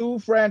from 2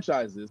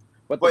 franchises,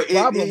 but the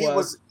problem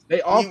was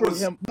they offered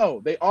him.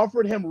 No, they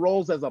offered him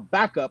roles as a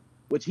backup,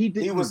 which he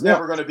didn't. He was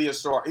never going to be a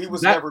star. He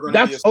was never going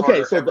to be a star.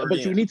 Okay, so but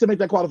you need to make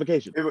that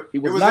qualification. He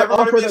was never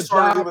going to be a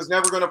starter. He was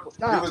never going to play.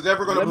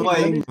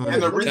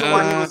 And the reason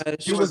why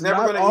he was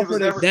never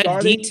going to. That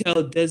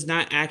detail does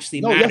not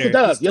actually matter. Yes, it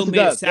does. Yes, it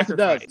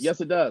does.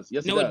 Yes, it does.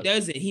 No, it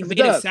doesn't. He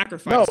made a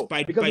sacrifice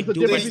by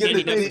doing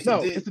anything.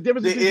 No, it's the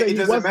difference between he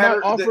was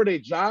not offered a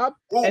job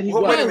and he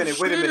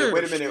was. Wait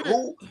a minute.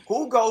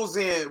 Who goes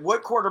in?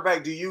 What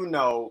quarterback do you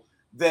know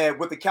that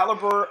with the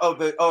caliber of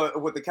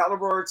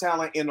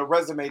talent in the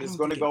resume that's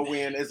going to go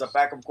in as a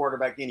backup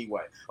quarterback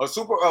anyway? A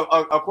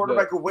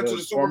quarterback who went to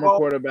the Super Bowl.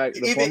 The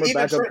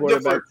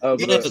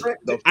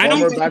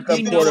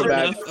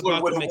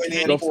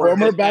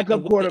former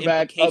backup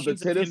quarterback of the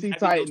Tennessee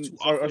Titans,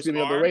 or excuse me,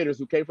 of the Raiders,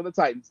 who came from the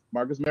Titans,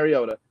 Marcus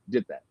Mariota,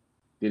 did that.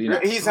 Did he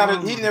not? He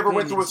never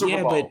went to a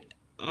Super Bowl.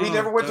 He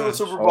never went to a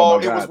Super Bowl.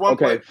 It was one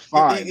play.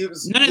 Fine.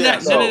 None of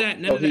that.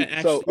 He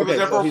was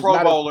never a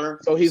Pro Bowler.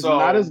 So he's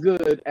not as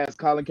good as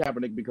Colin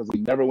Kaepernick because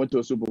he never went to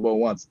a Super Bowl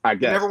once, I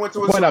guess. He never went to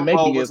the a point Super I'm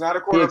making Bowl. is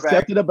he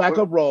accepted a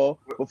backup role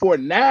before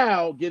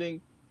now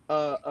getting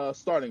a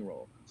starting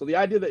role. So the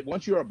idea that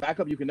once you're a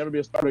backup, you can never be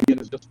a starter again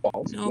is just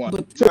false. No, one.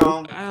 but Two,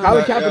 Colin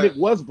Kaepernick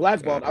was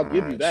blackballed. I'll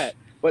give you that.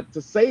 But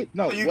to say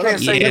no, you can't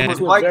say he was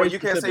blackballed. You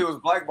can't say he was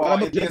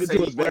blackballed. You can't say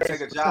he wouldn't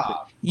take a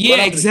job.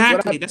 Yeah,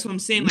 exactly. That's what I'm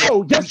saying.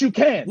 No, yes, you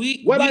can.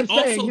 I'm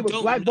saying he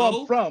was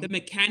blackballed from the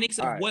mechanics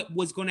of what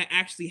was going to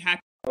actually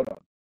happen. Hold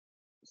on,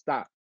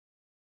 stop.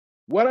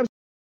 What I'm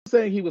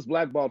saying he was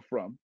blackballed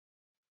from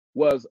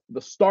was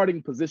the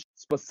starting position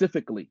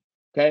specifically.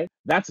 Okay,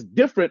 that's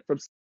different from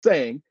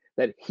saying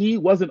that he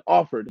wasn't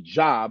offered a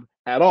job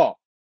at all.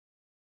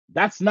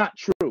 That's not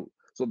true.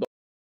 So the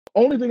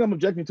only thing I'm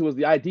objecting to is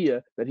the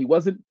idea that he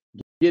wasn't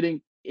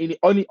getting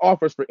any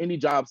offers for any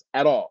jobs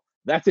at all.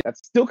 That's it.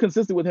 That's still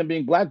consistent with him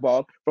being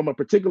blackballed from a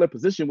particular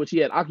position which he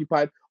had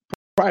occupied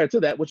prior to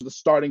that, which was the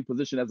starting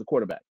position as a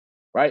quarterback.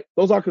 Right?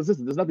 Those are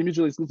consistent. There's nothing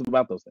mutually exclusive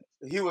about those things.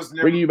 He was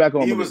never bringing you back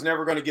on. He was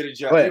never going to get a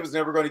job. He was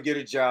never going to get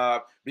a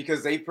job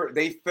because they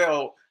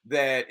felt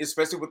that,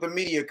 especially with the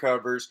media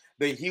covers,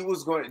 that he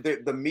was going.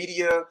 The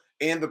media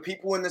and the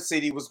people in the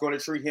city was going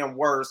to treat him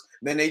worse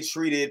than they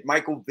treated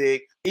Michael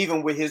Vick,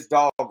 even with his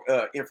dog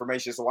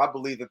information. So I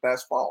believe that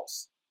that's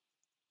false.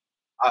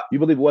 You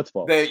believe what's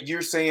false? That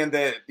you're saying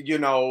that, you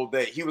know,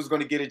 that he was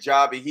going to get a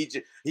job and he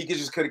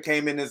could have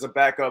came in as a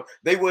backup.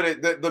 They would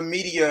have, the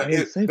media,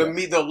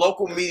 the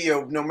local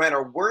media, no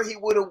matter where he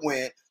would have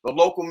went, the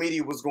local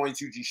media was going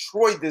to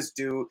destroy this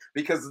dude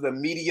because of the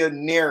media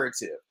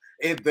narrative.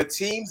 And the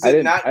teams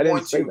did not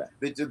want to.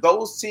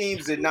 Those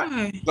teams did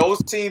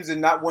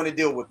not want to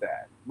deal with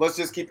that. Let's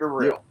just keep it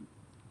real.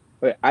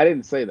 Wait, I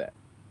didn't say that.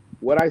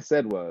 What I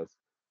said was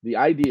the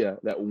idea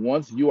that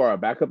once you are a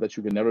backup that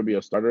you can never be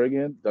a starter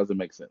again doesn't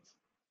make sense.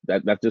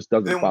 That just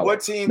doesn't follow.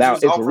 What teams now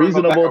was it's offering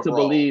reasonable to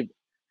role? believe.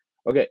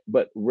 Okay,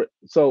 but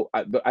so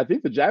I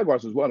think the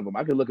Jaguars was one of them.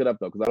 I can look it up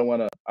though because I don't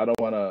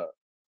want to.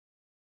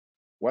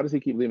 Why does he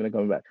keep leaving and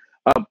coming back?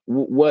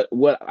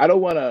 What I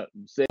don't want to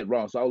say it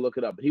wrong, so I'll look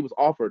it up. But he was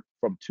offered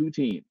from 2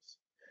 teams,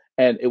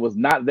 and it was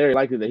not very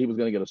likely that he was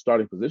going to get a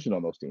starting position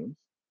on those teams,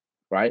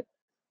 right?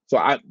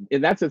 So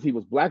in that sense, he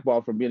was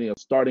blackballed from being in a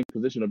starting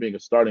position or being a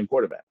starting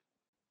quarterback,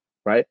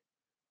 right?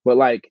 But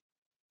like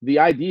the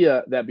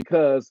idea that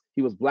because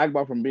he was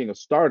blackballed from being a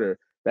starter,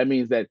 that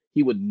means that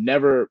he would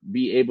never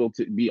be able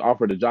to be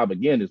offered a job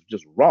again is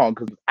just wrong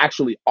because he was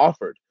actually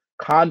offered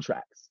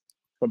contracts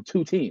from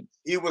 2 teams.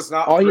 He was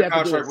not All he offered a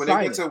had to do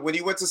contract was when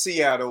he went to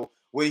Seattle.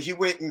 When he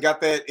went and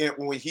got that,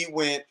 when he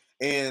went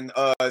in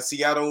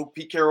Seattle,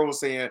 Pete Carroll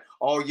was saying,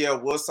 "Oh yeah,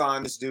 we'll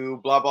sign this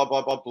dude." Blah blah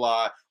blah blah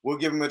blah. We'll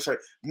give him a try.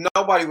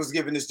 Nobody was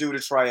giving this dude a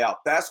tryout.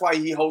 That's why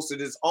he hosted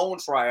his own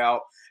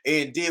tryout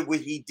and did what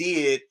he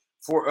did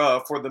for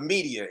the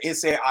media and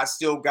said, "I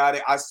still got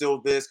it. I still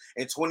this."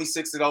 And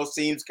 26 of those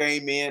teams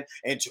came in,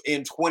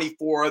 and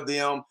 24 of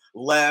them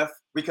left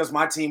because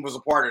my team was a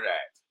part of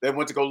that. They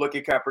went to go look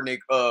at Kaepernick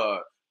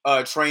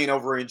train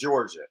over in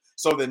Georgia.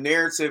 So the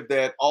narrative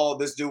that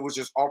this dude was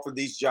just offered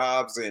these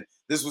jobs and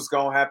this was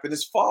gonna happen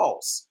is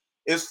false.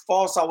 It's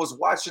false. I was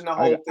watching the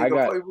whole thing.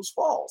 It was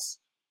false.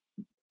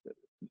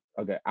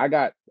 Okay, I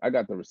got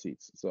the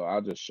receipts, so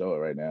I'll just show it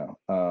right now.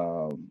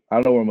 I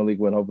don't know where Malik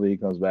went. Hopefully he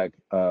comes back.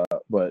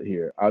 But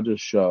here, I'll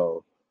just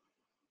show.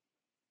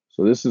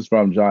 So this is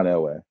from John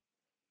Elway.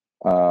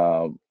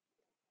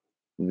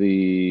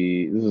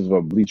 This is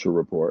from Bleacher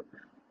Report.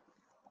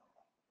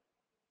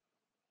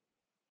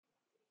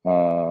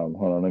 Hold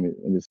on, let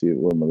me see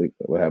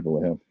what happened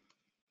with him.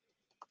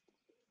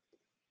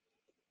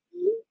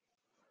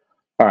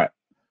 All right,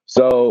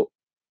 so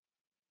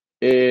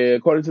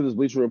according to this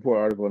Bleacher Report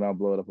article, and I'll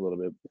blow it up a little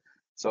bit.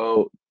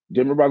 So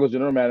Denver Broncos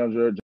general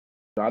manager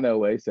John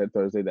Elway said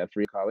Thursday that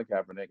free Colin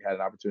Kaepernick had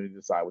an opportunity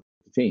to sign with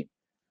the team.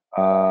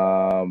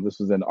 This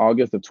was in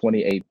August of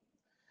 2008.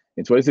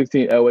 In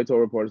 2016, Elway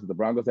told reporters that the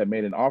Broncos had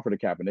made an offer to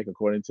Kaepernick.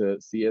 According to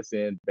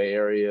CSN Bay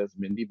Area's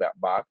Mindy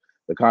Bach,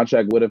 the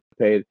contract would have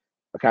paid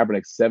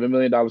Kaepernick $7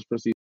 million per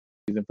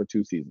season for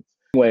 2 seasons.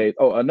 Anyway,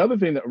 another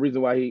thing, the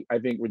reason why he, I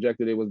think,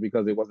 rejected it was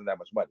because it wasn't that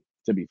much money,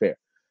 to be fair.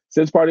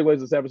 Since parting ways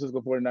with the San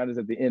Francisco 49ers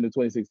at the end of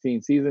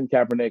 2016 season,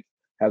 Kaepernick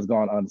has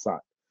gone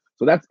unsigned.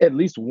 So that's at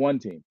least one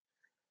team.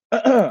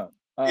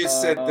 It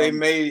said they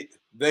made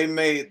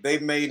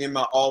him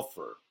an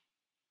offer.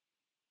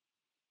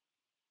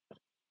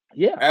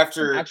 Yeah,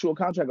 after an actual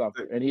contract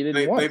offer, and he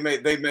didn't want.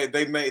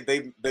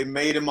 They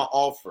made him an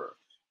offer.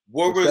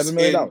 What was in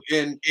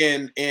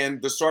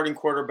the starting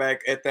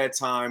quarterback at that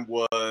time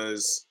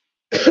was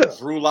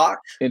Drew Lock.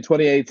 In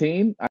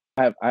 2018,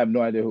 I have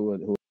no idea who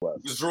it was.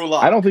 It was Drew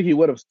Lock. I don't think he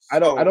would have. I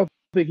don't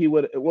think he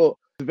would. Well,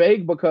 it's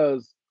vague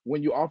because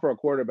when you offer a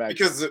quarterback,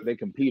 because they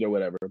compete or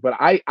whatever. But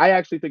I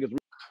actually think it's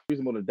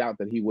reasonable to doubt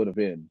that he would have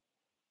been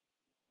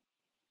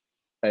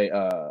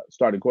a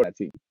starting quarterback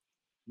team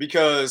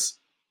because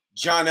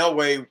John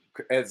Elway,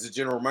 as the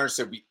general manager,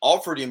 said we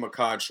offered him a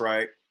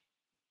contract,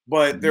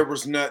 but there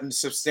was nothing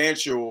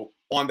substantial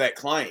on that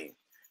claim.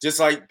 Just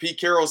like Pete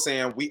Carroll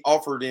saying we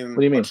offered him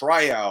a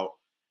tryout,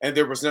 and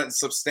there was nothing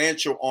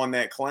substantial on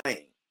that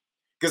claim.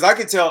 Because I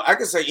can say,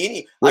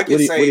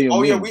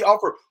 yeah, we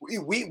offered,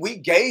 we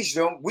gauged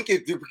them. We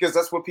could do, because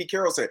that's what Pete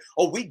Carroll said.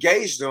 Oh, we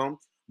gauged them,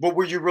 but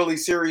were you really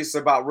serious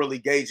about really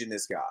gauging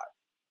this guy?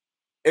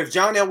 If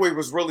John Elway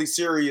was really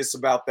serious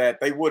about that,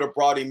 they would have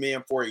brought him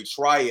in for a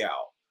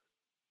tryout.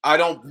 I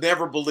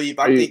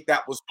think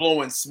that was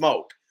blowing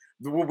smoke.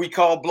 What we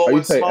call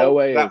blowing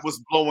smoke,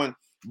 was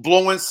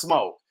blowing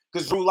smoke.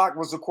 Because Drew Lock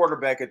was the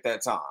quarterback at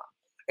that time.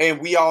 And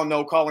we all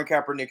know Colin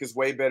Kaepernick is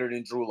way better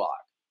than Drew Lock.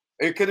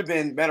 It could have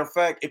been, matter of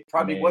fact, it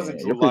probably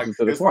wasn't Drew Lock.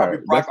 It was probably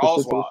Brock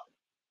Osweiler.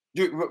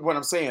 What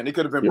I'm saying, it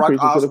could have been Brock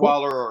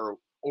Osweiler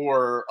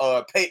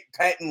or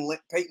Peyton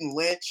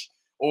Lynch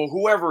or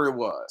whoever it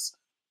was.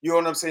 You know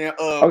what I'm saying?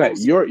 Okay,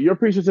 you're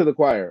preaching to the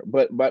choir,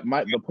 but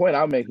the point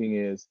I'm making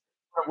is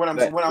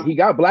he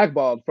got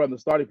blackballed from the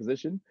starting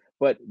position,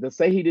 but to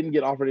say he didn't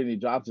get offered any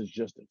jobs is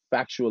just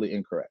factually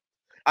incorrect.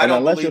 I don't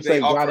unless believe you're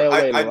saying John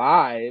Elway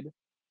lied.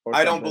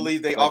 I don't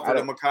believe they offered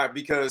him a contract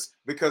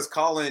because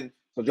Colin.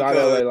 So John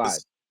Elway lied.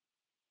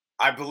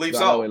 I believe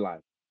John so. Elway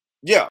lied.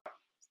 Yeah,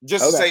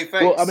 just to say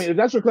thanks. Well, I mean, if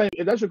that's your claim,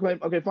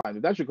 okay, fine.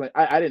 If that's your claim,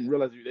 I didn't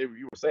realize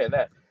you were saying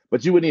that.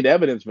 but you would need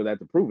evidence for that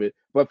to prove it.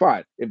 But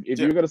fine, if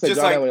you're going to say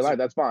John Elway lied,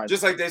 that's fine.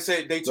 Just like they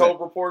said, they told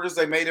reporters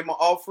they made him an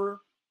offer.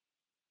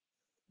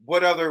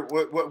 What other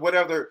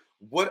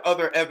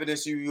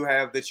evidence you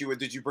have that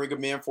did you bring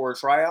him in for a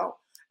tryout?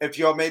 If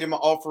y'all made him an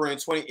offer in they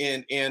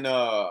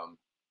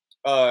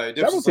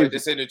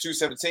said in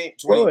 217.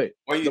 Wait.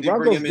 The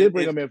Broncos did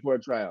bring him in for a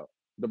tryout.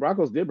 The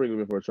Broncos did bring him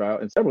in for a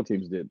tryout, and several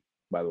teams did,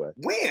 by the way.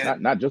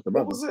 When? Not just the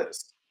What Broncos. was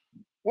this?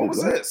 What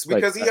was this?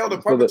 Because he held a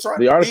public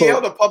tryout. He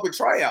held a public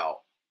tryout.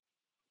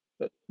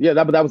 Yeah,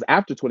 but that was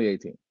after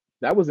 2018.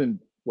 That was in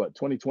what,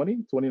 2020,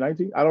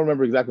 2019? I don't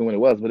remember exactly when it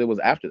was, but it was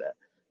after that.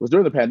 It was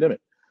during the pandemic.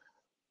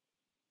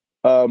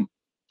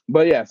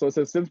 But yeah, so it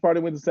says since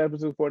parting with the San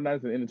Francisco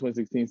 49ers in the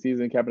 2016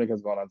 season, Kaepernick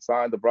has gone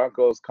unsigned. The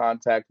Broncos'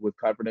 contact with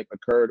Kaepernick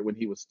occurred when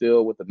he was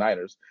still with the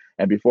Niners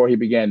and before he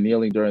began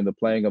kneeling during the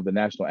playing of the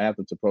national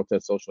anthem to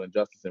protest social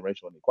injustice and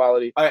racial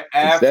inequality.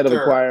 Instead of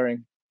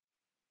acquiring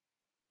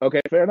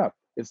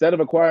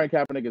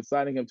Kaepernick and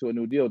signing him to a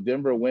new deal,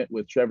 Denver went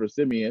with Trevor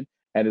Siemian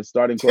and his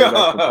starting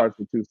quarterback for parts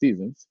for 2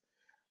 seasons.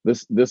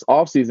 This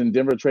offseason,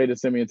 Denver traded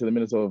Siemian to the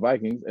Minnesota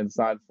Vikings and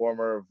signed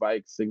former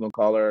Vikes signal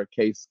caller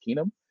Case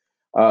Keenum.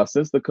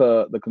 Since the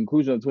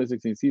conclusion of the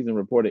 2016 season,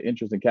 reported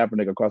interest in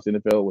Kaepernick across the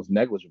NFL was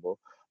negligible.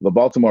 The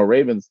Baltimore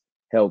Ravens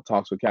held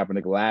talks with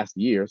Kaepernick last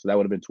year, so that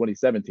would have been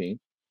 2017.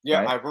 Yeah,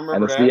 right? I remember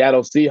and the that.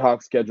 Seattle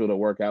Seahawks scheduled a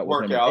workout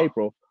with him in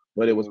April,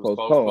 but it was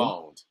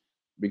postponed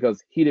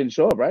because he didn't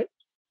show up, right?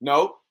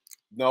 No.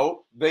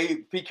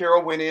 Pete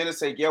Carroll went in and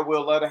said, yeah,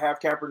 we'll let her have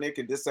Kaepernick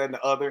and this, that, and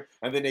the other,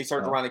 and then they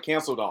turned around and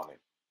canceled on him.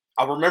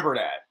 I remember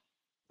that.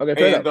 Okay,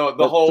 fair enough.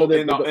 The whole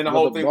thing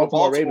with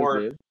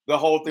Baltimore, the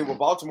whole thing with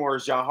Baltimore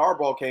is John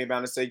Harbaugh came out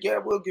and said, yeah,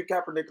 we'll give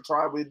Kaepernick a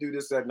try, we'll do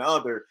this, that, and the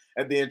other,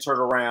 and then turn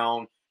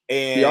around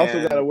and he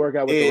also got to work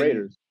out with the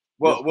Raiders.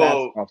 Well,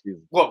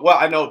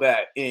 I know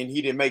that, and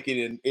he didn't make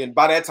it. And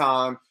by that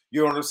time,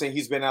 you know what I'm saying,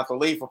 he's been out the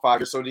league for 5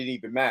 years, so it didn't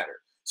even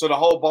matter. So the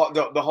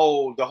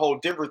whole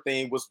Denver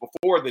thing was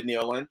before the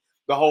kneeling.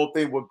 The whole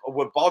thing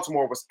with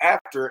Baltimore was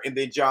after, and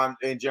then John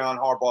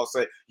Harbaugh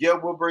said, yeah,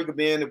 we'll bring him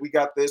in, and we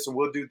got this, and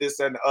we'll do this,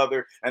 that, and the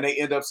other. And they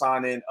end up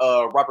signing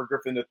Robert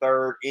Griffin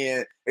III,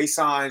 and they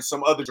signed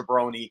some other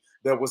jabroni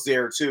that was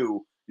there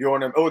too. You know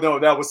what I mean? Oh, no,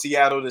 that was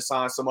Seattle that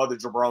signed some other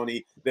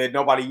jabroni that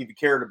nobody even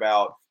cared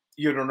about.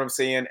 You know what I'm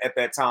saying? At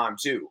that time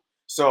too.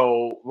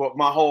 So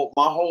my whole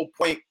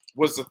point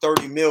was the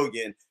 $30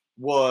 million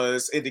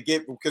was, and to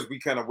get, because we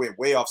kind of went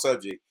way off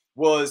subject,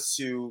 was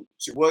to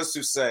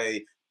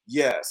say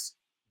yes,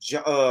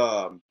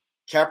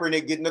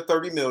 Kaepernick getting the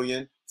 $30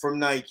 million from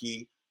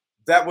Nike,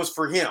 that was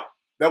for him.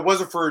 That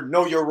wasn't for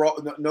know your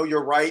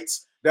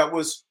rights. That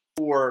was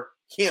for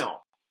him.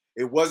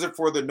 It wasn't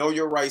for the Know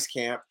Your Rights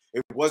camp.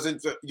 It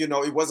wasn't,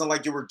 it wasn't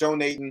like you were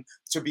donating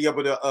to be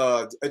able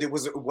to, it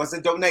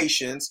wasn't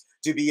donations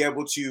to be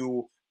able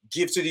to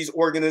give to these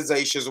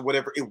organizations or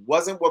whatever. It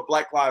wasn't what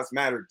Black Lives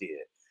Matter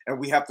did. And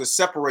we have to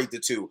separate the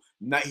two.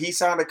 He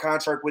signed a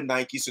contract with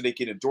Nike so they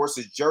can endorse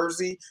his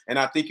jersey, and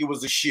I think it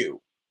was a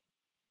shoe.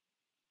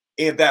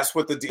 And that's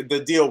what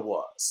the deal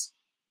was.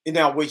 And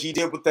now what he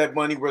did with that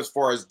money was, as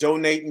far as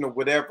donating or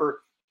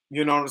whatever,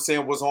 you know what I'm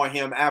saying, was on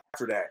him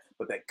after that.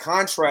 But that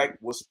contract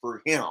was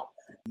for him.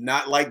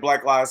 Not like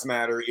Black Lives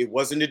Matter. It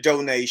wasn't a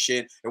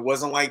donation. It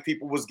wasn't like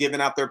people was giving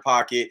out their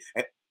pocket.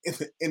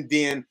 And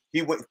then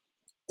he went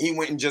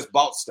and just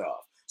bought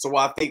stuff. So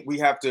I think we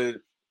have to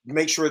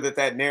make sure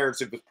that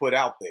narrative is put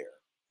out there.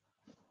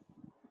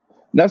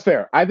 That's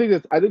fair. I think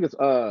it's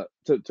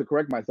to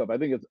correct myself, I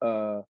think it's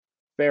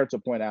fair to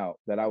point out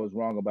that I was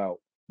wrong about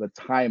the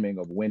timing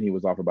of when he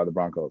was offered by the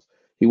Broncos.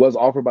 He was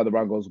offered by the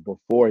Broncos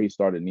before he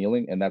started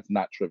kneeling, and that's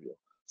not trivial.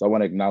 So I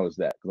want to acknowledge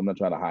that, because I'm not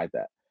trying to hide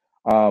that.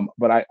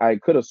 But I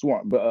could have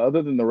sworn, but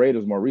other than the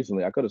Raiders more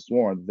recently, I could have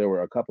sworn there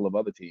were a couple of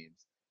other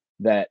teams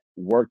that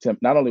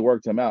not only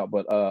worked him out,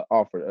 but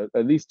offered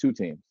at least 2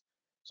 teams.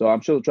 So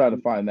I'm still trying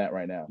to find that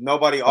right now.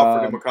 Nobody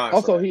offered him a contract.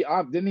 Also,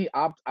 didn't he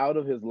opt out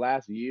of his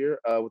last year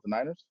with the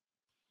Niners?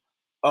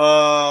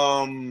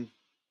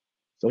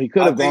 So he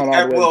could have gone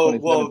all the way to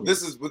 2017. Well,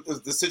 this is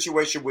the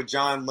situation with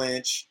John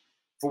Lynch.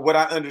 For what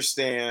I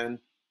understand,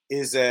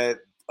 is that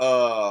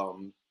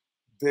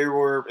they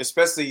were,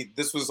 especially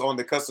this was on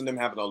the cusp of them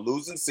having a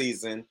losing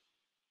season.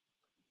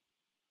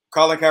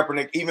 Colin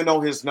Kaepernick, even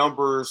though his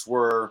numbers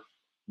were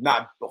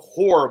not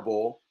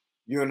horrible,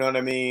 you know what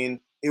I mean,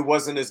 it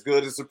wasn't as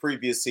good as the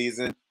previous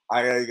season.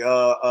 I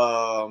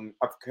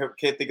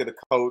can't think of the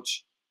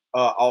coach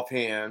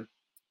offhand,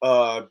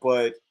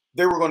 but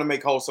they were going to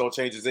make wholesale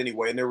changes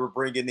anyway, and they were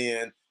bringing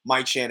in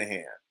Mike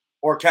Shanahan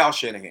or Cal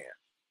Shanahan.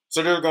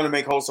 So they were going to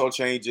make wholesale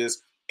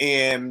changes,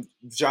 and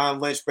John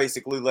Lynch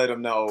basically let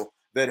them know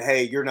that,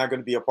 hey, you're not going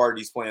to be a part of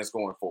these plans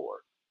going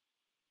forward.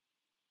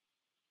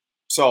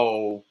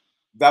 So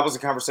that was a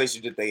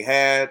conversation that they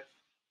had.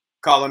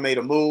 Colin made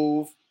a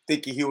move,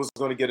 thinking he was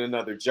going to get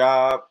another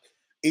job,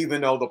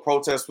 even though the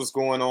protest was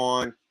going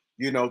on,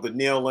 the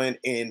kneeling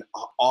and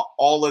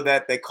all of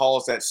that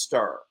caused that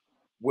stir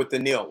with the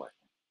kneeling.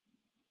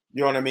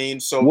 You know what I mean?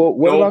 So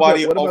Well,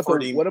 nobody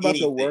offered him what about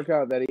the anything.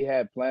 workout that he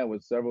had planned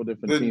with several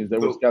different teams? There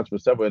were The scouts for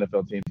several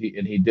NFL teams,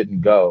 and he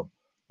didn't go.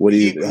 How do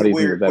you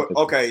think that fits?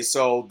 Okay,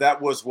 so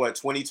that was what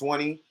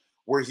 2020,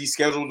 where he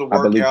scheduled the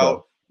I believe workout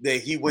so.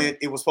 that he went.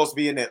 It was supposed to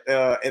be in at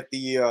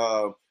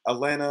the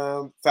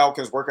Atlanta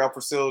Falcons workout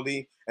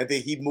facility, and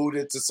then he moved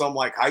it to some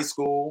like high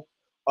school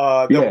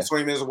that was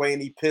 20 minutes away,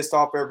 and he pissed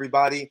off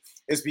everybody.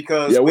 It's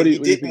because What do you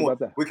didn't think want,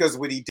 about that? because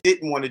what he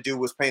didn't want to do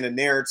was paint a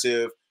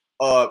narrative.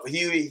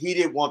 He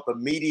didn't want the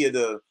media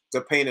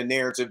to paint a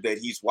narrative that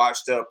he's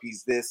washed up,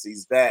 he's this,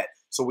 he's that.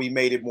 So we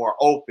made it more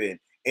open.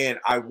 And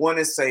I want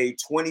to say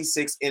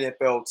 26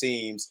 NFL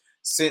teams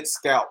sent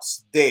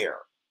scouts there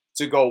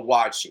to go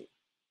watch him.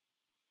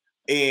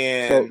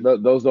 And so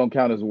those don't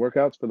count as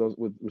workouts for those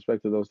with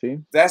respect to those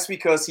teams. That's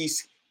because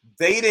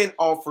they didn't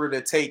offer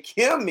to take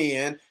him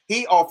in.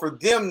 He offered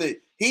them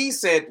he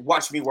said,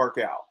 "Watch me work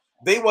out."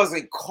 They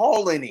wasn't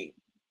calling him.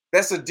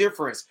 That's the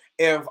difference.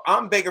 If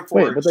I'm begging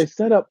for but they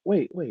set up.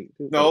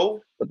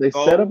 No, but they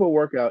set up a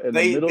workout in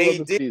the middle of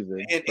the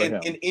season for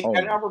him.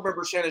 And I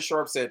remember Shannon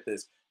Sharp said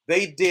this.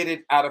 They did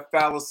it out of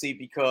fallacy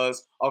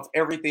because of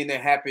everything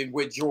that happened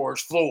with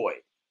George Floyd.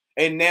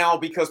 And now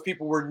because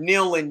people were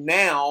kneeling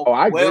now. Oh,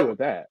 I agree with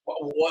that.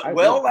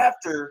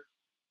 After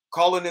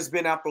Colin has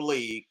been out the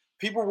league,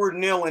 people were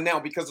kneeling now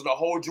because of the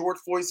whole George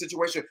Floyd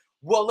situation.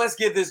 Well, let's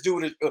give this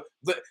dude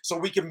so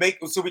we can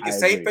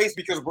save face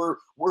because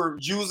we're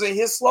using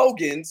his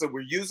slogans and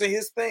we're using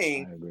his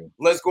thing.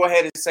 Let's go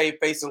ahead and save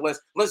face and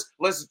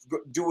let's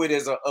do it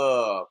as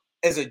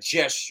a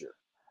gesture.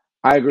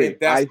 I agree.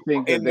 I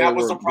think that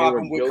was the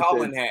problem with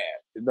Colin had.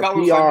 Colin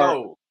was like,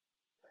 no.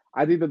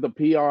 I think that the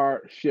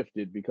PR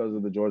shifted because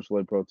of the George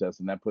Floyd protests,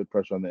 and that put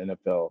pressure on the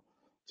NFL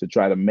to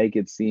try to make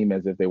it seem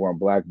as if they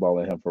weren't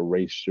blackballing him for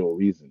racial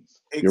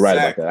reasons. Exactly. You're right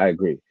about that. I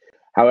agree.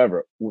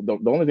 However, the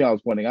only thing I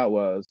was pointing out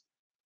was,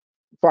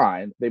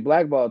 fine, they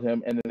blackballed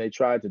him, and then they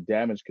tried to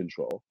damage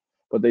control,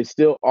 but they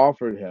still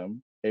offered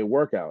him a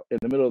workout in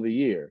the middle of the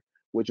year,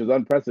 which is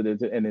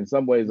unprecedented, and in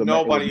some ways, I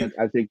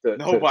think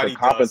to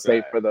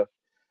compensate for the.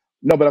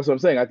 No, but that's what I'm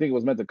saying. I think it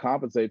was meant to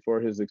compensate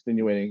for his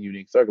extenuating,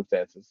 unique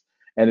circumstances.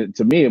 And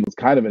to me, it was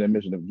kind of an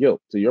admission of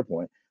guilt, to your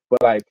point.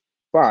 But, like,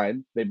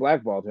 fine, they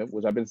blackballed him,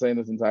 which I've been saying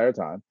this entire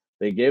time.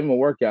 They gave him a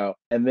workout.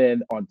 And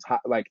then on top,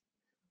 like,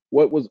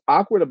 what was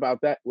awkward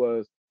about that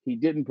was he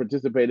didn't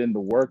participate in the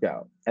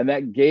workout. And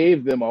that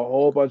gave them a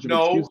whole bunch of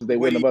excuses they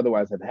wouldn't have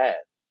otherwise have had.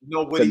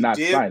 No, what he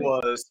did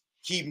was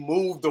he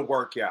moved the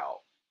workout.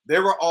 They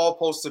were all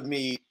supposed to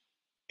meet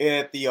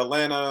at the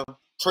Atlanta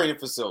training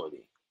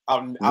facility.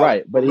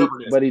 Right, but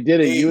he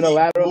did it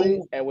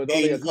unilaterally and with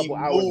only a couple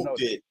hours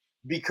notice.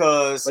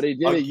 But he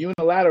did it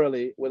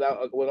unilaterally with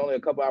only a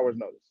couple hours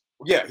notice.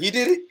 Yeah, he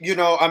did it.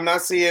 I'm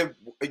not saying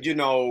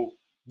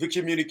the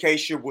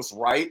communication was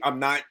right. I'm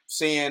not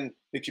saying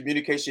the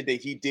communication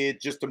that he did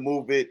just to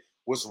move it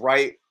was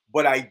right.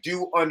 But I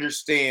do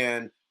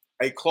understand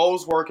a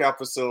closed workout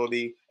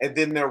facility, and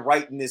then they're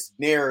writing this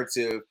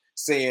narrative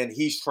saying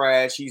he's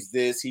trash, he's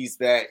this, he's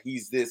that,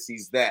 he's this,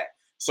 he's that.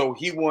 So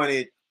he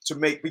wanted to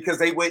because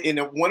they went in.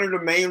 One of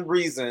the main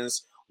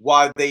reasons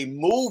why they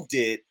moved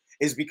it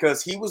is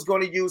because he was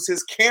going to use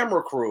his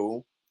camera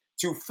crew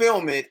to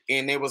film it,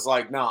 and they was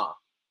like, "Nah,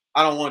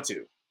 I don't want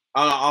to.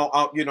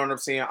 I you know what I'm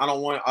saying? I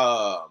don't want.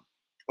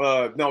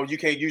 No, you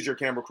can't use your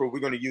camera crew. We're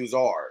going to use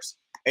ours."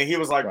 And he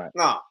was like,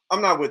 "Nah,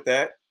 I'm not with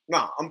that.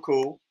 Nah, I'm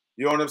cool."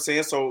 You know what I'm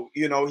saying? So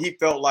he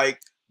felt like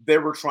they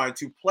were trying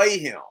to play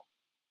him,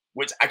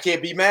 which I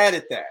can't be mad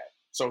at that.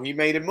 So he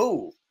made a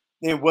move.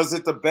 And was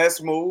it the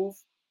best move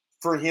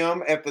for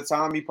him at the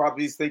time? He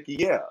probably is thinking,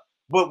 yeah.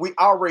 But we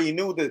already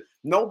knew that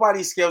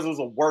nobody schedules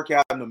a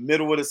workout in the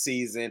middle of the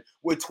season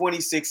with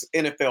 26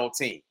 NFL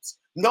teams.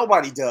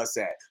 Nobody does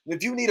that.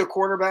 If you need a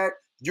quarterback,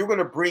 you're going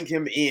to bring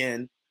him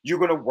in. You're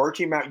going to work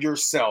him out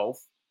yourself.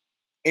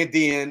 And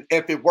then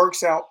if it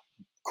works out,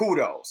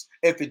 kudos.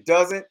 If it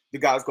doesn't, the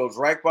guys go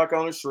right back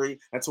on the street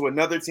until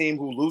another team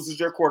who loses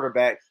their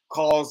quarterback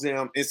calls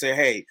them and say,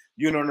 "Hey,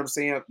 you know what I'm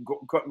saying?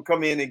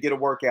 Come in and get a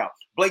workout."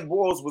 Blake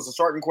Bortles was a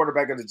starting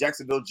quarterback of the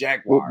Jacksonville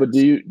Jaguars. But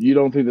do you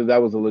don't think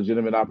that was a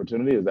legitimate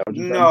opportunity? Is that what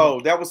you're saying? No,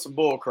 that was some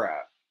bull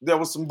crap. That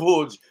was some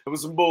bull. It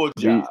was some bull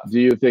job. Do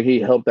you think he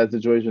helped that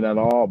situation at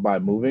all by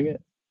moving it?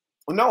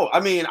 No, I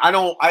mean I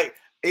don't.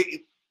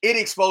 It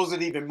exposed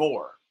it even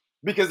more.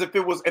 Because if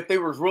they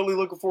were really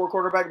looking for a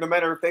quarterback, no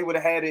matter if they would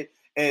have had it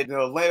at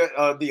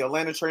the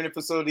Atlanta training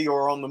facility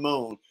or on the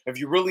moon, if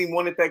you really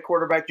wanted that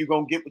quarterback, you're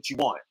gonna get what you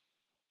want.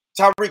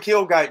 Tyreek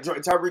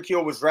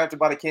Hill was drafted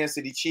by the Kansas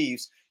City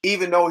Chiefs,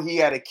 even though he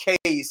had a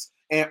case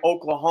in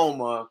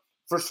Oklahoma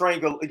for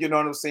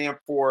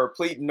for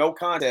pleading no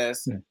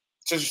contest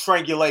to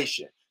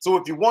strangulation. So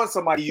if you want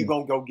somebody, you're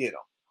gonna go get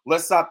them.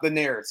 Let's stop the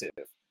narrative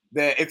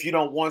that if you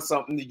don't want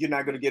something, you're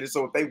not going to get it.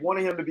 So if they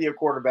wanted him to be a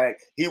quarterback,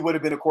 he would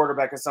have been a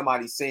quarterback in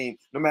somebody's team,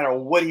 no matter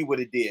what he would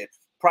have did.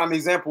 Prime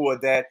example of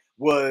that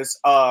was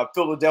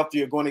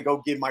Philadelphia going to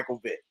go get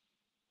Michael Vick.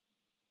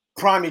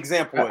 Prime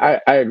example of I,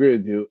 that. I agree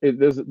with you.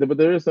 But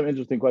there is some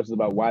interesting questions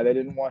about why they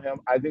didn't want him.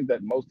 I think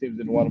that most teams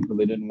didn't want him because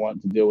they didn't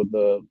want to deal with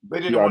the They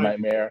didn't PR want to.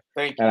 nightmare.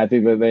 Thank And you. I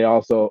think that they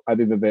also a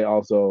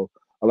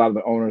lot of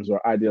the owners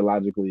are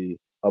ideologically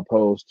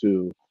opposed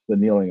to the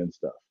kneeling and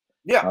stuff.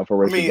 Yeah. For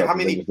I racial mean, how justice,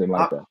 they many just didn't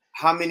like that.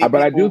 how many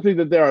But I do people? think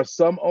that there are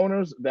some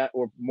owners that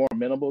were more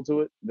amenable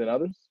to it than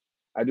others.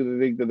 I do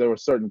think that there were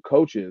certain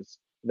coaches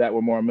that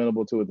were more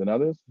amenable to it than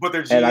others. But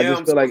their And I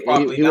just GMs feel were like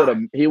probably he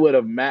would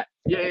not. have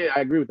yeah,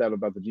 I agree with that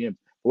about the GMs.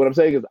 But what I'm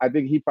saying is I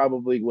think he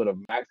probably would have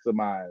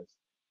maximized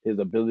his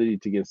ability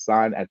to get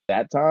signed at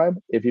that time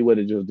if he would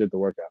have just did the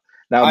workout.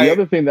 Now, the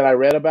other thing that I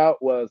read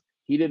about was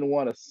he didn't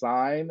want to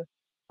sign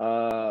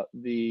there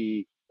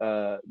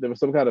was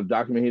some kind of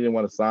document he didn't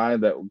want to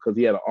sign that because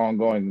he had an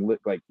ongoing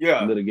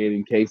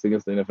litigating case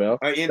against the NFL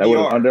that would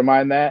have NDR.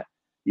 undermined that.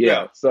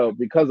 Yeah. So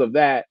because of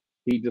that,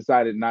 he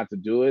decided not to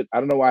do it. I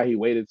don't know why he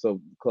waited so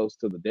close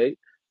to the date,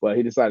 but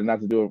he decided not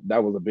to do it.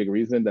 That was a big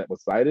reason that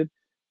was cited.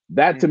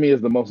 That to me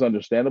is the most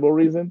understandable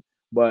reason,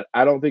 but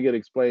I don't think it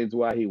explains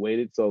why he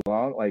waited so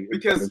long, like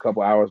a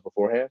couple hours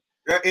beforehand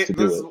to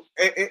do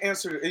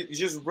it.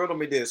 Just riddle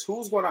me this: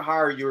 who's going to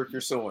hire you if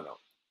you're suing them?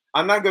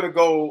 I'm not going to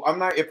go.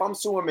 If I'm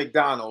suing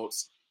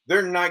McDonald's,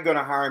 they're not going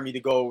to hire me to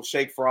go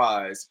shake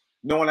fries,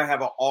 knowing I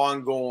have an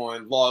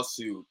ongoing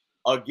lawsuit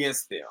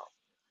against them.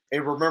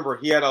 And remember,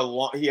 he had an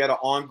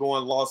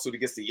ongoing lawsuit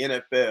against the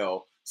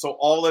NFL. So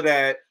all of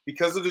that,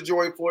 because of the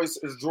George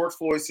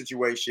Floyd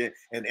situation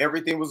and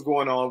everything was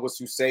going on, was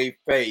to save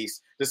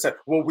face. To say,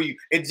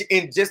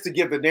 and just to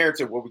give the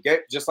narrative, we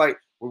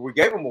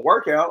gave him a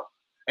workout,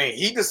 and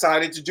he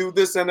decided to do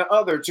this and the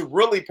other to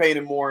really paint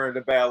him more in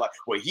the bad light.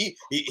 Well, he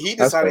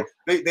decided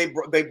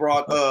they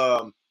brought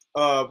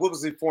what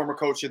was the former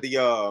coach of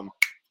the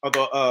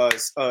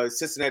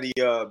Cincinnati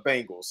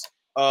Bengals,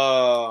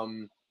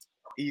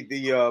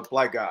 the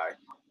black guy.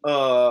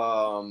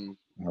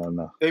 I don't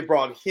know. They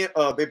brought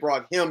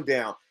him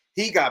down.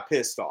 He got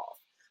pissed off.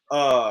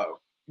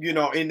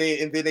 And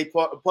then they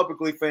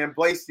publicly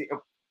flambasted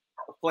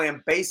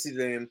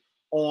him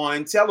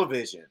on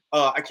television.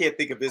 I can't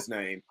think of his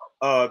name.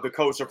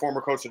 The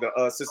former coach of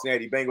the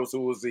Cincinnati Bengals,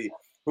 who was the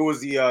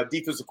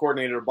defensive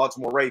coordinator of the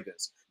Baltimore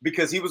Ravens,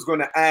 because he was going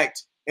to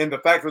act in the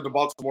factor of the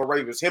Baltimore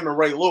Ravens, him and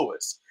Ray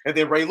Lewis. And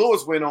then Ray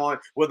Lewis went on,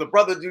 well, the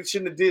brother dude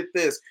shouldn't have did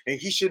this, and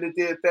he shouldn't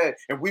have did that,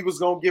 and we was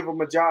going to give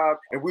him a job,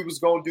 and we was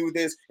going to do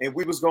this, and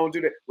we was going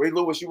to do that. Ray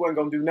Lewis, you wasn't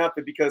going to do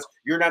nothing because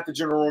you're not the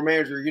general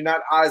manager. You're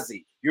not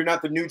Ozzie. You're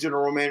not the new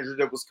general manager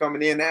that was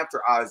coming in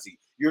after Ozzie.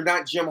 You're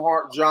not John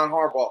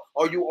Harbaugh.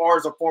 All you are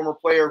is a former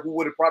player who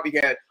would have probably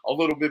had a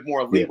little bit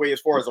more leeway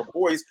as far as a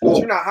voice, but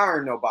you're not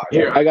hiring nobody.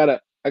 Here, I gotta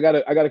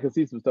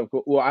concede some stuff.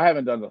 Well, I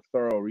haven't done a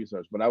thorough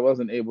research, but I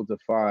wasn't able to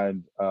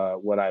find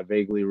what I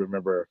vaguely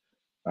remember.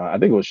 I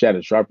think it was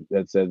Shannon Sharp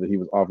that said that he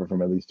was offered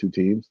from at least two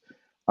teams.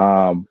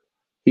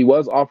 He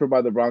was offered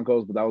by the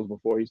Broncos, but that was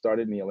before he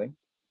started kneeling.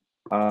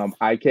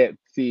 I can't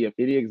see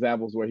any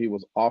examples where he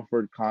was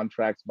offered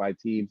contracts by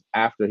teams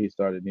after he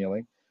started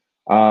kneeling.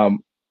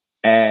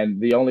 And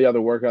the only other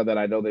workout that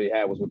I know that he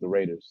had was with the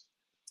Raiders.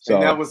 So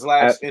and that was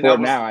last. And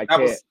I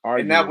can't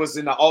argue. And that was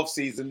in the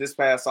offseason, this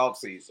past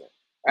offseason,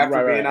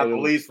 after being out the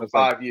league for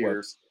 5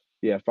 years.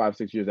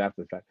 5-6 years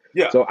after the fact.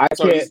 Yeah. So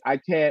I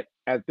can't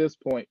at this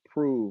point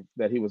prove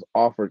that he was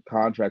offered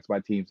contracts by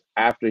teams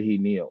after he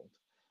kneeled,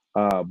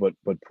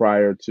 but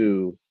prior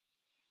to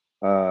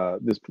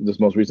this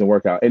most recent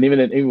workout. And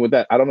even with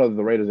that, I don't know that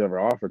the Raiders ever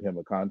offered him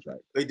a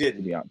contract. They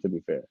didn't. To be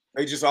fair,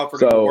 they just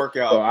offered him a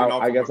workout. So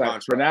I guess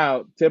for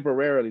now,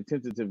 temporarily,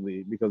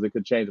 tentatively, because it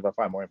could change if I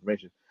find more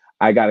information,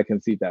 I got to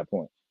concede that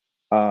point.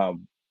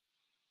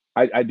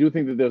 I do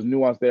think that there's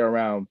nuance there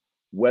around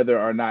whether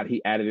or not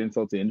he added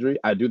insult to injury.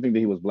 I do think that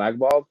he was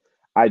blackballed.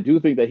 I do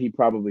think that he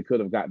probably could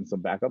have gotten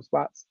some backup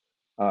spots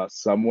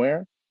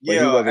somewhere. But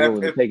he wasn't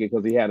willing to take it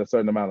because he had a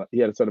certain amount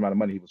of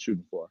money he was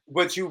shooting for.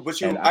 But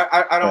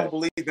I don't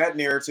believe that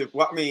narrative.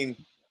 Well, I mean,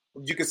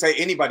 you could say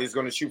anybody's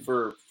going to shoot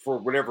for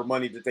whatever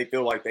money that they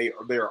feel like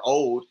they're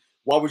owed.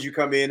 Why would you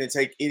come in and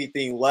take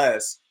anything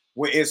less,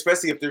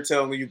 especially if they're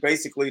telling you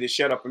basically to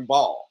shut up and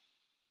ball?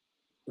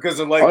 Because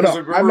I'm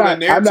not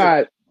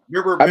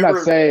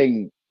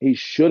saying he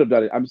should have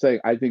done it. I'm saying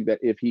I think that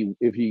if he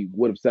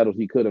would have settled,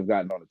 he could have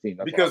gotten on the team.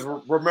 Because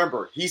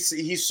remember, he's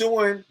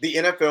suing the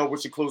NFL,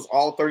 which includes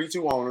all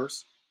 32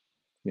 owners,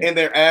 and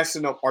they're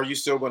asking him, "Are you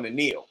still going to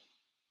kneel?"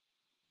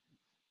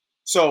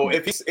 So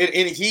if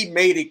he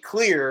made it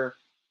clear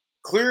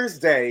as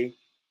day,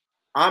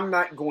 I'm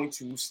not going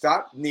to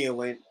stop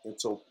kneeling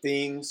until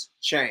things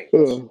change.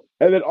 And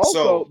then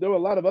also there were a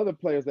lot of other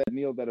players that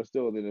kneeled that are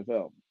still in the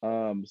NFL.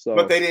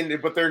 But they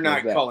didn't. But they're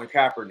not calling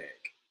Kaepernick.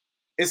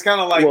 It's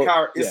kind of like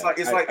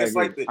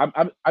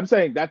I'm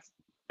saying that's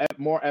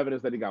more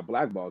evidence that he got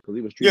blackballed because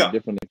he was treated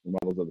differently from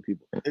all those other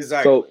people.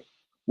 Exactly. So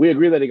we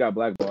agree that he got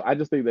blackballed. I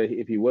just think that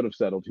if he would have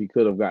settled, he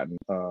could have gotten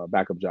a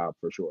backup job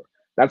for sure.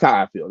 That's how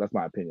I feel. That's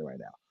my opinion right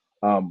now.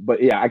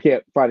 But yeah, I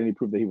can't find any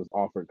proof that he was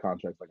offered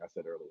contracts like I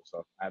said earlier.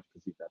 So I have to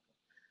concede that.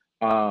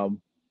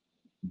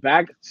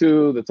 back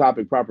to the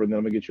topic proper, and then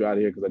I'm gonna get you out of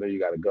here because I know you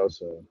got to go.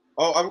 So,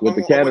 Oh, with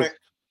the Candace,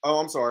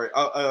 I'm sorry.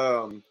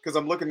 Because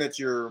I'm looking at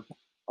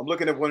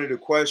one of the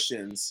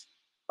questions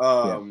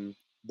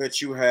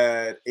that you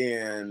had,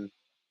 and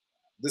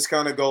this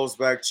kind of goes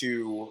back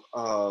to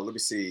let me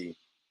see.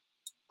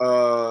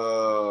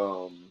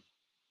 Hold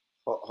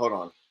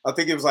on. I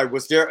think it was like,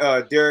 was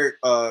Derek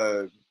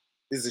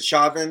is it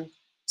Chauvin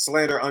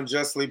slander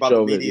unjustly by the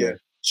Chauvin, media? yeah.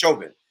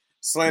 Chauvin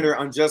slander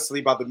unjustly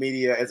by the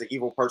media as an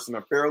evil person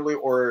unfairly,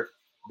 or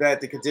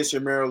that the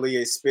condition merely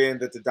a spin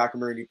that the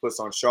documentary puts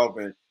on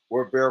Chauvin,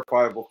 where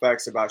verifiable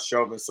facts about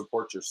Chauvin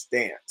support your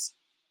stance.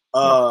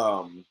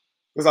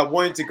 Because I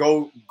wanted to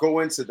go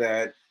into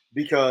that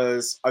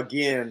because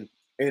again,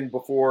 and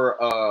before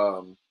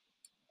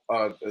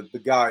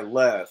the guy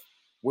left,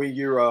 when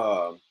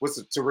you're what's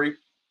it, Tariq?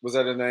 Was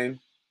that a name?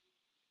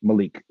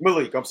 Malik.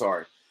 I'm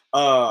sorry. Yeah,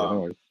 no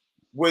worries.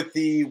 With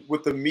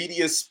the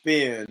media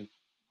spin,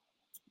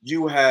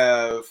 you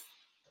have,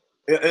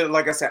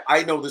 like I said,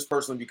 I know this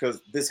personally because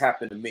this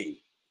happened to me.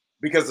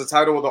 Because the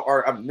title of the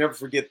art, I'll never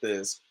forget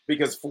this.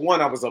 Because for one,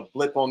 I was a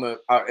blip on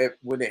the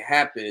when it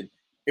happened.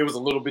 It was a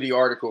little bitty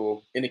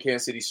article in the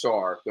Kansas City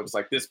Star that was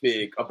like this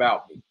big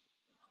about me.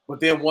 But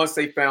then once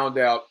they found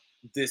out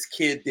this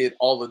kid did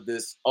all of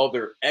this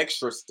other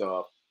extra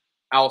stuff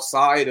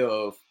outside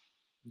of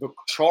the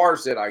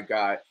charge that I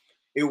got,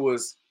 it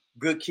was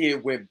good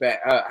kid went bad.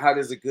 How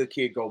does a good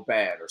kid go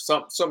bad, or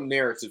some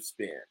narrative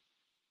spin,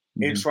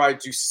 and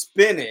tried to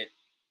spin it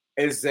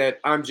as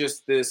that I'm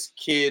just this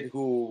kid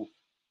who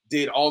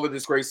did all of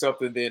this great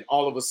stuff, and then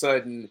all of a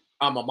sudden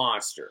I'm a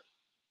monster.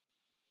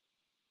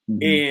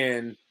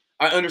 And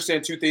I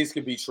understand two things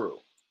could be true.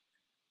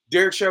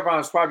 Derek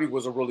Chauvin probably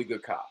was a really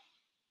good cop.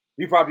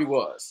 He probably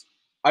was.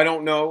 I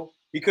don't know.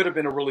 He could have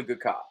been a really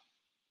good cop,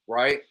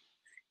 right?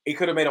 He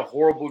could have made a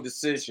horrible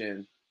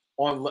decision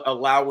on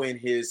allowing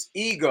his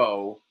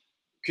ego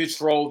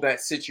control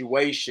that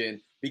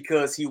situation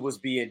because he was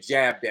being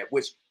jabbed at,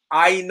 which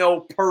I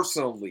know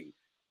personally.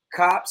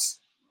 Cops,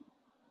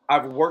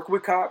 I've worked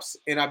with cops,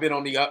 and I've been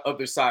on the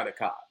other side of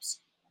cops.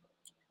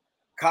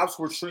 Cops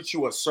will treat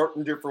you a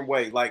certain different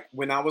way. Like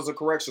when I was a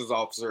corrections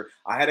officer,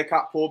 I had a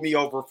cop pull me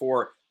over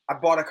I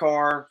bought a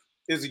car,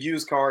 it was a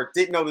used car,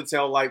 didn't know the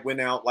tail light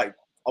went out like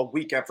a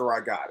week after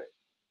I got it.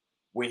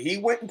 When he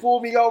went and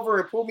pulled me over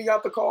and pulled me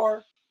out the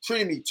car,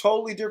 treated me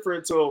totally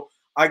different until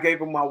I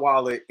gave him my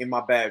wallet and my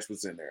badge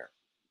was in there.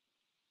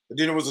 And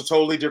then it was a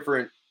totally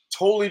different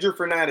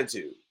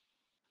attitude.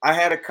 I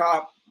had a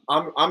cop.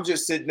 I'm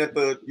just sitting at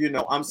the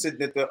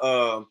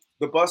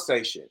bus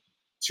station.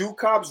 Two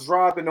cops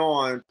driving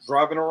around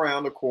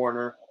the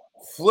corner,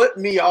 flip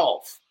me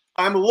off.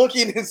 I'm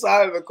looking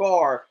inside of the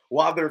car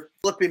while they're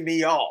flipping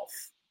me off.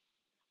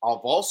 I've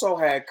also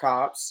had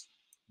cops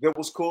that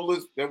was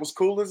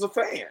cool as a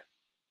fan.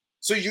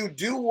 So you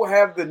do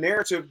have the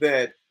narrative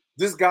that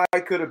this guy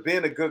could have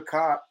been a good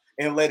cop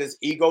and let his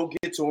ego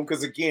get to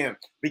him.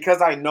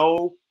 Because I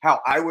know how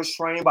I was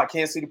trained by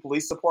Kansas City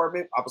Police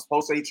Department. I was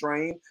post-8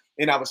 trained,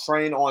 and I was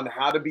trained on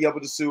how to be able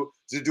to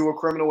do a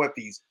criminal at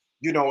these.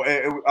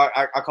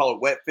 I call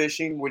it wet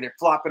fishing, when they're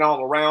flopping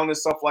all around and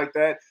stuff like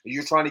that. And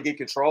you're trying to get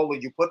control,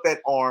 and you put that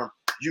arm,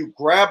 you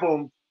grab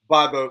them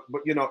by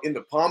in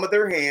the palm of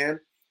their hand,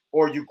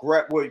 or you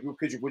grab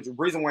the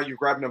reason why you're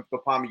grabbing them the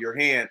palm of your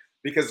hand,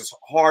 because it's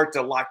hard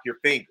to lock your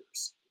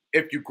fingers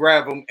if you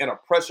grab them at a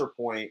pressure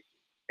point,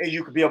 and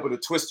you could be able to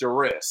twist your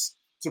wrist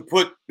to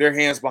put their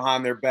hands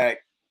behind their back,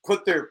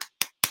 put the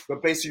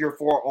base of your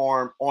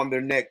forearm on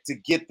their neck to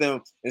get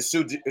them and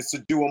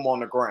subdue them on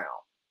the ground.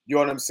 You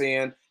know what I'm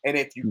saying? And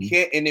if you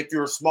can't, and if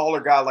you're a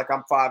smaller guy, like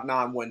I'm 5'9",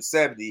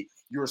 170,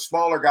 you're a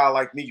smaller guy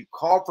like me, you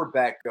call for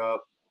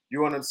backup. You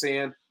know what I'm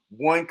saying?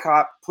 One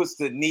cop puts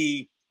the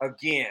knee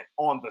again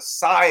on the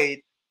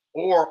side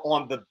or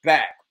on the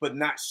back, but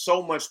not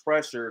so much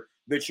pressure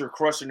that you're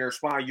crushing their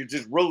spine.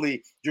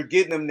 You're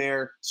getting them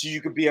there so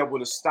you could be able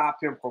to stop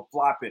him from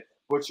flopping.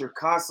 But you're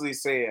constantly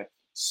saying,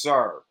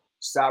 sir,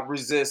 stop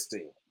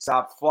resisting,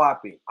 stop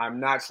flopping. I'm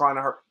not trying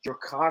to hurt. You're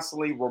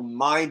constantly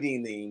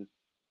reminding them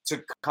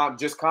to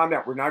just calm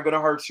down. We're not going to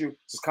hurt you.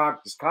 Just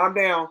calm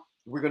down.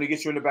 We're going to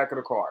get you in the back of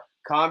the car.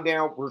 Calm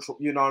down.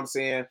 You know what I'm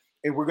saying?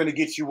 And we're going to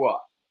get you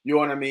up. You know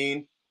what I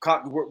mean?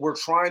 We're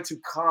trying to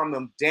calm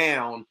them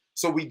down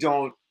so we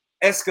don't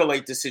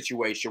escalate the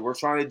situation. We're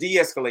trying to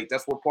de-escalate.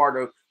 That's what part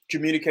of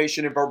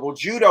communication and verbal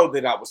judo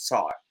that I was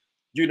taught.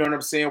 You know what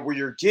I'm saying? Where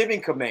you're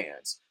giving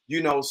commands.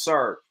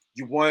 Sir,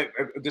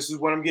 this is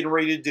what I'm getting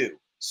ready to do.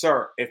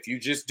 Sir, if you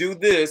just do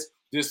this,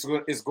 this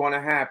is going to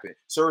happen.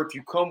 Sir, if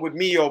you come with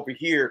me over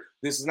here,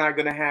 this is not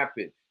going to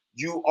happen.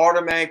 You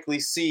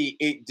automatically see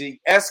it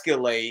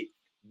de-escalate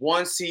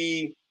once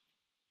he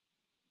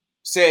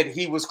said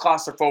he was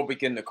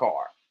claustrophobic in the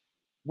car,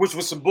 which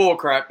was some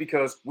bullcrap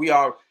because we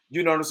are,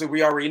 you know what I'm saying?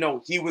 We already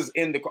know he was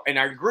in the car, and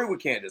I agree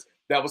with Candace.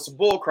 That was some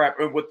bullcrap.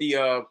 And with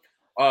the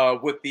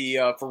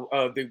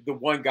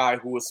one guy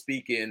who was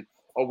speaking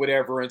or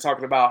whatever and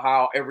talking about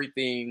how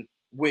everything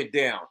went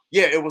down.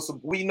 Yeah,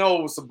 we know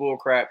it was some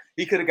bullcrap.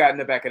 He could have gotten in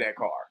the back of that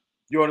car.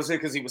 You know what I'm saying?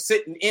 Because he was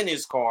sitting in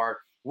his car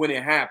when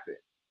it happened.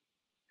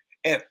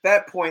 At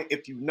that point,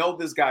 if you know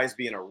this guy is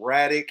being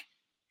erratic,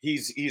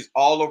 he's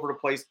all over the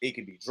place. It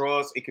could be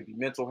drugs, it could be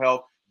mental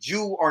health.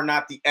 You are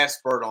not the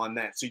expert on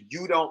that, so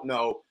you don't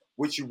know.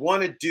 What you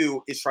want to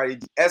do is try to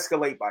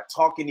de-escalate by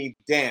talking him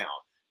down.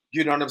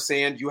 You know what I'm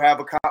saying? You have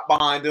a cop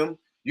behind him.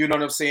 You know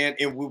what I'm saying?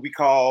 In what we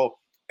call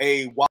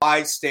a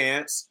wide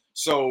stance.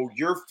 So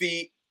your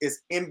feet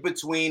is in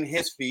between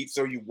his feet.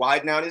 So you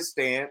widen out his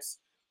stance.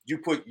 You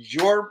put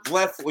your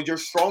left or your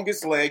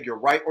strongest leg, your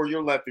right or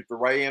your left, if you're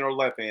right-handed or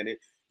left-handed.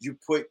 You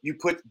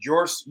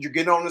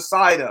get on the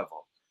side of him.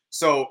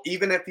 So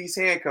even if he's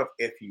handcuffed,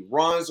 if he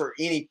runs or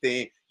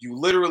anything, you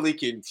literally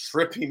can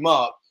trip him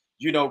up,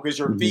 because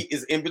your feet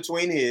is in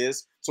between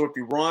his. So if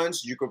he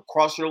runs, you can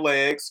cross your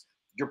legs.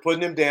 You're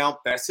putting him down.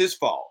 That's his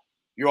fault.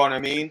 You know what I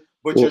mean?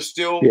 But you're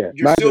still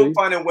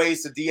finding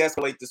ways to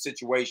de-escalate the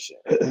situation.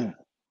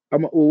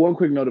 One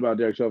quick note about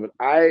Derek Chauvin.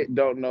 I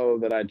don't know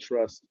that I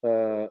trust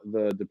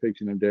the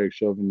depiction of Derek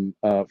Chauvin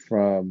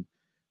from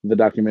the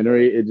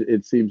documentary.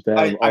 It seems to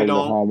have all the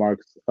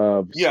hallmarks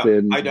of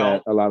spin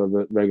that a lot of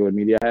the regular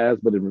media has,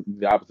 but in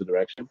the opposite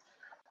direction.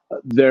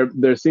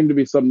 There seem to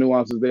be some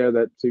nuances there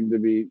that seem to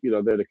be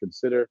there to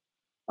consider.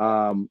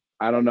 I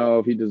don't know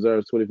if he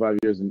deserves 25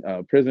 years in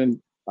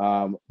prison,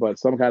 but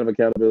some kind of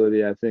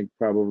accountability I think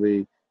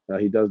probably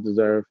he does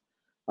deserve.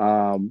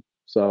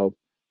 So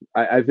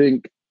I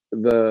think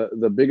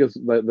the biggest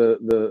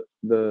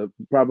the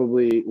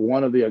probably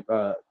one of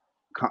the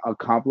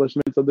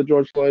accomplishments of the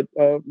George Floyd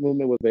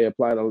movement was they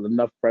applied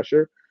enough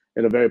pressure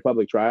in a very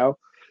public trial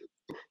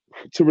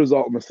to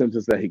result in the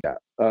sentence that he got,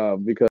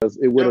 because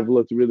it would have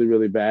looked really,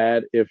 really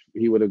bad if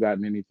he would have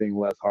gotten anything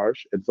less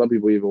harsh. And some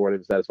people even weren't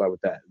even satisfied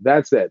with that.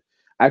 That said,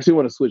 I actually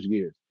want to switch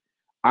gears.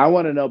 I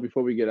want to know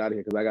before we get out of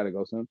here, because I got to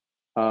go soon,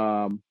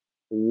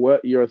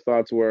 what your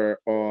thoughts were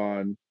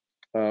on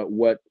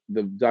what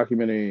the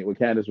documentary, what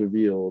Candace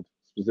revealed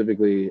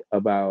specifically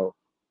about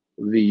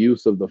the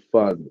use of the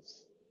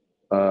funds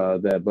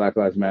that Black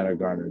Lives Matter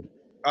garnered.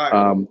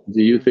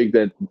 Do you think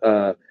that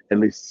at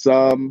least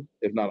some,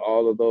 if not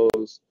all of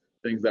those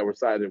things that were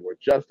cited were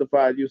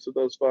justified use of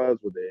those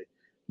funds? Were they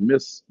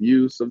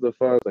misuse of the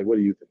funds? Like, what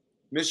do you think?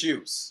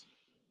 Misuse.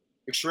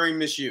 Extreme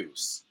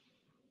misuse.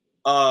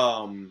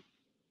 To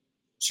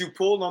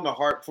pull on the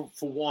heart, for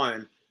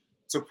one,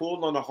 to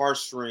pull on the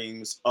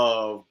heartstrings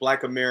of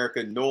Black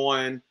America,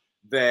 knowing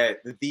that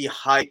the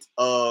height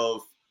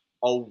of,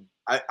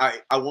 I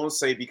won't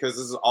say, because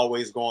this is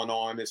always going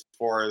on as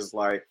far as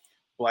like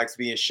Blacks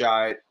being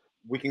shot.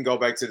 We can go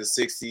back to the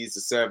 60s,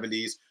 the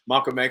 70s.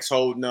 Malcolm X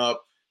holding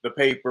up the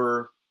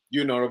paper,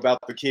 about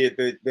the kid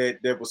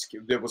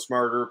that was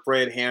murdered.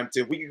 Fred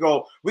Hampton. We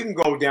can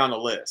go down the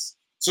list.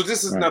 So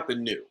this is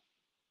nothing new.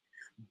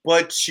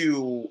 But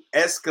to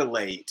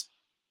escalate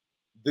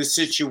the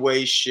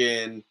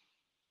situation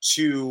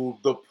to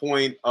the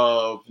point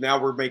of now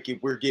we're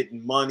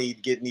getting money,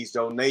 getting these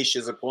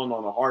donations and pulling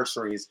on the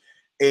heartstrings,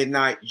 and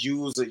not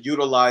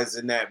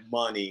utilizing that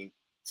money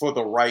for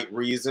the right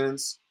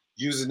reasons,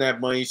 using that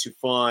money to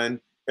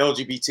fund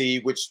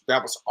LGBT, which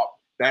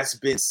that's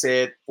been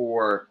said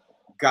for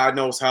God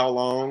knows how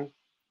long,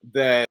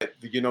 that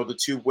the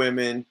two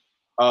women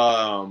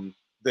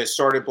that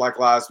started Black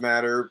Lives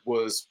Matter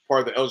was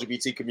part of the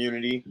LGBT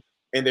community,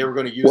 and they were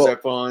going to use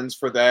that funds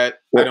for that.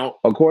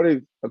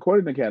 According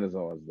to Candace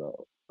Owens,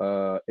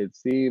 though, it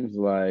seems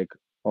like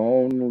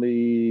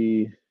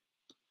only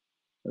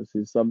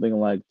something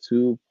like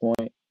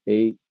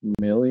 2.8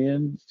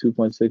 million,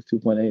 2.6,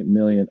 2.8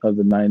 million of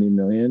the 90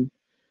 million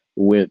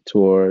went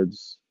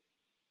towards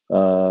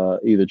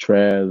either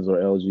trans or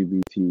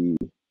LGBT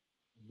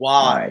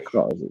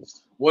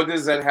causes. What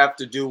does that have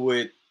to do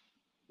with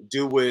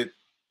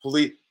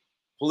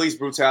police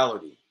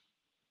brutality?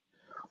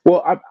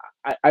 Well,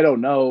 I don't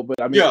know, but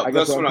I mean, I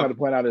guess what I'm trying to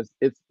point out is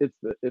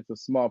it's a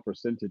small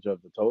percentage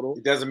of the total.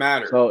 It doesn't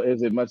matter. So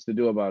is it much to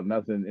do about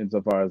nothing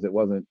insofar as it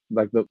wasn't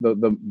like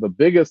the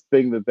biggest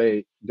thing that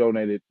they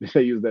donated,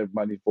 they used their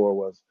money for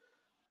was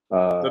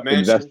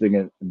investing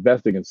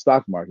in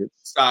stock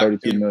markets.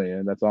 32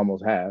 million. That's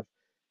almost half.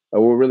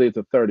 Well, really, it's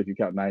a third if you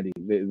count 90.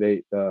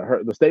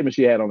 The statement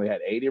she had only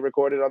had 80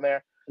 recorded on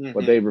there,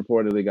 but they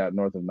reportedly got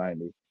north of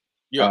 90.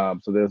 Yeah.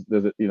 So there's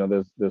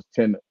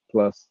 10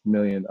 plus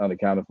million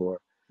unaccounted for.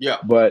 Yeah.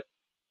 But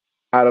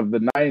out of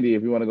the 90,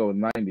 if you want to go with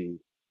 90,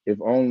 if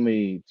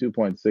only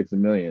 2.6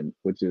 million,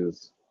 which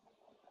is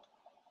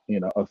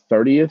a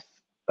 30th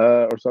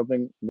or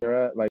something,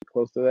 they're at like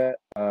close to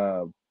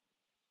that.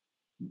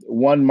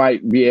 One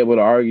might be able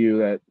to argue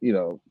that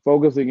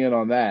focusing in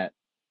on that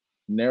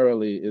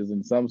narrowly is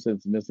in some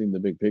sense missing the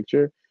big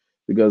picture,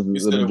 because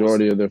the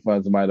majority of their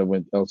funds might have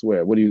went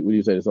elsewhere. What do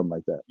you say to something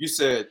like that? You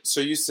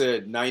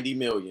said 90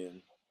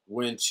 million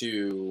went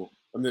to,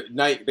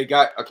 they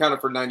got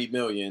accounted for 90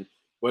 million,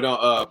 but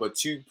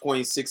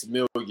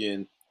 2.6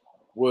 million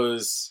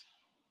was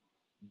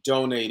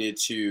donated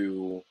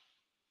to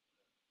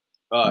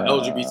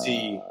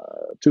LGBT.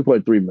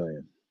 2.3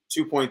 million.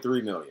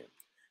 2.3 million.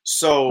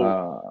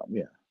 So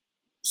yeah.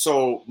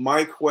 So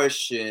my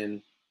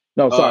question.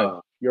 No, sorry.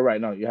 You're right.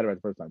 No, you had it right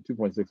the first time.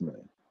 2.6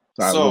 million.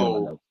 Sorry, I was looking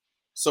at my notes.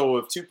 So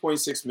if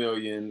 2.6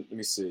 million, let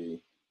me see,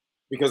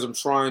 because I'm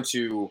trying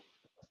to.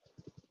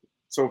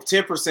 So if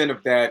 10%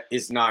 of that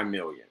is 9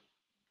 million,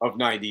 of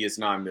 90 is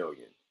 9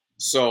 million.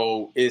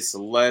 So it's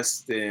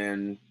less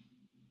than.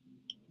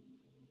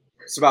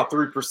 It's about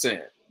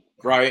 3%,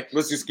 right?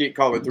 Let's just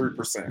call it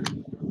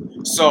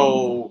 3%.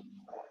 So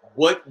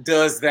what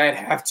does that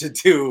have to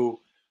do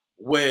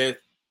with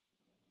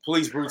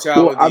police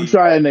brutality? Well, I'm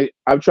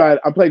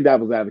playing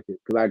devil's advocate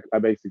because I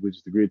basically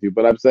just agree with you.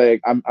 But I'm saying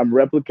I'm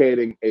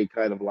replicating a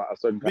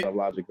certain kind of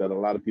logic that a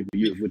lot of people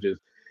use, which is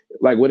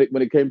like when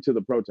it came to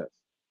the protests,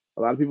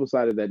 a lot of people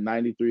cited that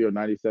 93 or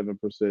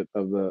 97%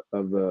 of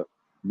the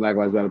Black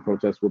Lives Matter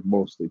protests were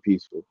mostly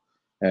peaceful,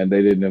 and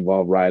they didn't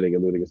involve rioting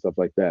and looting and stuff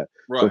like that.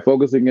 Right. So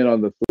focusing in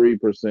on the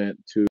 3%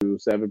 to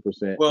 7%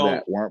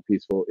 that weren't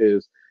peaceful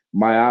is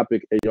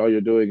myopic, and all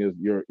you're doing is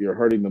you're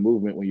hurting the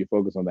movement when you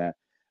focus on that.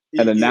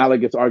 An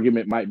analogous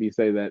argument might be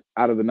say that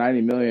out of the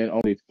 90 million,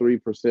 only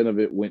 3% of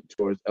it went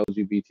towards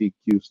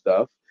LGBTQ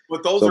stuff.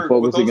 But those are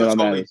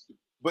totally.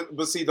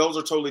 But see, those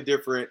are totally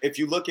different. If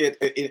you look at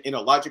in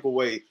a logical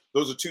way,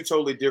 those are two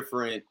totally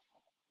different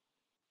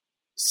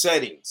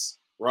settings,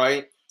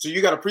 right? So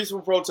you got a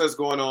peaceful protest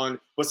going on,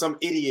 but some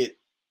idiot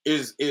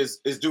is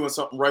doing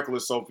something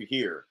reckless over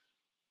here.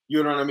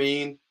 You know what I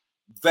mean?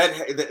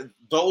 That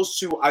those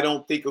two, I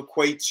don't think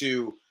equate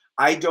to.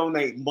 I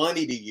donate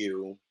money to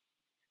you.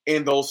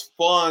 And those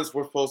funds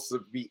were supposed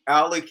to be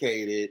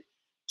allocated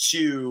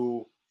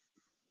to,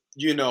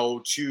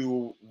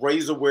 to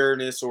raise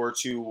awareness or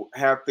to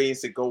have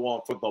things that go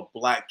on for the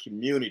Black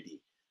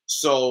community.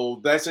 So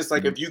that's just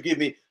like if you give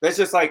me, that's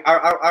just like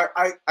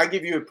I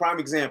give you a prime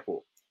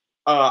example.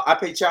 I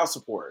pay child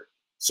support,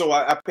 so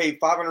I pay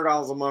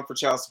 $500 a month for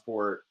child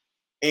support,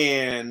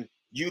 and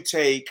you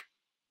take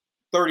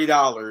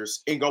 $30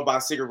 and go buy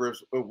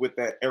cigarettes with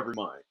that every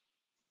month.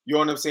 You know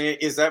what I'm saying?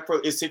 Is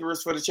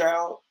cigarettes for the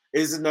child?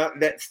 Is it not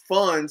that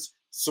funds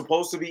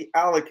supposed to be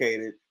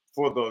allocated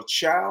for the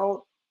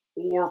child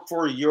or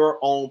for your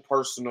own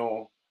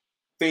personal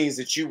things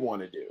that you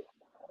want to do?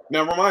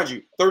 Now, remind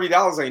you,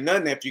 $30 ain't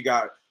nothing if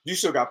you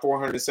still got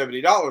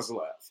 $470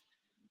 left.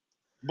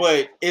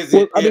 But is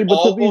it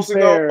all supposed to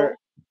go?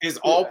 Is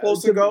all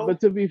supposed to go? But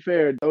to be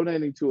fair,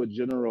 donating to a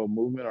general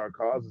movement or a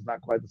cause is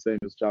not quite the same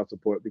as child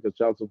support, because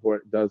child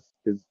support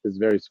is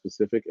very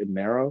specific and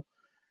narrow.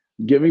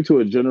 Giving to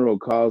a general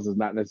cause is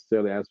not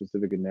necessarily as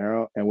specific and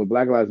narrow. And with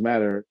Black Lives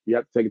Matter, you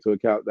have to take into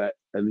account that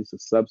at least a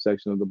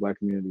subsection of the Black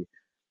community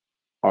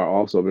are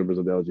also members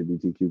of the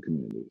LGBTQ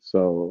community.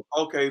 So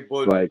okay,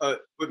 but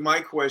my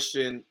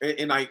question,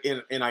 and I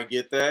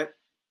get that,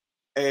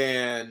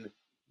 and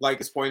like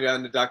it's pointed out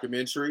in the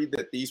documentary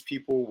that these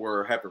people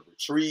were having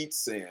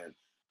retreats, and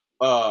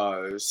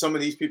some of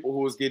these people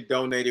who was getting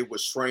donated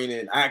was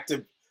training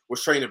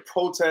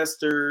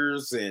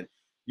protesters, and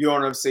you know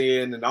what I'm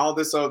saying, and all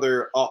this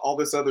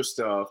other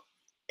stuff.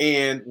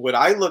 And when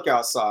I look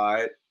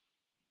outside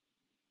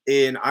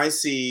and I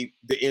see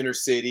the inner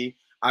city,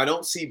 I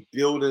don't see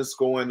buildings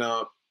going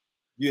up,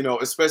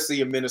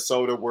 especially in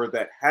Minnesota where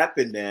that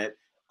happened at.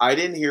 I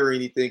didn't hear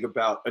anything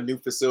about a new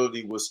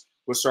facility was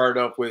started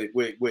up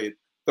with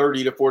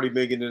 30 to 40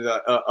 million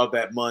of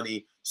that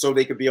money so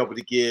they could be able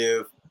to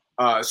give,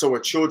 so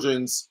a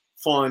children's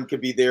fund could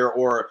be there,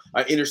 or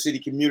an inner city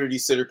community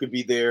center could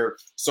be there,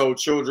 so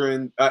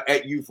children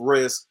at youth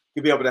risk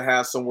could be able to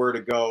have somewhere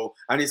to go.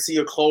 I didn't see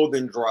a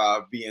clothing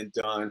drive being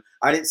done.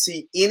 I didn't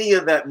see any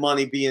of that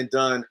money being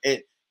done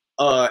at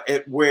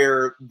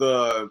where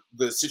the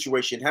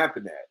situation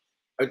happened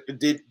at.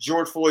 Did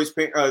George Floyd's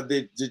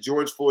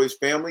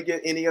family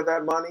get any of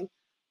that money?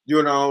 That's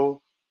a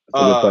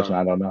good question.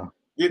 I don't know.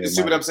 You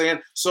see what I'm saying?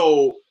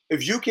 So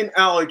if you can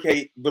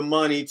allocate the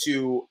money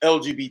to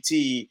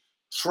LGBT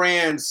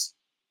trans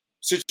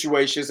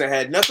situations that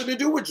had nothing to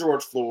do with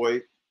George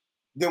Floyd,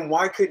 then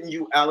why couldn't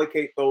you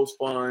allocate those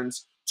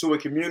funds to a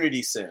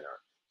community center,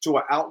 to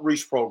an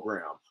outreach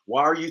program?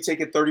 Why are you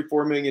taking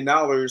 $34 million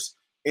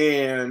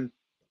and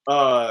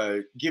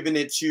giving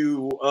it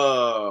to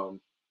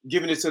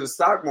the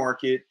stock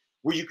market,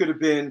 where you could have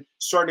been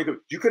starting to,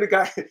 you could have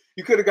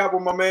got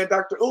with my man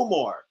Dr.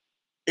 Umar.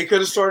 It could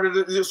have started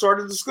the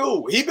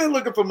school. He's been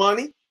looking for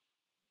money.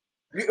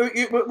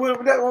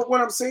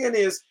 What I'm saying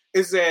is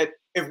that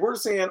if we're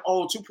saying,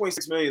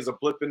 2.6 million is a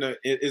blip in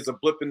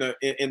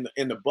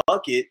the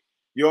bucket,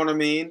 you know what I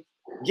mean?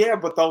 Yeah,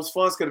 but those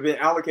funds could have been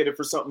allocated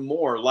for something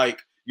more, like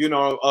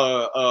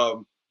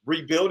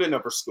rebuilding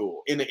of a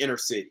school in the inner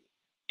city,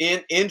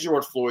 in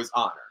George Floyd's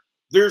honor.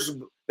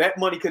 That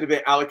money could have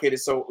been allocated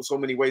so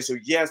many ways. So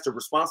yes, the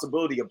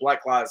responsibility of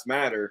Black Lives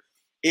Matter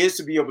is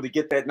to be able to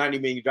get that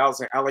 $90 million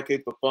and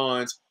allocate the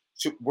funds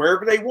to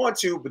wherever they want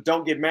to, but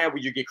don't get mad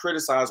when you get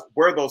criticized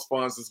where those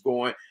funds is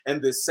going.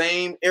 And the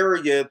same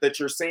area that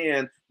you're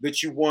saying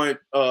that you want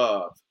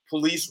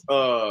police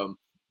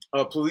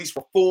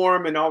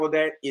reform and all of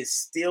that is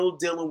still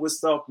dealing with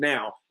stuff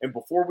now. And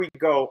before we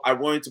go, I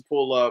wanted to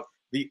pull up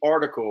the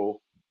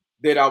article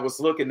that I was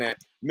looking at.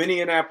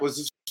 Minneapolis,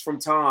 is from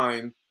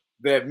Time,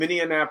 that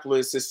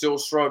Minneapolis is still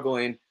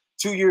struggling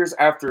 2 years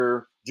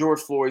after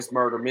George Floyd's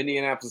murder.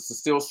 Minneapolis is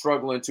still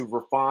struggling to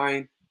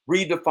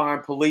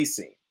redefine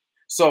policing.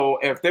 So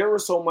if there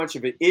was so much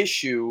of an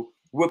issue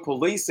with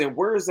policing,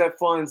 where is that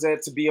funds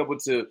at to be able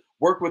to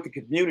work with the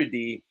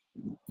community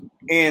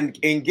and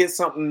get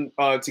something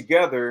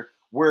together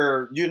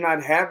where you're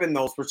not having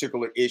those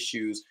particular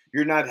issues?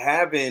 You're not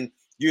having,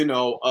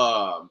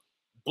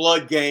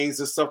 blood gangs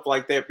and stuff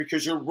like that,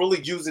 because you're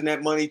really using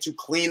that money to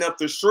clean up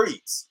the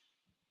streets.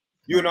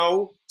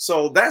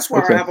 So that's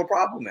where I have a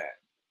problem at.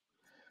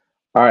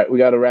 All right, we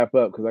got to wrap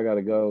up because I got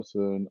to go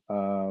soon.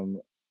 On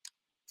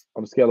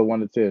a scale of 1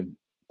 to 10,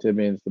 10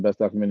 being it's the best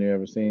documentary you've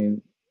ever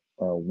seen,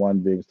 1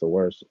 being it's the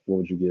worst, what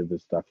would you give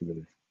this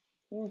documentary?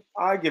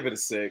 I give it a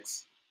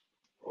 6.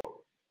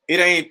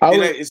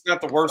 It's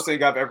not the worst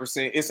thing I've ever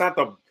seen. It's not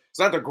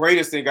the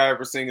greatest thing I've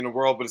ever seen in the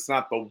world, but it's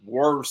not the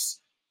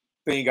worst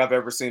thing I've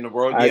ever seen in the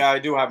world. I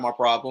do have my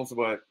problems,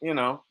 but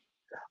I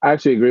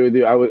actually agree with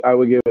you. I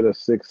would give it a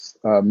 6,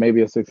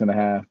 maybe a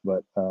 6.5,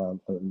 but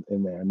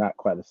in there, not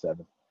quite a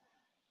 7.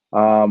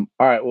 All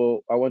right.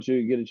 Well, I want you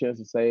to get a chance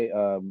to say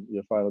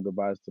your final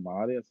goodbyes to my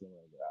audience, and then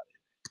we'll get out of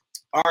here.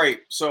 All right.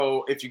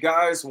 So if you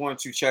guys want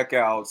to check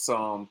out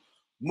some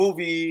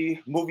movie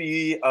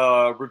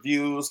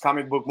reviews,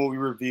 comic book movie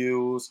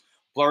reviews,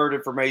 blurred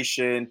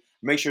information,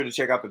 make sure to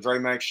check out the Dre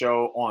Max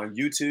Show on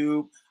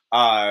YouTube.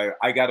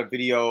 I got a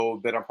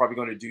video that I'm probably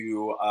going to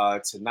do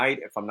tonight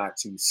if I'm not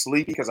too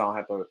sleepy, because I don't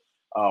have to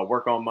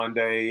work on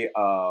Monday.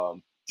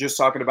 Just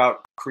talking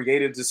about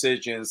creative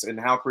decisions and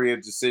how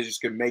creative decisions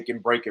can make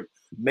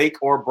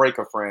or break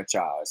a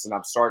franchise. And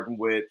I'm starting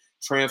with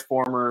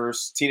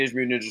Transformers, Teenage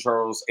Mutant Ninja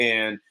Turtles,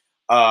 and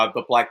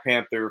the Black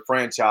Panther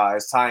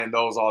franchise, tying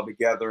those all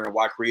together and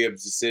why creative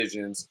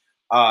decisions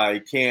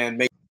can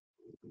make.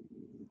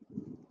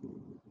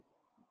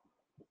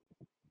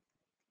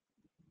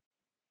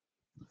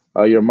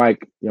 Your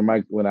mic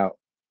went out.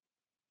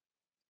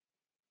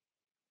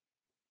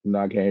 No,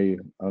 I can't hear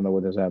you. I don't know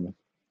what just happened.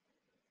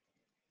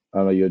 I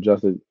don't know. You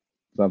adjusted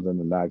something,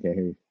 and now I can't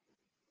hear you.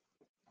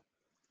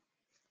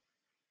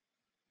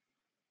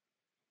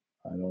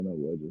 I don't know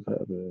what just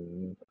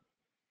happened.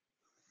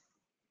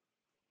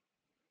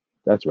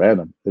 That's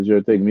random. Is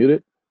your thing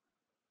muted?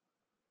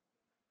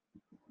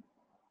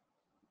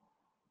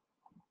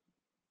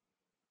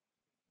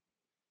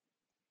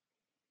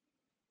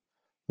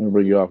 I'm gonna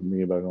bring you off and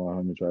bring you back on.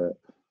 Let me try that.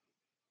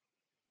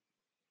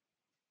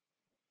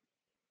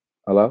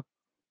 Hello?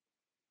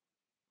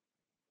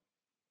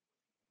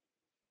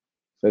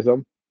 Say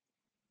something?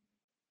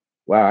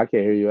 Wow, I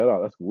can't hear you at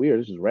all. That's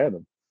weird. This is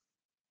random.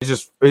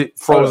 It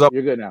froze up.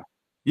 You're good now.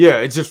 Yeah,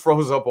 it just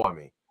froze up on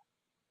me.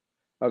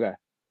 Okay.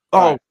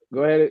 Oh, right.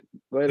 Go ahead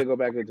and go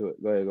back into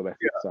it. Go ahead and go back.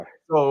 Yeah. Sorry.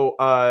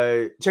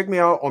 So check me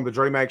out on the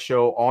Dre Max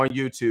Show on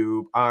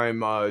YouTube.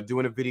 I'm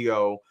doing a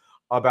video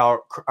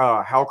about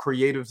how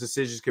creative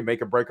decisions can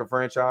make or break a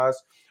franchise.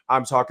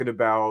 I'm talking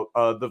about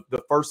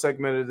the first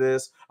segment of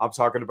this. I'm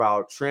talking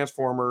about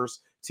Transformers,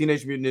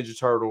 Teenage Mutant Ninja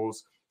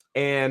Turtles,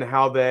 and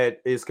how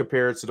that is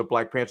compared to the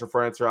Black Panther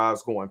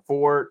franchise going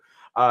forward.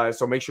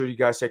 So make sure you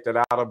guys check that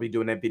out. I'll be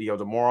doing that video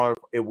tomorrow.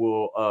 It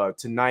will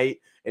tonight,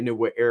 and it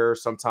will air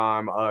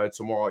sometime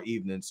tomorrow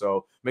evening.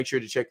 So make sure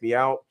to check me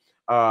out.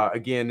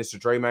 Again, it's the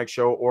Dre Mac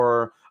Show,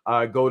 or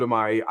go to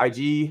my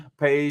IG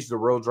page, The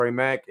Real Dre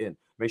Mac, and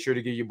make sure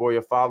to give your boy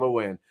a follow,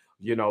 and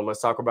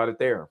let's talk about it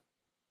there.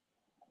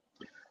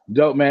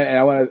 Dope, man. And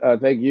I want to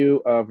thank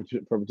you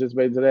for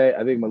participating today.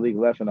 I think Malik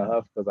left in a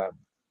huff because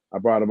I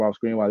brought him off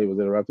screen while he was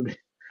interrupting me.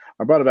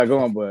 I brought it back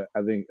on, but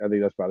I think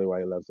that's probably why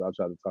he left. So I'll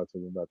try to talk to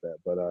him about that.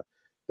 But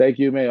thank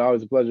you, man.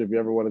 Always a pleasure. If you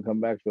ever want to come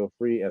back, feel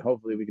free. And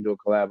hopefully we can do a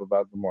collab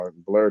about the more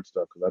blurred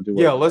stuff, because I do.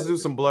 Yeah, let's do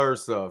some blurred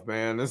stuff,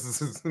 man. Let's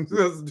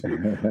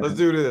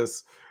do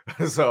this.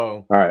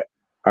 So all right,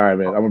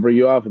 man. I'm gonna bring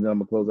you off, and then I'm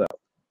gonna close out.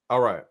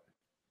 All right.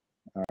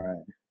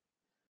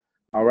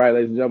 All right,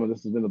 ladies and gentlemen,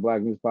 this has been the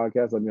Black Muse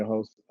Podcast. I'm your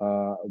host,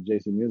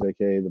 Jason Muse,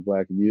 aka the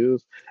Black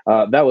Muse.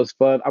 That was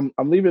fun.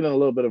 I'm leaving in a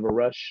little bit of a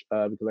rush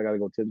because I got to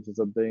go tend to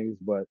some things,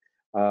 but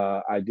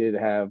I did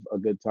have a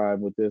good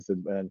time with this,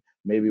 and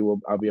maybe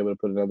I'll be able to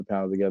put another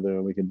panel together,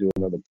 and we can do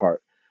another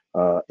part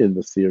in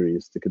the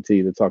series to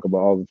continue to talk about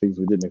all the things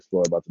we didn't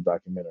explore about the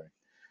documentary.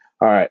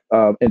 All right,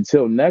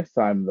 until next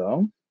time,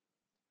 though,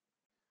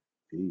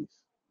 peace.